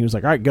guess. And he was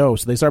like, all right, go.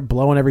 So they start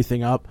blowing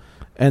everything up.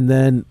 And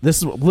then this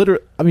is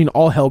literally, I mean,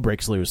 all hell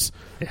breaks loose.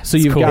 Yeah, so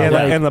you've got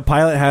and the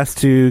pilot has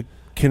to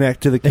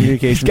connect to the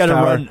communications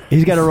tower.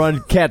 He's got to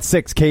run Cat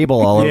 6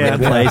 cable all over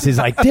the place. He's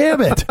like,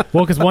 damn it.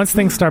 Well, because once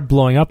things start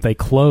blowing up, they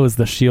close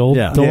the shield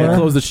door. Yeah,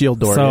 close the shield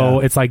door. So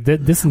it's like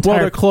this entire...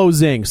 Well, they're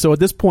closing. So at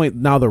this point,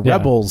 now the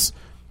rebels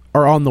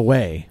are on the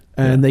way.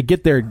 And they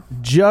get there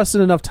just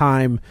in enough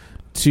time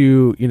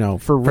to,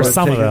 for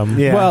some of them.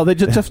 Yeah. Well, they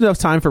just enough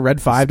time for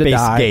Red 5 to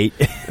die. Gate.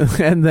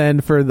 And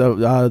then for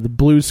the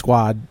Blue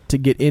Squad to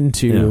get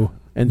into...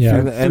 And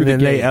then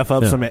they F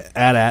up some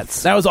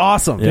AT-ATs. That was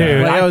awesome.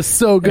 Dude, that was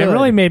so good. It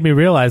really made me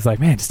realize, like,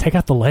 man, just take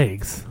out the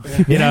legs.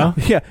 You know?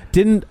 Yeah.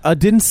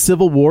 Didn't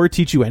Civil War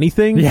teach you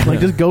anything? Yeah. Like,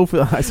 just go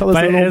for... I saw this.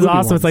 But it's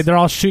awesome. It's like they're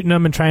all shooting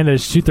them and trying to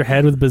shoot their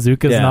head with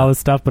bazookas and all this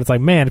stuff. But it's like,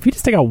 man, if you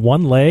just take out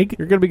one leg,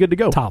 you're going to be good to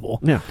go.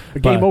 Tobble. Yeah.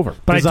 Game over.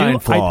 But Design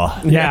flaw.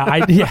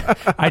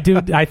 I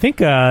do. I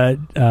think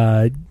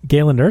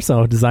Galen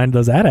Erso designed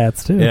those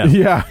AT-ATs too.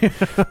 Yeah.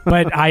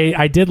 But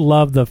I did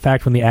love the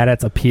fact when the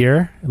AT-ATs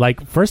appear.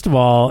 Like, first of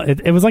all,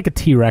 it was like a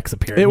T-Rex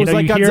appearing. It was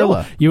like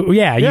Godzilla.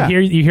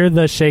 You hear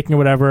the shaking or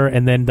whatever,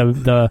 and then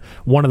the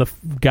one of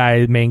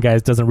the main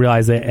guys doesn't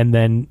realize it, and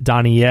then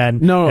Donnie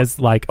Yen is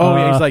like,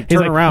 he's like,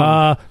 turn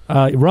around,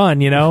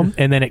 run,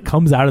 and then it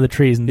comes out of the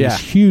trees and these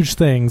huge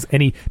things,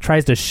 and he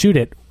tries to shoot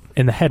it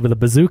in the head with a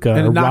bazooka.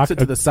 And or it knocks it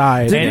to the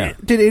side.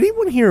 Did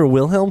anyone hear a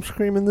Wilhelm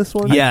scream in this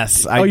one?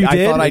 Yes. You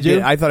did? Thought I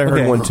did. I thought I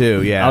heard one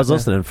too. Yeah, I was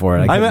listening for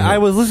it. I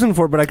was listening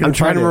for it, but I couldn't. I'm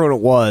trying to remember what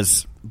it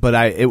was, but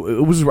it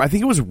was. I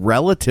think it was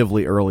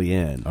relatively early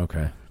in.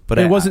 Okay, but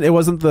it wasn't. It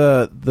wasn't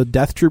the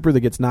death trooper that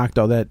gets knocked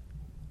out. That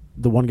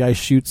the one guy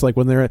shoots like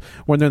when they're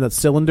in that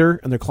cylinder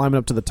and they're climbing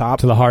up to the top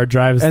to the hard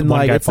drives, and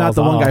like it's not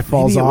the one guy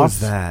falls Maybe it off. Was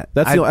that.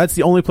 That's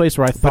the only place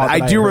where I thought. But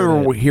I do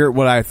remember hear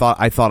what I thought.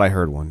 I thought I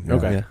heard one.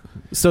 Okay. Yeah.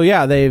 So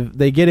yeah,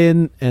 they get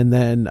in, and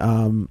then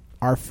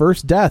our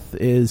first death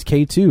is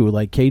K2.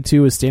 Like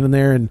K2 is standing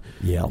there, and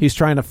he's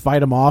trying to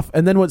fight him off.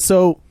 And then when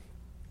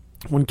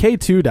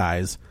K2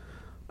 dies,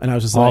 and I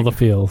was just all like, the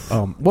feels.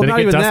 Well, did not it get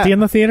even dusty that. in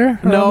the theater?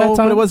 No,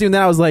 but it wasn't even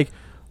that. I was like,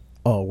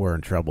 oh, we're in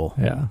trouble.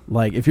 Yeah.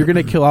 Like if you're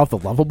gonna kill off the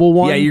lovable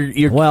one, you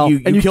kill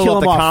kill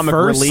him the off comic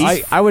first.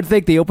 relief. I would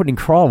think the opening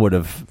crawl would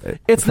have.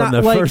 It's from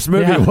not the like first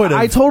movie. Would have.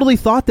 I totally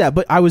thought that,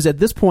 but I was at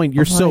this point.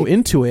 You're so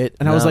into it,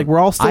 and I was like, we're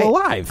all still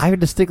alive. I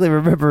distinctly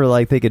remember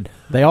like thinking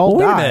they all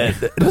die.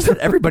 Doesn't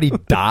everybody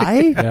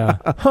die? Yeah.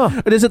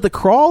 But is it the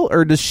crawl,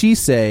 or does she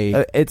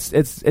say it's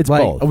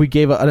like both? We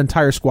gave an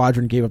entire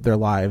squadron gave up their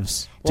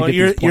lives. Well,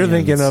 you're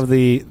thinking of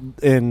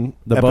in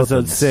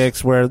episode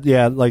 6 where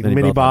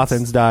Minnie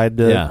Bothans died.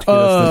 To get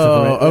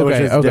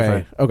us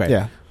this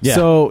okay. Yeah.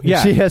 So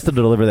she has to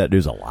deliver that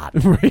news a lot.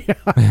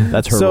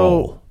 That's her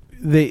role.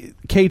 The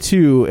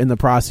K2 in the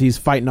process, he's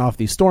fighting off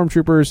these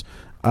stormtroopers.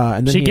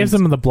 And then she gives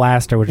him the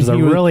blaster, which is a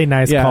really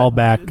nice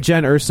callback.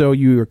 Jen Erso,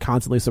 you are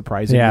constantly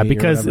surprising me.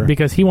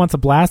 because he wants a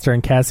blaster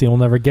and Cassian will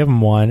never give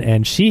him one,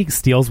 and she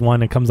steals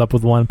one and comes up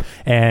with one,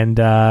 and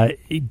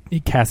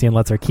Cassian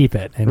lets her keep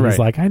it, and he's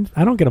like, I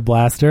don't get a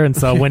blaster, and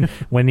so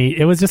when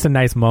it was just a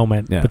nice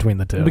moment between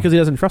the two because he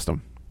doesn't trust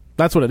him.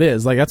 That's what it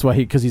is. Like that's why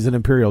because he's an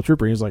Imperial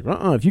trooper. He's like,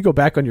 if you go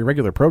back on your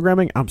regular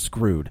programming, I'm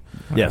screwed.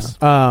 Yes.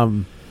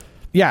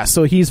 Yeah,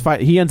 so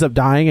he ends up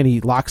dying, and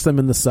he locks them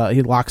in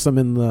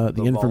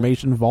the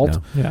information vault.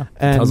 Yeah.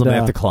 And tells them they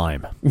have to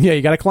climb. Yeah,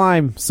 you got to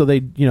climb. So they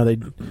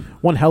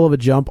one hell of a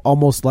jump,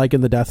 almost like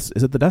in the Death.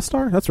 Is it the Death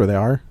Star? That's where they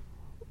are.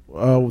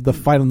 The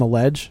fight on the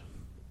ledge.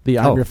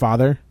 I'm your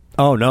father.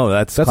 Oh no,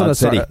 that's Cloud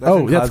City.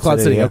 That's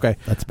Cloud City. Yeah. Okay,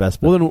 that's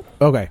Bespin. Well then,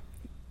 okay.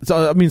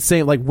 So I mean,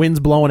 same like winds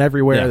blowing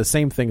everywhere. Yeah. The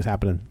same thing's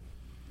happening.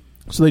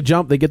 So they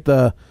jump. They get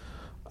the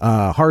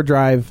hard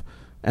drive.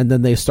 And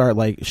then they start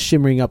like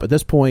shimmering up. At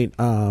this point,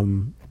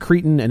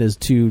 Cretan and his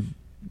two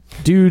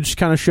dudes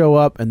kind of show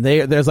up, and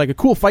there's like a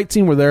cool fight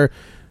scene where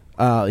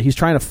he's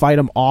trying to fight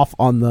him off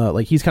on the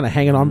he's kind of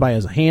hanging on by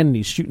his hand, and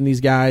he's shooting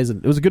these guys,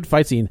 and it was a good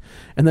fight scene.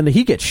 And then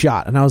he gets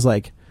shot, and I was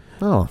like,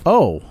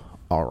 oh,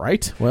 all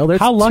right. Well, there's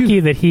how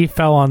lucky that he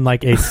fell on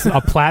like a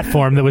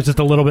platform that was just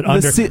a little bit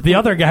under. The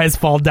other guys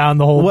fall down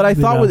the whole. What I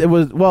thought they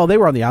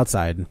were on the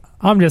outside.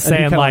 I'm just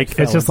saying, like,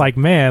 it's just like,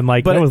 man,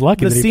 like, but I was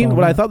lucky. The scene,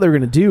 what I thought they were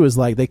going to do is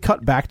like they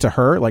cut back to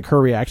her, like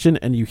her reaction,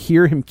 and you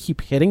hear him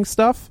keep hitting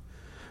stuff.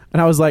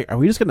 And I was like, are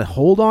we just going to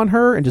hold on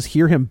her and just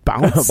hear him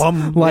bounce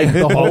like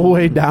the whole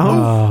way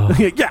down?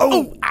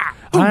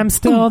 I'm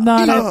still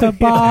not at the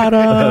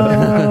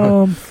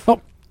bottom.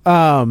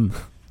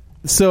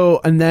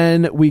 So, and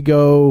then we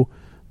go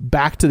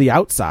back to the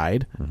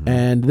outside,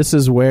 and this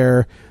is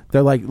where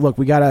they're like, look,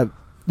 we gotta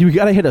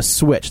hit a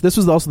switch. This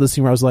was also the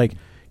scene where I was like,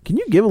 can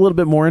you give a little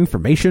bit more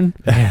information?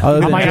 I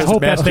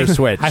hope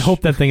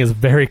that thing is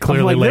very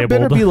clearly labeled. There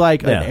better be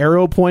like an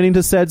arrow pointing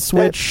to said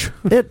switch.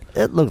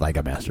 It looked like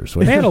a master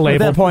switch. They had a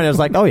label. At that point, I was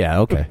like, oh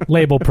yeah, okay.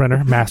 Label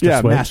printer, master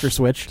switch. Master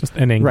switch. Just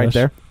in English. Right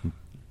there.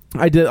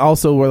 I did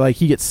also where like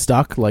he gets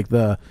stuck, like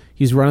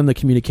he's running the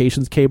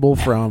communications cable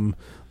from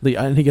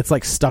and he gets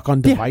like stuck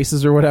on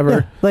devices or whatever.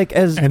 Yeah. Like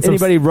as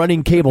anybody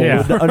running cable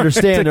would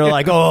understand, they're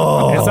like,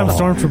 oh. And some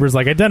stormtroopers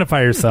like,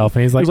 identify yourself,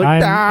 and he's like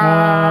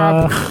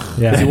yeah,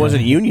 he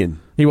wasn't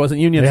Union. He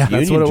wasn't Union. Yeah.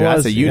 That's what it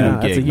was. That's a Union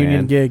gig. That's a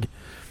Union gig.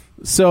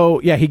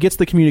 So yeah, he gets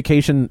the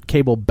communication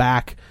cable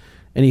back,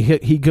 and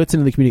he gets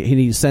into the communication.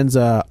 He sends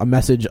a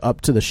message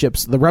up to the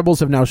ships. The rebels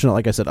have now shown,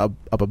 like I said, up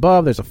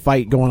above. There's a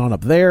fight going on up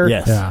there.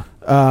 Yes. Yeah.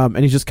 And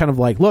he's just kind of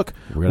like, look,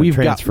 we've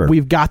got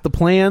the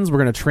plans. We're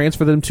going to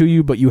transfer them to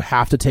you, but you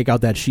have to take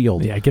out that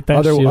shield. Yeah, get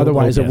that shield.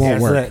 Otherwise, it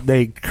won't work.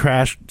 They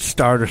crashed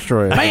Star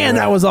Destroyer. Man,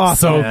 that was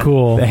awesome. So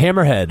cool. The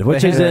Hammerhead,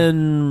 which is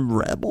in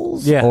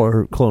Rebels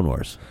or Clone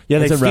Wars. Yeah,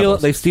 they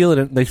steal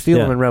them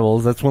in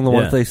Rebels. That's one of the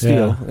ones they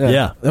steal.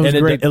 Yeah. And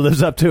it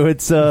lives up to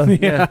its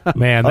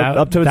man,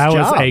 up to its that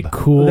job. was a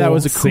cool That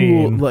was a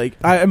scene. cool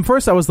at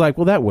first I was like,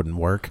 well, that wouldn't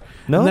work.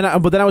 No.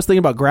 But then I was thinking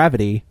about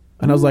gravity.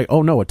 And I was like,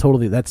 oh, no,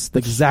 that's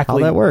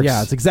exactly how that works.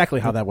 Yeah, it's exactly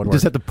how that would work. You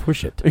just have to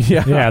push it.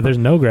 Yeah, there's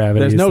no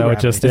gravity. There's no so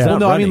gravity. It just, well,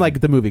 no, I mean like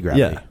the movie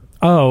Gravity. Yeah.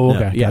 Oh,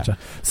 okay. Yeah. Gotcha.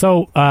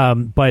 So,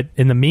 but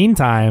in the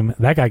meantime,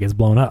 that guy gets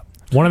blown up.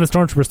 one of the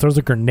stormtroopers throws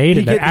a grenade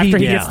in there after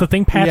he gets the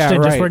thing patched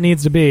in just where it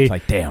needs to be. It's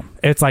like, damn.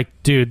 It's like,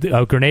 dude,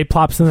 a grenade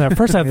plops in there. At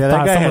first I that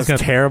thought guy someone's has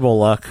terrible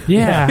luck.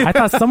 Yeah, I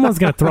thought someone's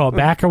going to throw it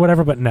back or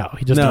whatever, but no.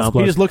 He just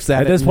looks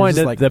at it. At this point,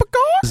 like, this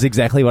is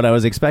exactly what I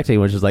was expecting,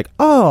 which is like,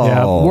 we're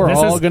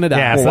all going to die.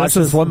 Yeah, we'll watch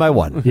this one by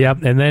one.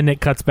 Yep, and then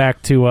it cuts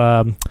back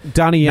to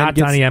Donnie Yen. Not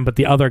Donnie Yen, but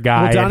the other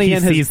guy. Well, and he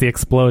sees the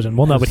explosion.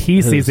 Well, no, but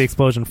he sees the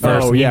explosion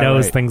first. And he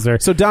knows things are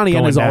So Donnie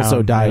Yen has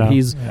also died.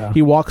 You know?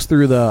 He walks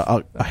through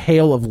a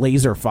hail of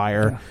laser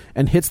fire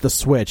and hits the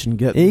switch and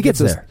he gets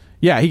there.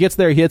 Yeah, he gets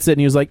there, he hits it, and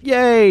he was like,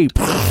 "Yay!"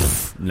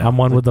 I'm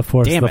one with the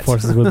Force. The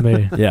Force is with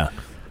me. Yeah.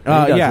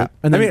 Yeah.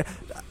 And then,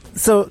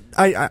 so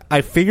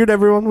I figured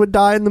everyone would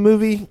die in the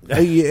movie.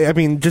 I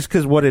mean, just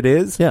because what it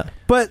is. Yeah.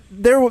 But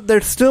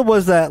there still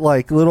was that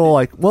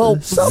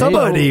little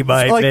somebody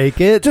might make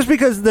it. Just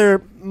because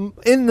they're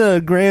in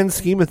the grand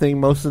scheme of things,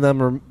 most of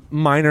them are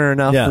minor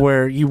enough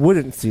where you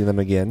wouldn't see them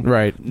again.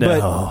 Right.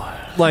 No.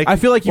 But, I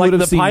feel like you would have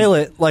the seen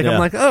pilot. I'm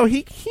like, oh,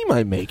 he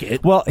might make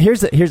it. Well,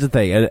 here's the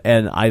thing,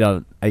 and I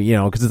don't,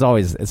 because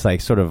it's like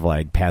sort of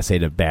like passe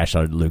to bash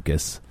on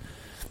Lucas.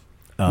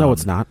 No,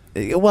 it's not.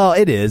 Well,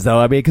 it is though.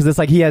 I mean, because it's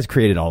like he has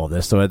created all of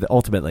this, so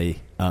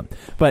ultimately.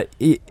 But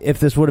if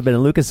this would have been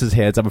in Lucas's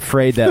hands, I'm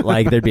afraid that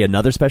there'd be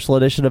another special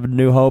edition of A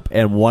New Hope,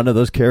 and one of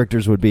those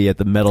characters would be at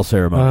the medal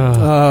ceremony.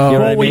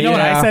 You know what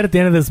I said at the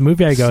end of this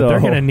movie? I go, they're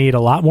going to need a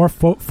lot more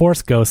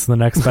Force ghosts in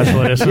the next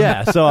special edition.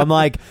 Yeah. So I'm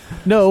like,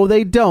 no,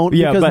 they don't,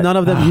 because none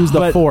of them use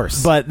the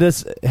Force. But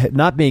this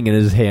not being in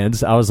his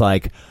hands, I was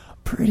like,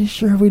 pretty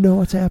sure we know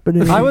what's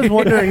happening. I was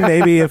wondering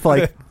maybe if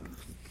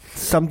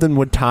something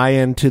would tie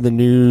into the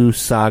new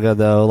saga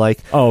though,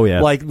 like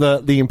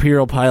the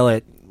Imperial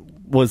pilot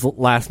was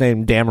last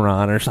name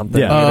Dameron or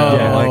something.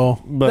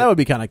 But that would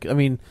be kind of. I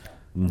mean,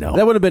 no,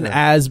 that would have been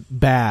as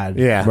bad.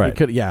 Yeah, right.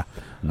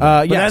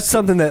 But that's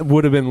something that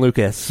would have been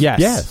Lucas.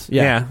 Yes.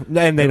 Yeah.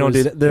 And they don't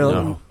do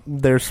that.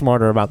 They're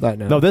smarter about that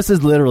now. No, this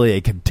is literally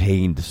a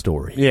contained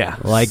story. Yeah.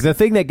 The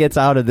thing that gets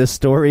out of this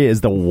story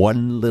is the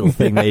one little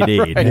thing they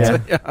need.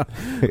 Right. Yeah.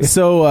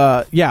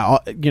 So,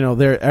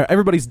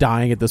 everybody's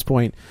dying at this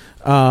point.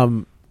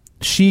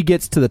 She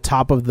gets to the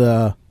top of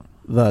the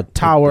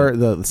tower,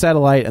 the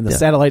satellite, and the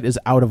satellite is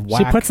out of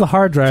whack. She puts the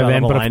hard drive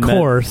in, but of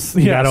course,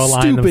 you got to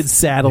align them. Stupid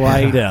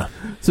satellite. Yeah.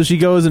 So she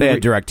goes and they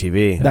had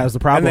DirecTV. That was the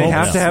problem. And they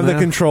have to have the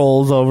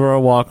controls over a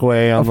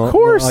walkway. Of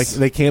course,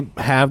 they can't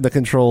have the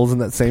controls in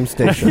that same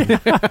station.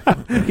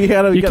 You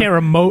can't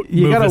remote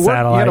move the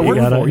satellite. You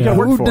got to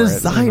work for it. Who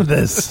designed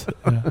this?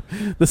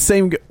 The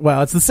same.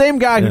 Well, it's the same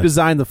guy who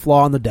designed the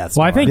flaw on the Death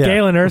Star. Well, I think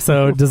Galen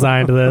Erso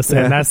designed this,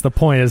 and that's the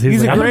point. Is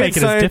he's like, a great make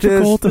it scientist. as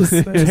difficult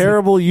as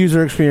terrible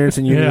user experience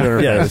in user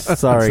interface.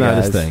 Sorry,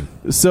 guys. His thing.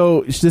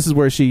 So this is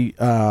where she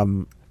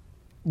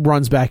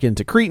runs back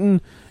into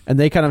Cretan, and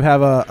they kind of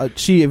have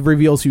she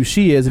reveals who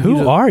she is. And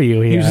who are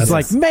you? He's just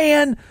like,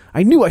 man,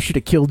 I knew I should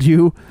have killed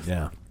you.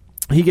 Yeah.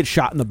 He gets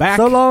shot in the back.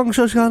 So long,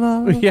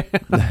 Shoshana.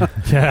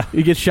 Yeah.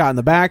 He gets shot in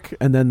the back,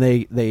 and then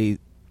the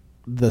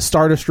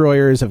Star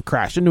Destroyers have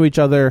crashed into each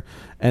other,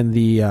 and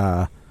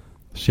the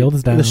shield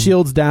is down. The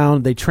shield's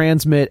down. They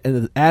transmit,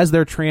 and as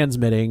they're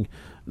transmitting,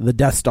 the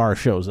Death Star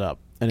shows up.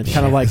 And it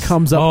kind of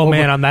comes up. Oh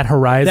man, on that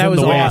horizon, that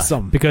was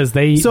awesome because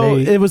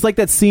it was like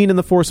that scene in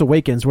The Force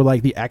Awakens where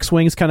the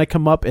X-wings kind of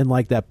come up in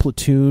that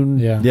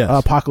platoon,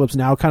 Apocalypse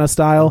Now kind of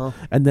style,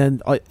 and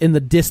then in the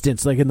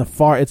distance, in the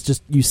far, it's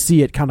just you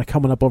see it kind of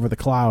coming up over the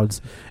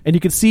clouds, and you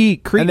can see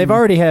Cretan, and they've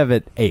already have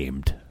it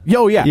aimed.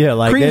 Oh yeah,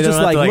 Cretan's just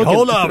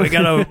hold on, we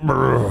gotta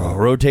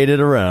rotate it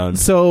around.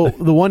 So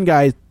the one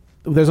guy,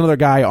 there's another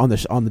guy on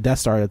the Death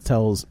Star that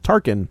tells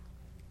Tarkin.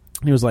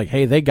 He was like,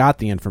 hey, they got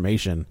the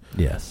information.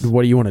 Yes.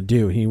 What do you want to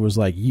do? He was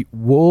like,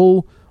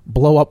 we'll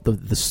blow up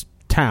the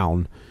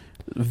town.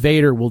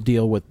 Vader will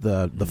deal with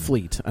the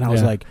fleet. And I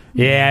was like,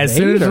 as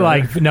soon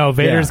as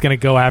Vader's going to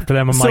go after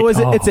them.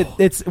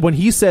 It's when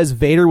he says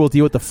Vader will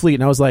deal with the fleet,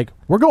 and I was like,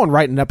 we're going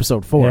right in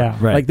episode 4. Yeah,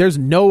 right. There's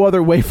no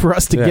other way for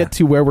us to get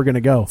to where we're going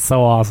to go.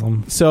 So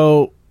awesome.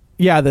 So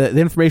the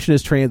information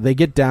is trained. They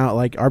get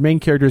down, our main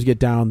characters get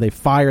down. They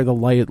fire the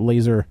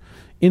laser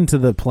into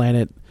the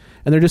planet.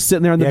 And they're just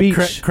sitting there on the beach.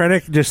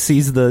 Krennic just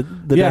sees the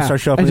Death Star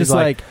show up, and he's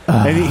like,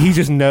 and he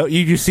just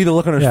you just see the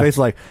look on his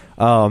face,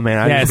 oh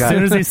man, as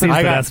soon as he sees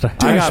the Death Star,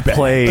 I got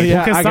played.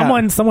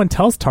 Because someone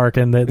tells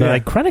Tarkin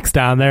that Krennic's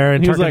down there,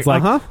 and Tarkin's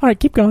like, all right,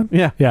 keep going.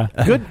 Yeah.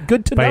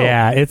 Good to know.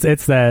 But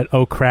it's that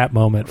oh crap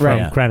moment from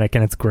Krennic,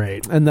 and it's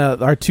great. And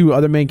our two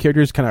other main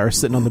characters kind of are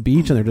sitting on the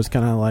beach, and they're just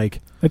kind of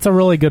like. It's a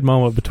really good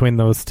moment between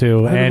those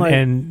two,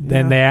 and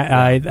they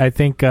I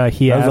think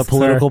he that asked was a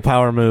political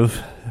power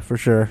move. For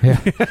sure. Yeah.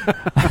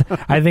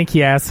 I think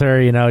he asked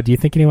her, do you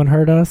think anyone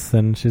heard us?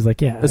 And she's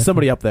like, yeah. There's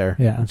somebody up there.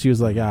 Yeah. And she was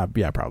like,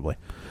 yeah, probably.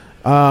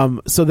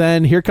 So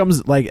then here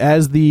comes,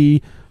 as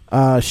the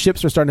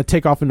Ships are starting to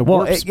take off into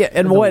warp.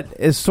 What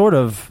is sort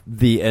of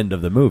the end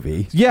of the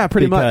movie? Yeah,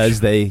 pretty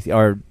much, because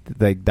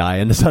they die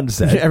in the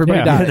sunset.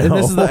 Everybody dies. You know?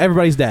 And this is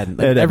everybody's dead.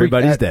 And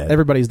everybody's dead.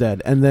 Everybody's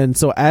dead. And then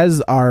so as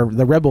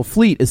the Rebel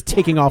fleet is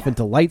taking off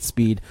into light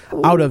speed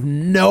out of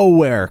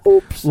nowhere,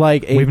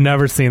 like we've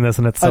never seen this,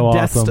 and it's so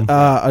awesome.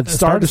 A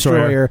Star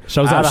Destroyer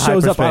shows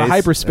up out of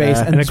hyperspace,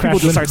 and people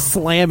just start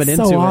slamming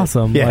into it. So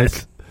awesome. Yes.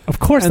 Like, of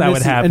course that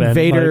would happen. And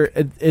Vader,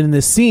 in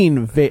this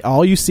scene,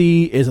 all you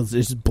see is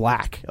just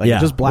black.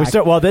 Just black.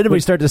 We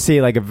start to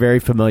see like a very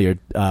familiar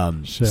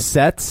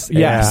sets.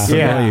 Yes.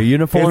 Familiar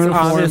uniforms. It's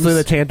obviously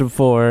the Tantive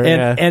 4.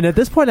 And at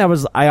this point, I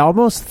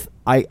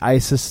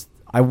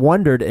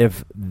wondered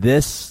if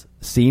this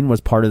scene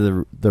was part of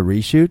the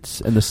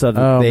reshoots and the stuff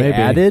that they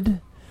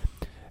added.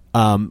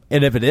 And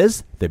if it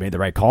is, they made the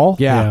right call.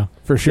 Yeah,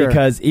 for sure.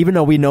 Because even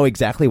though we know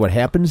exactly what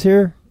happens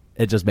here,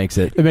 it just makes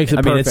it. It makes it.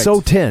 I mean, it's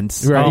so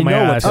tense. Right. Oh my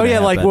gosh.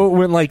 Like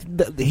when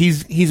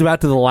he's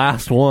about to the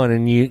last one,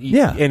 and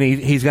and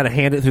he's got to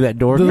hand it through that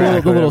door. We've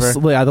got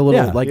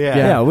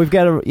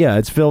to.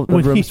 It's filled. The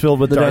room's filled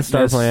with the Death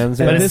Star plans.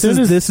 But this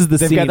is the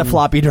they've scene. got the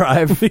floppy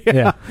drive.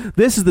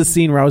 This is the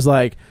scene where I was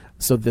like,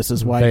 so this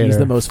is why he's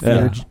the most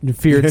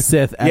feared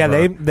Sith ever.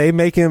 Yeah, they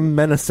make him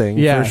menacing.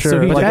 Yeah, for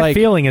sure. So that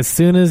feeling, as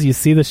soon as you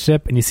see the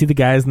ship and you see the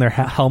guys in their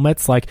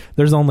helmets, like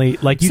there's only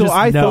like you so just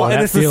I know, thought,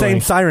 and it's feeling. the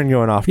same siren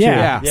going off too.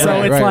 Yeah.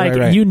 So it's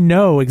like you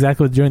know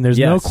exactly what they're doing. There's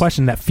no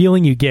question. That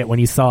feeling you get when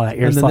you saw that.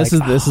 You're and then like,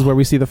 this is where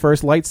we see the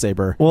first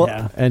lightsaber.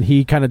 Well, and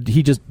he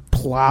just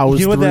plows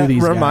through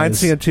these guys.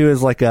 Reminds me of too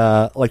is like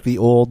the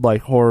old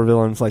like horror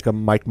villains, like a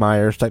Mike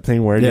Myers type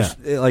thing, where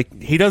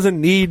he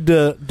doesn't need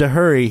to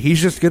hurry. He's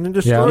just going to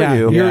destroy you.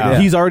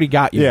 He's already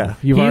got you. Yeah.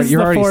 You're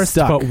already forced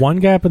stuck. to put one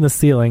gap in the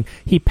ceiling.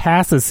 He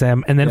passes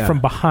him, and then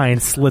from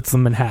behind slits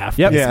him in half.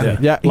 Yep.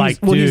 Yeah.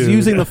 He's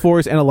using the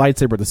Force and a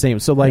lightsaber the same.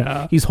 So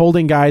he's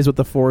holding guys with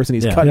the Force,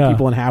 and he's cutting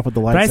people in half with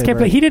the lightsaber. But I just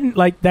kept. He didn't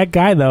like that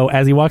guy though.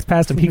 As he walks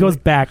past him, he goes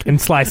back and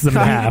slices him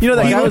in half. He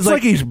looks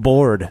like he's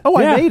bored. Oh,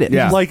 I made it.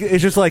 Yeah. Like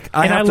it's just like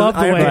I have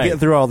to get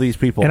through all these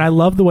people. And I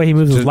love the way he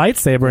moves his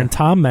lightsaber. And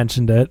Tom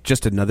mentioned it.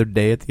 Just another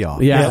day at the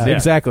office. Yeah,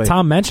 exactly.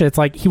 Tom mentioned it's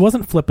like he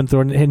wasn't flipping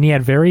through it, and he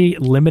had very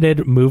limited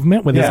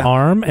movement with his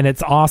arm, and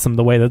it's awesome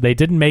the way that they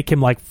didn't make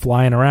him like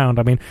flying around.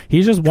 I mean,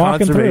 he's just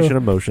walking through. Conservation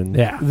of motion.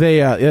 Yeah.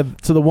 They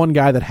so the one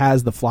guy that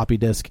has the floppy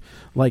disk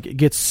like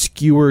gets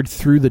skewered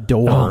through the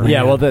door.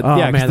 Because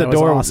the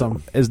door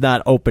awesome. is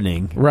not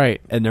opening.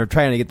 Right. And they're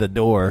trying to get the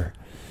door.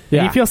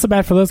 Yeah. You feel so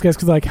bad for those guys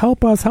because like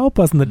help us,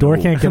 and the door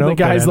can't get open. The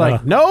guy's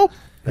like, nope.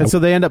 And so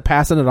they end up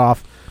passing it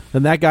off.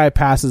 Then that guy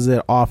passes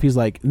it off. He's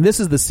like, and this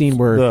is the scene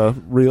where the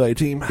relay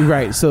team,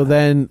 right? So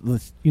then,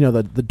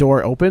 the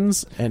door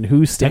opens, and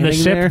who's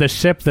standing there? The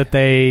ship that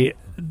they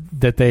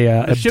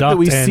the ship that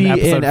we see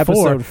in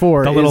episode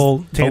 4, the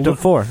little Tantive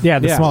 4. Yeah,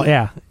 the small.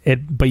 Yeah,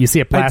 but you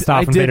see it blast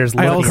off, and Vader's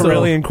looking.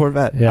 Corellian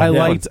Corvette. Yeah.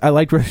 I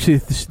liked where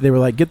they were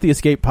like, get the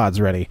escape pods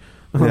ready.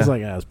 I was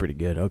like, that was pretty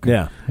good.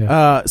 Okay.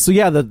 Yeah.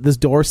 This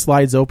door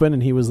slides open,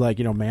 and he was like,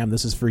 ma'am,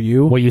 this is for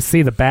you. Well, you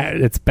see the back.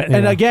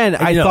 And again,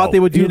 I thought they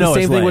would do the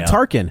same thing with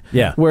Tarkin.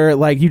 Yeah. Where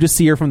like you just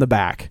see her from the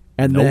back,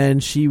 and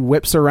then she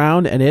whips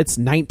around, and it's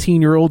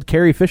 19-year-old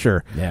Carrie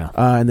Fisher. Yeah.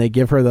 And they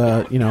give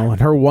her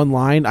her one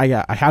line.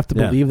 I have to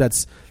believe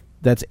that's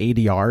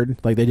ADR.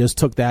 Like they just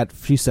took that.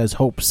 She says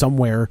hope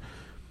somewhere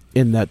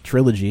in that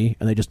trilogy,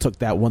 and they just took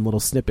that one little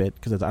snippet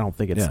because I don't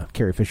think it's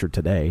Carrie Fisher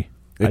today.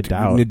 I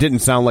doubt. It didn't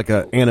sound like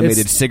an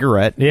animated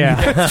cigarette. Yeah.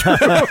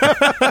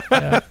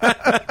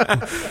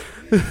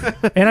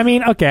 And I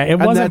mean, okay, it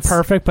wasn't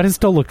perfect, but it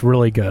still looked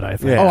really good, I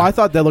think. Yeah. Oh, I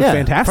thought that looked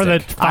fantastic. For the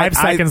 5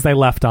 seconds they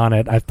left on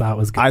it, I thought it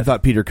was good. I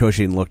thought Peter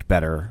Cushing looked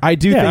better. I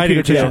do think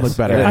Peter Cushing looked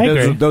better. I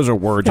agree. Those are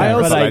words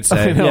I'd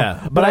say.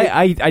 But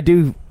I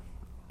do...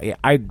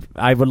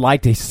 I would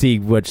like to see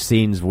which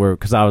scenes were,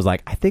 because I was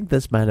like, I think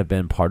this might have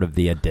been part of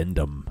the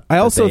addendum. I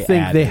also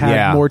think they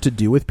had more to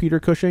do with Peter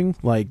Cushing.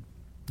 Like,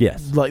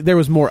 yes, like there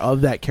was more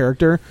of that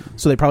character,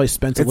 so they probably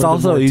spent. It's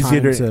also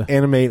easier to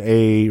animate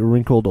a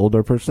wrinkled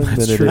older person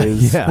than it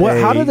is. Yeah.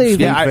 Well, how do they?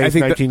 I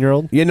think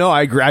 19-year-old.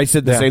 I agree. I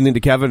said the same thing to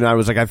Kevin, and I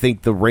was like, I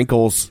think the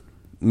wrinkles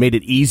made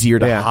it easier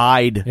to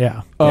hide.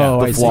 Yeah.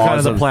 The flaws kind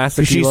of the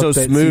plastic. She's so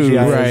smooth,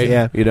 right?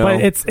 Yeah.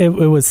 But it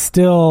was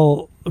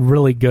still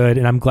really good,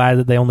 and I'm glad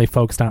that they only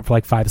focused on it for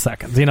like 5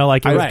 seconds. It was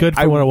good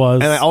for what it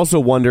was. And I also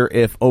wonder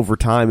if over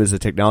time, as the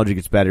technology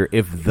gets better,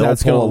 if they'll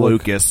pull a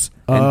Lucas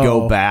and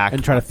go back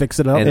and try to fix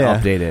it up and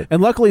update it.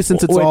 And luckily,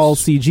 since it's all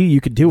CG,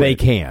 you could do it. They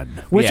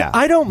can. Which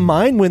I don't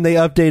mind when they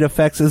update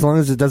effects as long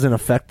as it doesn't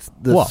affect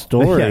the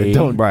story.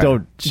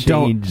 Don't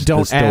change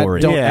the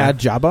story. Don't add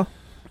Jabba.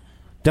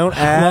 Don't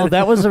add. Well,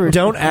 that was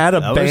don't add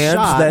a band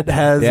that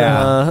has.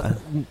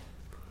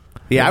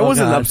 I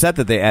wasn't upset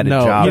that they added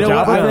Jabba. You know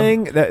what? Jabba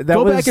thing.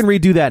 Go back and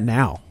redo that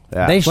now.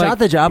 Yeah. They shot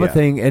the Jabba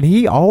thing, and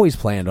he always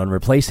planned on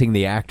replacing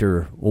the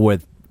actor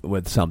with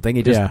with something.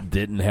 He just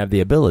didn't have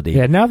the ability.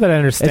 Yeah, now that I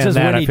understand it's just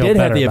that, when he did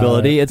have the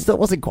ability, it still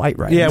wasn't quite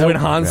right. Yeah, when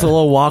Han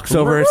Solo walks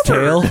over his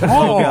tail.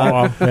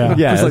 God.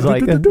 Yeah, it's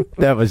like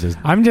that was just.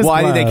 I'm just. Well,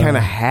 I think they kind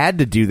of had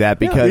to do that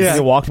because he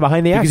walked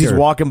behind the actor. Because he's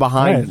walking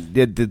behind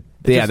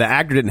the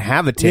actor didn't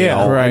have a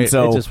tail, and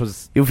so it just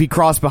was, if he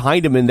crossed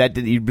behind him and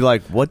you'd be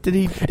like, "What did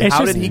he?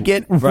 How did he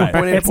get?" Right.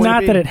 It's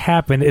not that it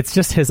happened; it's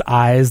just his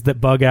eyes that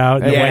bug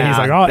out. The way he's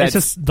like, "Oh, it's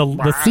just the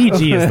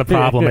CG is the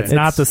problem. It's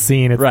not the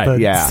scene. It's the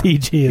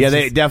CG." Yeah,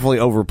 they definitely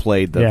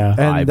overplayed the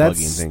eye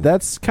bugging thing.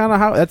 That's kind of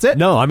how. That's it.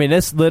 No, I mean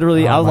it's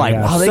literally. I was like,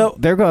 wow,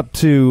 they're up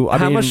to.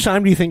 How much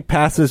time do you think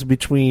passes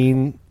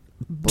between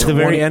the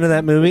very end of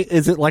that movie?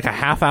 Is it like a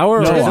half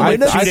hour? No, I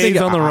think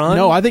on the run.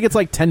 No, I think it's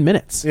like 10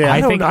 minutes. Yeah,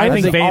 I think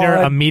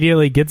Vader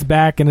immediately gets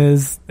back in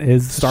his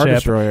Star ship,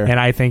 Destroyer, and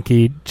I think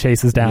he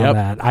chases down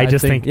that. I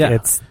just think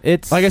it's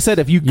like I said.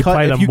 If you cut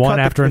play them one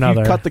after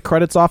another, if you cut the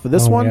credits off of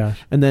this one,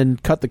 and then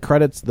cut the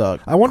credits.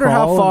 I wonder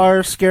how far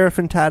Scarif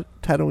and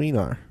Tatooine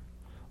are.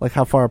 Like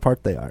how far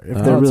apart they are.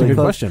 If they're really that's a good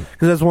close. question.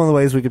 Because that's one of the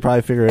ways we could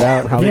probably figure it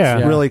out. How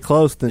it's really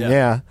close,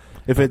 then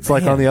If it's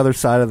like on the other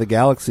side of the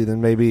galaxy,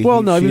 then maybe.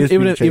 Well, no,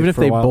 even if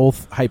they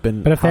both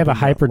hyperdrive, but if they have a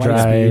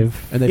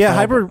hyperdrive, and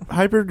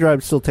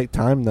hyperdrives still take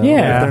time though.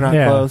 Yeah, if they're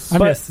not close.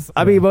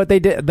 But they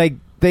did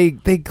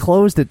they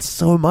closed it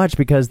so much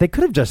because they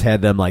could have just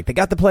had them like they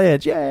got the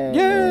plans, yeah.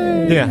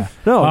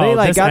 No,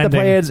 they got the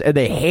plans and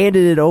they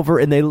handed it over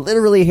and they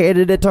literally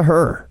handed it to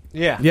her.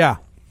 Yeah.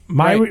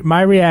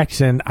 My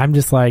reaction, I'm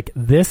just like,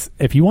 this,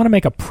 if you want to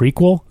make a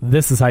prequel,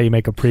 this is how you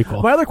make a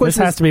prequel. My other question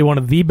this has to be one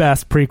of the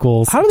best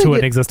prequels to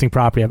an existing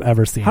property I've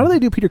ever seen. How do they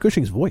do Peter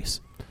Cushing's voice?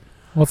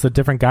 Well, it's a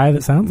different guy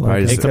that sounds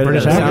like it's a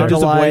British actor.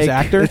 Just a voice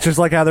actor. It's just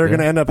like how they're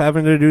going to end up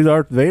having to do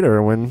Darth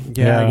Vader when.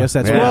 Yeah, I guess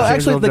that's well.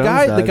 Actually, the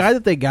guy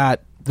that they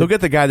got, they'll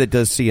get the guy that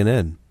does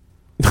CNN.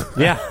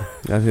 Yeah,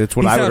 that's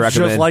what I would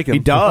recommend. Just like him. He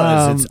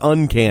does. It's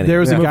uncanny.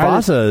 There was a guy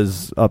Mufasa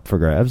is up for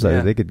grabs.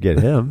 They could get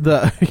him.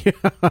 The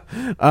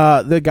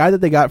guy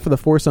that they got for the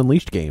Force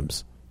Unleashed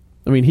games.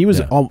 I mean, he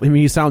was.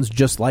 he sounds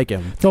just like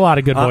him. There's a lot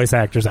of good voice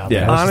actors out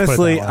there.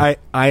 Honestly,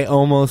 I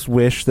almost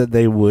wish that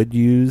they would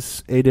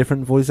use a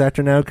different voice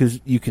actor now because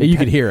you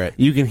can hear it.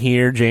 You can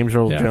hear James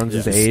Earl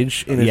Jones's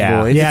age in his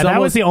voice. Yeah, that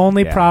was the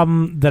only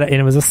problem and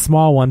it was a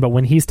small one. But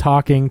when he's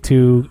talking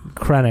to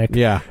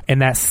Krennic, in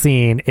that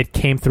scene, it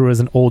came through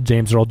as an old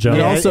James Earl Jones.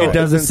 Also, it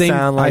doesn't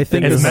sound like I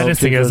think as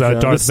menacing as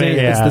Darth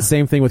Vader. It's the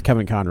same thing with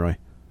Kevin Conroy.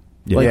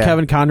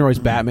 Kevin Conroy's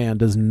Batman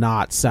does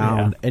not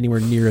sound anywhere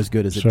near as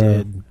good as it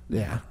did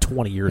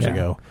 20 years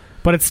ago.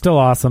 But it's still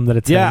awesome that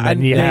it's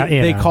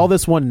they call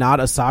this one not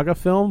a saga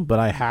film, but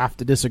I have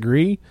to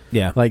disagree.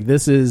 Yeah, like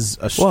this is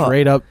a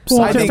straight up. It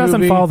just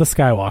doesn't follow the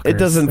Skywalker. It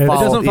doesn't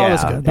follow the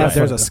Skywalker. But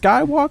there's a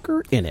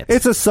Skywalker in it.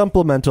 It's a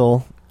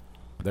supplemental.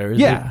 There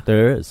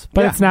is,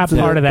 but it's not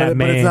part of that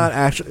main. But it's not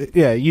actually.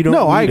 Yeah, you don't.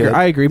 No, I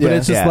agree. But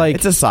it's just like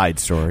it's a side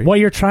story. What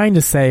you're trying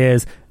to say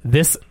is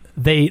this.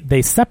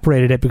 They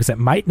separated it because it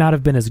might not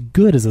have been as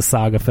good as a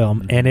saga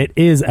film, and it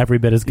is every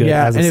bit as good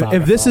as a saga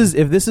film.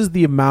 If this is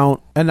the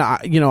amount, and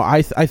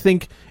I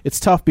think it's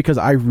tough because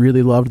I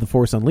really loved The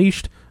Force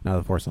Unleashed. Not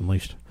The Force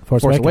Unleashed.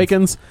 Force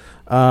Awakens.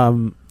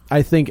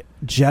 I think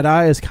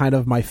Jedi is kind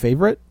of my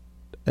favorite.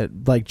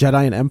 Like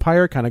Jedi and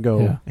Empire kind of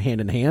go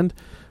hand in hand.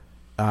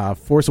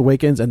 Force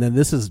Awakens, and then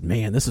this is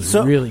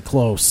really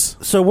close.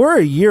 So we're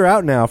a year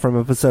out now from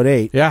episode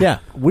 8. Yeah.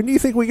 When do you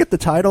think we get the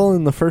title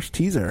in the first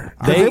teaser?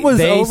 It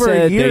was over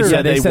a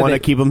year. They want to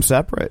keep them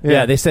separate.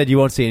 Yeah, they said you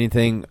won't see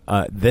anything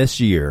this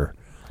year.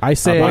 I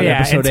say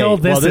episode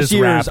until 8. This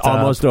year is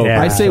almost over.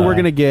 I say we're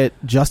going to get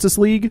Justice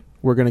League,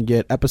 we're going to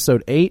get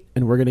episode 8,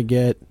 and we're going to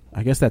get.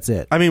 I guess that's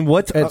it. I mean,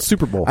 what's at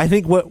Super Bowl? I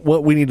think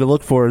what we need to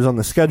look for is on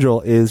the schedule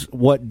is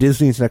what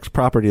Disney's next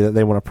property that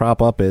they want to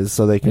prop up is,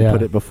 so they can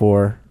put it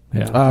before.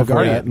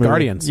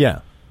 Guardians. Yeah,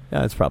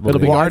 it's probably. It'll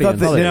be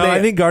Guardians.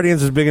 I think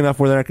Guardians is big enough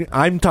where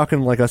I'm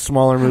talking like a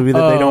smaller movie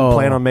that they don't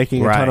plan on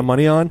making a ton of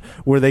money on,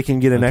 where they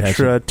can get an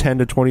extra $10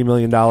 to $20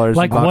 million.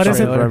 Like what is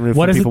it?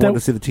 What is it that want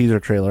to see the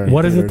teaser trailer?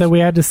 What is it that we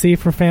had to see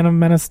for Phantom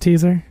Menace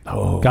teaser?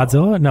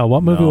 Godzilla? No,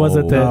 what movie was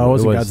it? No, it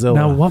wasn't Godzilla.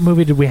 No, what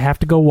movie did we have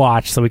to go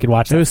watch so we could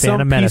watch that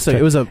Phantom Menace?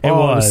 It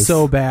was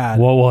so bad.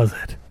 What was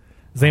it?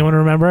 Does anyone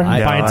remember?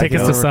 Buying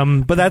tickets to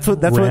some, but that's what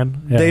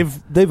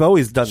they've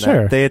always done.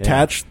 Sure. That they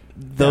attach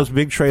those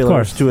big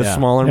trailers to a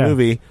smaller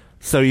movie.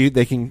 So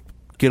they can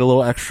get a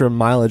little extra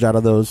mileage out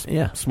of those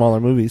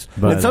smaller movies.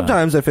 And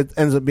sometimes if it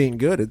ends up being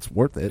good, it's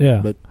worth it.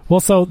 Yeah.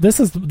 But so this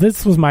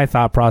was my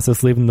thought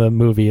process leaving the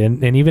movie,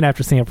 and even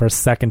after seeing it for a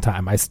second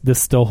time,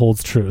 this still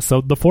holds true.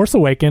 So The Force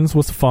Awakens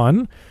was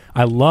fun.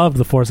 I loved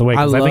The Force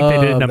Awakens. I think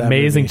they did an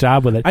amazing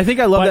job with it. I think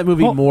I love that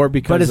movie more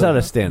because it's not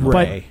a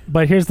standard.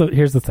 But here's the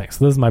thing.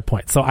 So this is my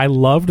point. So I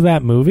loved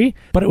that movie,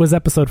 but it was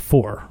episode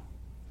 4.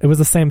 It was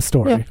the same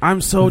story. Yeah. I'm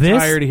so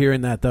tired of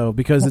hearing that though,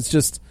 because it's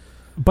just.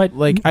 But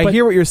I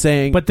hear what you're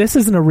saying. But this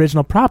is an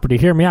original property.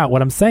 Hear me out.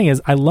 What I'm saying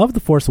is I love The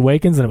Force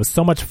Awakens, and it was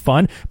so much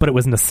fun, but it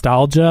was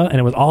nostalgia, and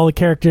it was all the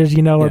characters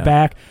are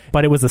back,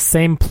 but it was the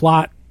same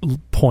plot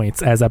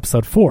points as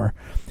episode 4.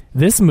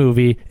 this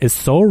movie is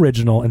so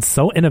original and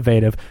so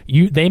innovative.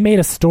 They made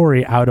a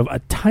story out of a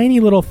tiny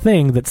little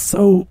thing that's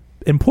so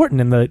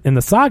important in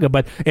the saga,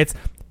 but it's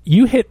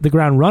you hit the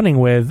ground running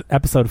with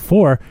episode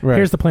 4. Right.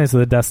 Here's the plans of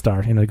the Death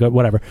Star,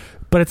 whatever.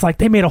 But it's like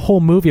they made a whole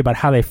movie about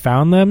how they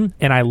found them,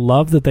 and I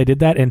love that they did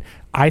that. And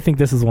I think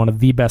this is one of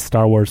the best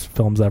Star Wars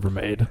films ever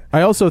made.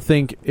 I also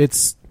think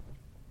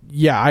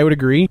I would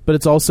agree, but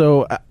it's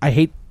also, I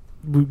hate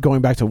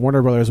going back to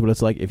Warner Brothers, but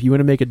it's like, if you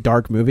want to make a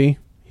dark movie,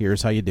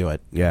 here's how you do it.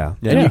 Yeah.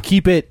 And you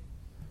keep it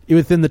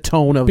within the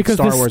tone of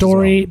Star Wars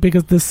story,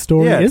 because this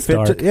story is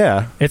dark.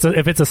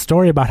 If it's a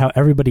story about how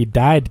everybody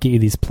died to get you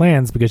these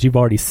plans because you've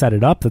already set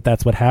it up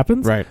that's what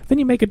happens, right, then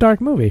you make a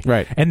dark movie.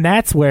 Right. And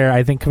that's where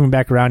I think, coming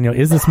back around,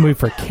 is this movie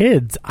for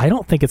kids? I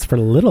don't think it's for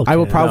little kids. I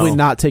will probably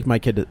not take my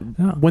kid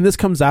when this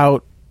comes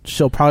out.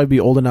 She'll probably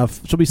be old enough.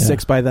 She'll be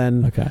 6 by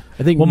then. Okay.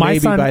 I think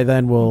by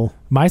then we'll...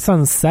 My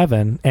son's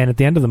 7, and at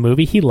the end of the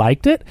movie, he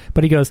liked it,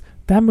 but he goes,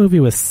 that movie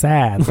was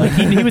sad. Like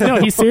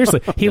he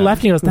seriously. He left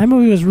and he goes, that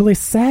movie was really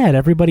sad.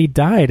 Everybody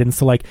died. And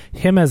so, like,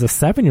 him as a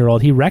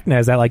 7-year-old, he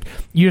recognized that, like,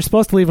 you're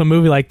supposed to leave a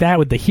movie like that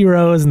with the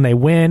heroes and they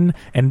win,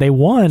 and they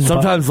won.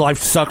 Sometimes life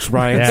sucks,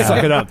 Ryan.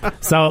 Suck it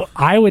up. So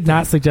I would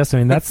not suggest,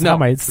 that's how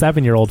my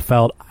 7-year-old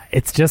felt.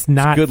 It's just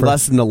not a good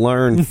lesson to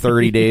learn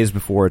 30 days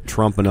before a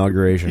Trump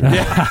inauguration.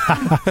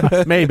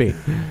 Maybe.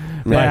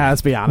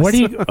 Let's be honest.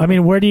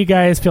 Where do you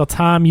guys feel?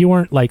 Tom, you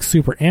weren't like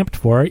super amped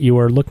for it. You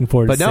were looking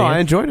forward to seeing it. But no, I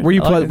enjoyed it.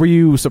 Were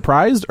you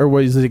surprised, or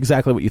was it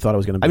exactly what you thought it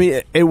was going to be? I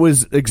mean, it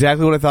was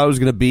exactly what I thought it was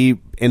going to be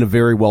in a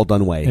very well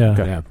done way. Yeah.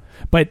 Okay. Yeah.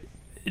 But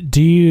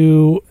do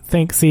you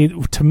think,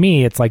 to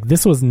me, it's like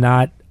this was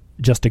not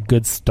just a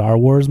good Star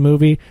Wars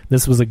movie.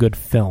 This was a good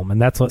film, and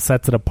that's what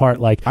sets it apart.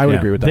 Like, I would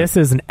agree with that. This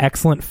is an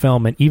excellent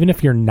film, and even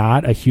if you're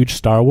not a huge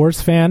Star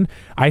Wars fan,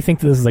 I think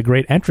this is a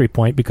great entry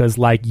point, because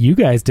like you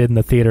guys did in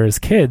the theater as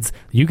kids,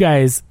 you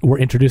guys were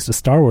introduced to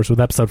Star Wars with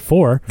episode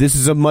 4. This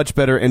is a much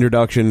better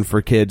introduction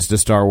for kids to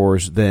Star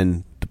Wars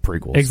than the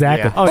prequels.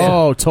 Exactly. Yeah.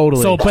 Oh,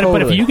 totally. So,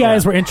 but if you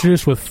guys were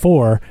introduced with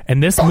 4,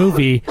 and this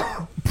movie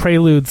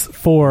preludes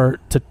 4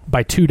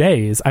 by 2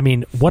 days, I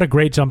mean, what a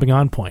great jumping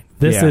on point.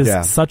 This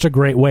is such a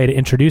great way to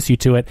introduce you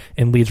to it,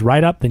 and leads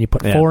right up. Then you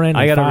put 4 in.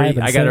 I'll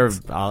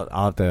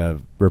have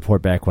to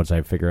report back once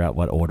I figure out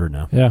what order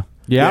now.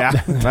 Yeah,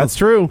 that's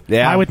true.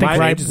 Yeah, I would think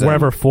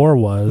wherever 4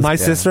 was. My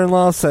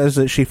sister-in-law says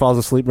that she falls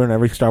asleep during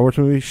every Star Wars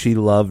movie. She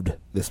loved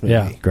this movie.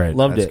 Yeah, great.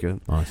 Loved that's it.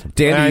 Good. Awesome.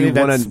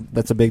 Dan,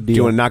 that's a big deal. Do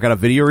you want to knock out a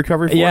video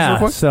recovery for us real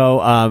quick?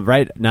 So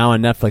right now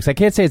on Netflix, I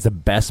can't say it's the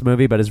best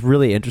movie, but it's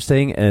really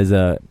interesting. Is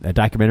a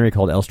documentary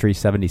called Elstree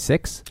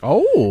 76.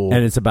 Oh,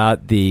 and it's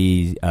about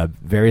the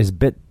various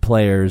bit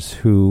players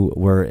who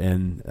were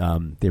in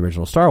the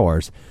original Star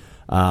Wars.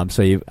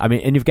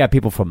 You've got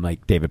people from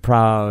like David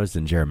Prowse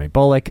and Jeremy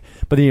Bulloch,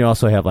 but then you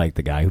also have like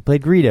the guy who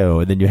played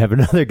Greedo, and then you have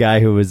another guy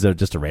who was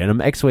just a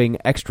random X-wing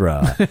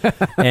extra,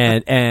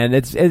 and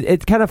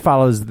it kind of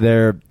follows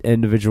their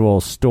individual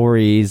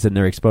stories and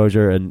their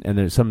exposure, and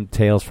there's some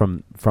tales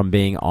from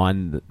being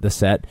on the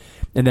set,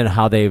 and then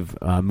how they've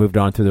moved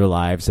on through their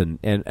lives,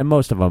 and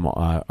most of them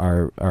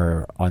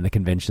are on the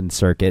convention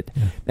circuit,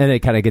 and it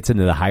kind of gets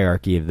into the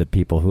hierarchy of the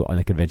people who on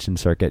the convention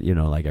circuit.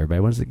 Like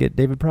everybody wants to get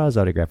David Prowse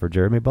autograph or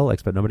Jeremy Bulloch,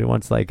 but nobody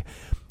wants like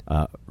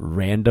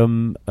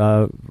random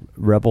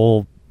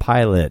rebel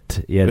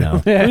pilot.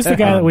 Who's the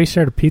guy that we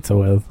shared a pizza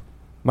with?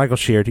 Michael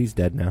Sheard. He's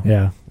dead now.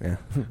 Yeah.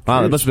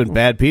 Wow, that must have been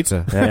bad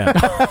pizza.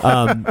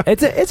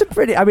 It's a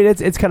pretty. I mean,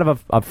 it's kind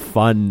of a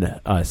fun.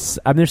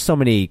 There's so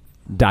many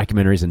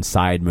documentaries and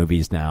side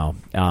movies now.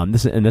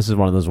 This is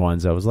one of those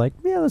ones I was like,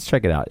 yeah, let's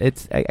check it out.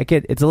 It's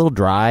a little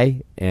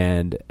dry,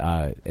 and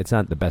it's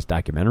not the best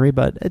documentary,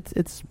 but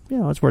it's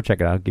worth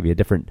checking out. I'll give you a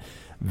different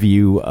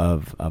view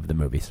of the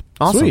movies.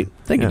 Awesome. Sweet.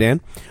 Thank you,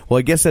 Dan. Well,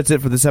 I guess that's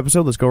it for this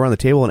episode. Let's go around the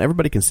table, and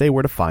everybody can say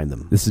where to find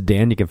them. This is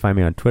Dan. You can find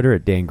me on Twitter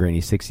at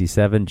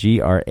DanGraney67,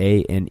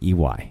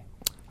 GRANEY.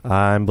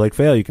 I'm Blake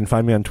Fail. You can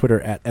find me on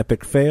Twitter at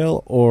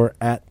EpicFail or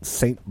at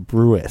St.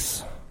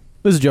 Brewis.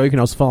 This is Joe. You can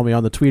also follow me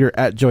on the Twitter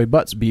at Joey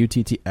Butts,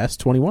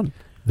 BUTTS21.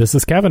 This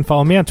is Kevin.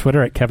 Follow me on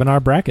Twitter at Kevin R.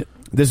 Brackett.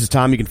 This is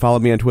Tom. You can follow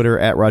me on Twitter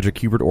at Roger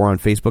Kubert or on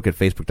Facebook at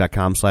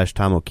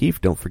Facebook.com/Tom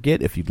O'Keefe. Don't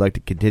forget, if you'd like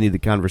to continue the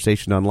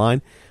conversation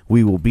online,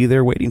 we will be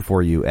there waiting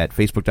for you at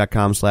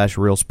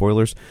Facebook.com/Real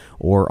Spoilers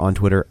or on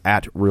Twitter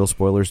at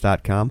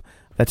RealSpoilers.com.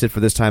 That's it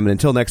for this time, and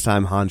until next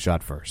time, Han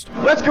shot first.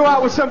 Let's go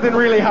out with something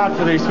really hot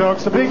for these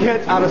folks. A big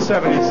hit out of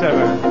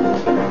 77.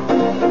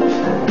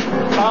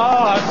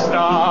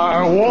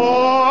 Star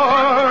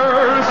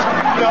Wars,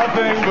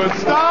 nothing but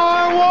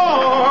Star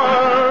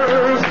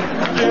Wars.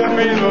 Give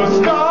me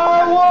the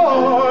Star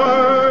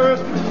Wars,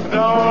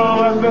 don't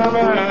let them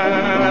end.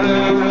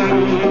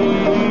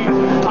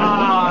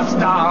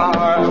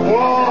 Star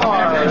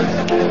Wars,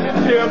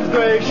 if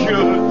they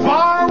should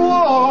fire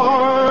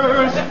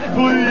wars,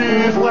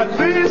 please let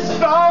these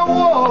Star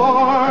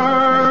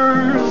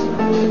Wars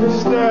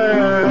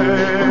stay.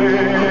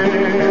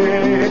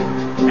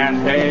 And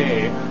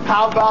hey,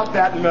 how about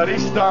that nutty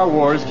Star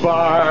Wars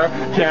bar?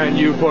 Can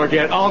you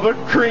forget all the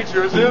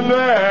creatures in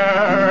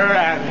there?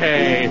 And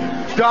hey,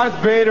 Darth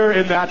Vader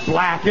in that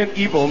black and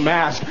evil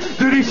mask.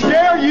 Did he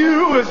scare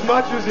you as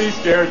much as he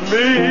scared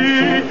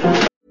me?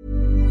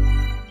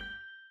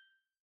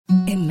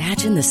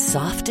 Imagine the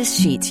softest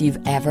sheets you've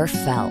ever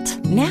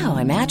felt. Now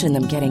imagine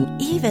them getting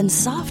even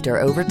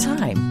softer over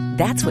time.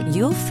 That's what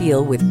you'll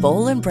feel with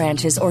Boll &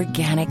 Branch's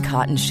organic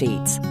cotton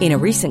sheets. In a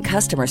recent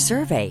customer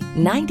survey,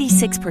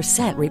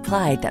 96%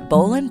 replied that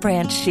Boll &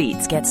 Branch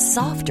sheets get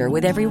softer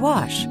with every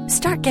wash.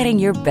 Start getting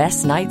your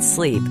best night's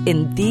sleep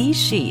in these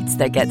sheets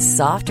that get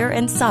softer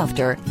and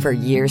softer for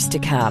years to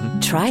come.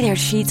 Try their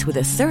sheets with a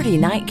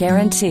 30-night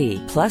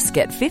guarantee. Plus,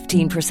 get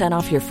 15%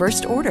 off your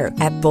first order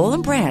at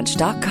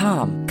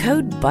BollandBranch.com.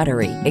 Code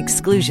BUTTERY.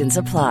 Exclusions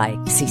apply.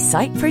 See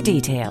site for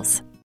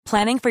details.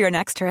 Planning for your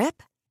next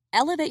trip?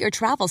 Elevate your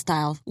travel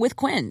style with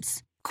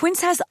Quince.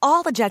 Quince has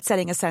all the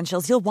jet-setting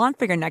essentials you'll want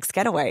for your next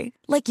getaway,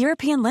 like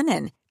European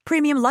linen,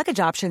 premium luggage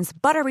options,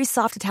 buttery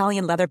soft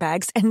Italian leather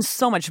bags, and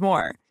so much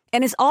more.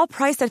 And is all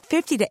priced at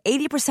 50 to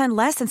 80%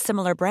 less than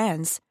similar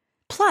brands.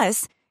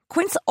 Plus,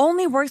 Quince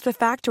only works with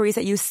factories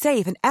that use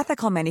safe and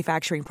ethical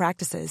manufacturing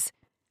practices.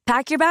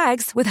 Pack your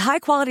bags with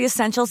high-quality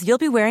essentials you'll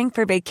be wearing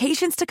for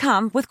vacations to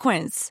come with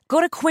Quince.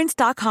 Go to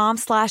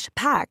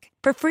quince.com/pack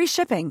for free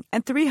shipping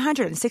and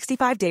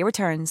 365-day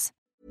returns.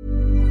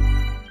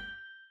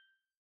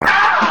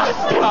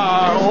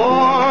 Star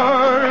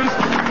Wars!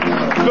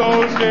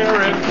 Those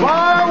here in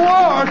Star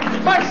Wars!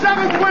 My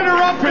seventh winner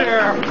up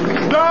here!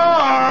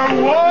 Star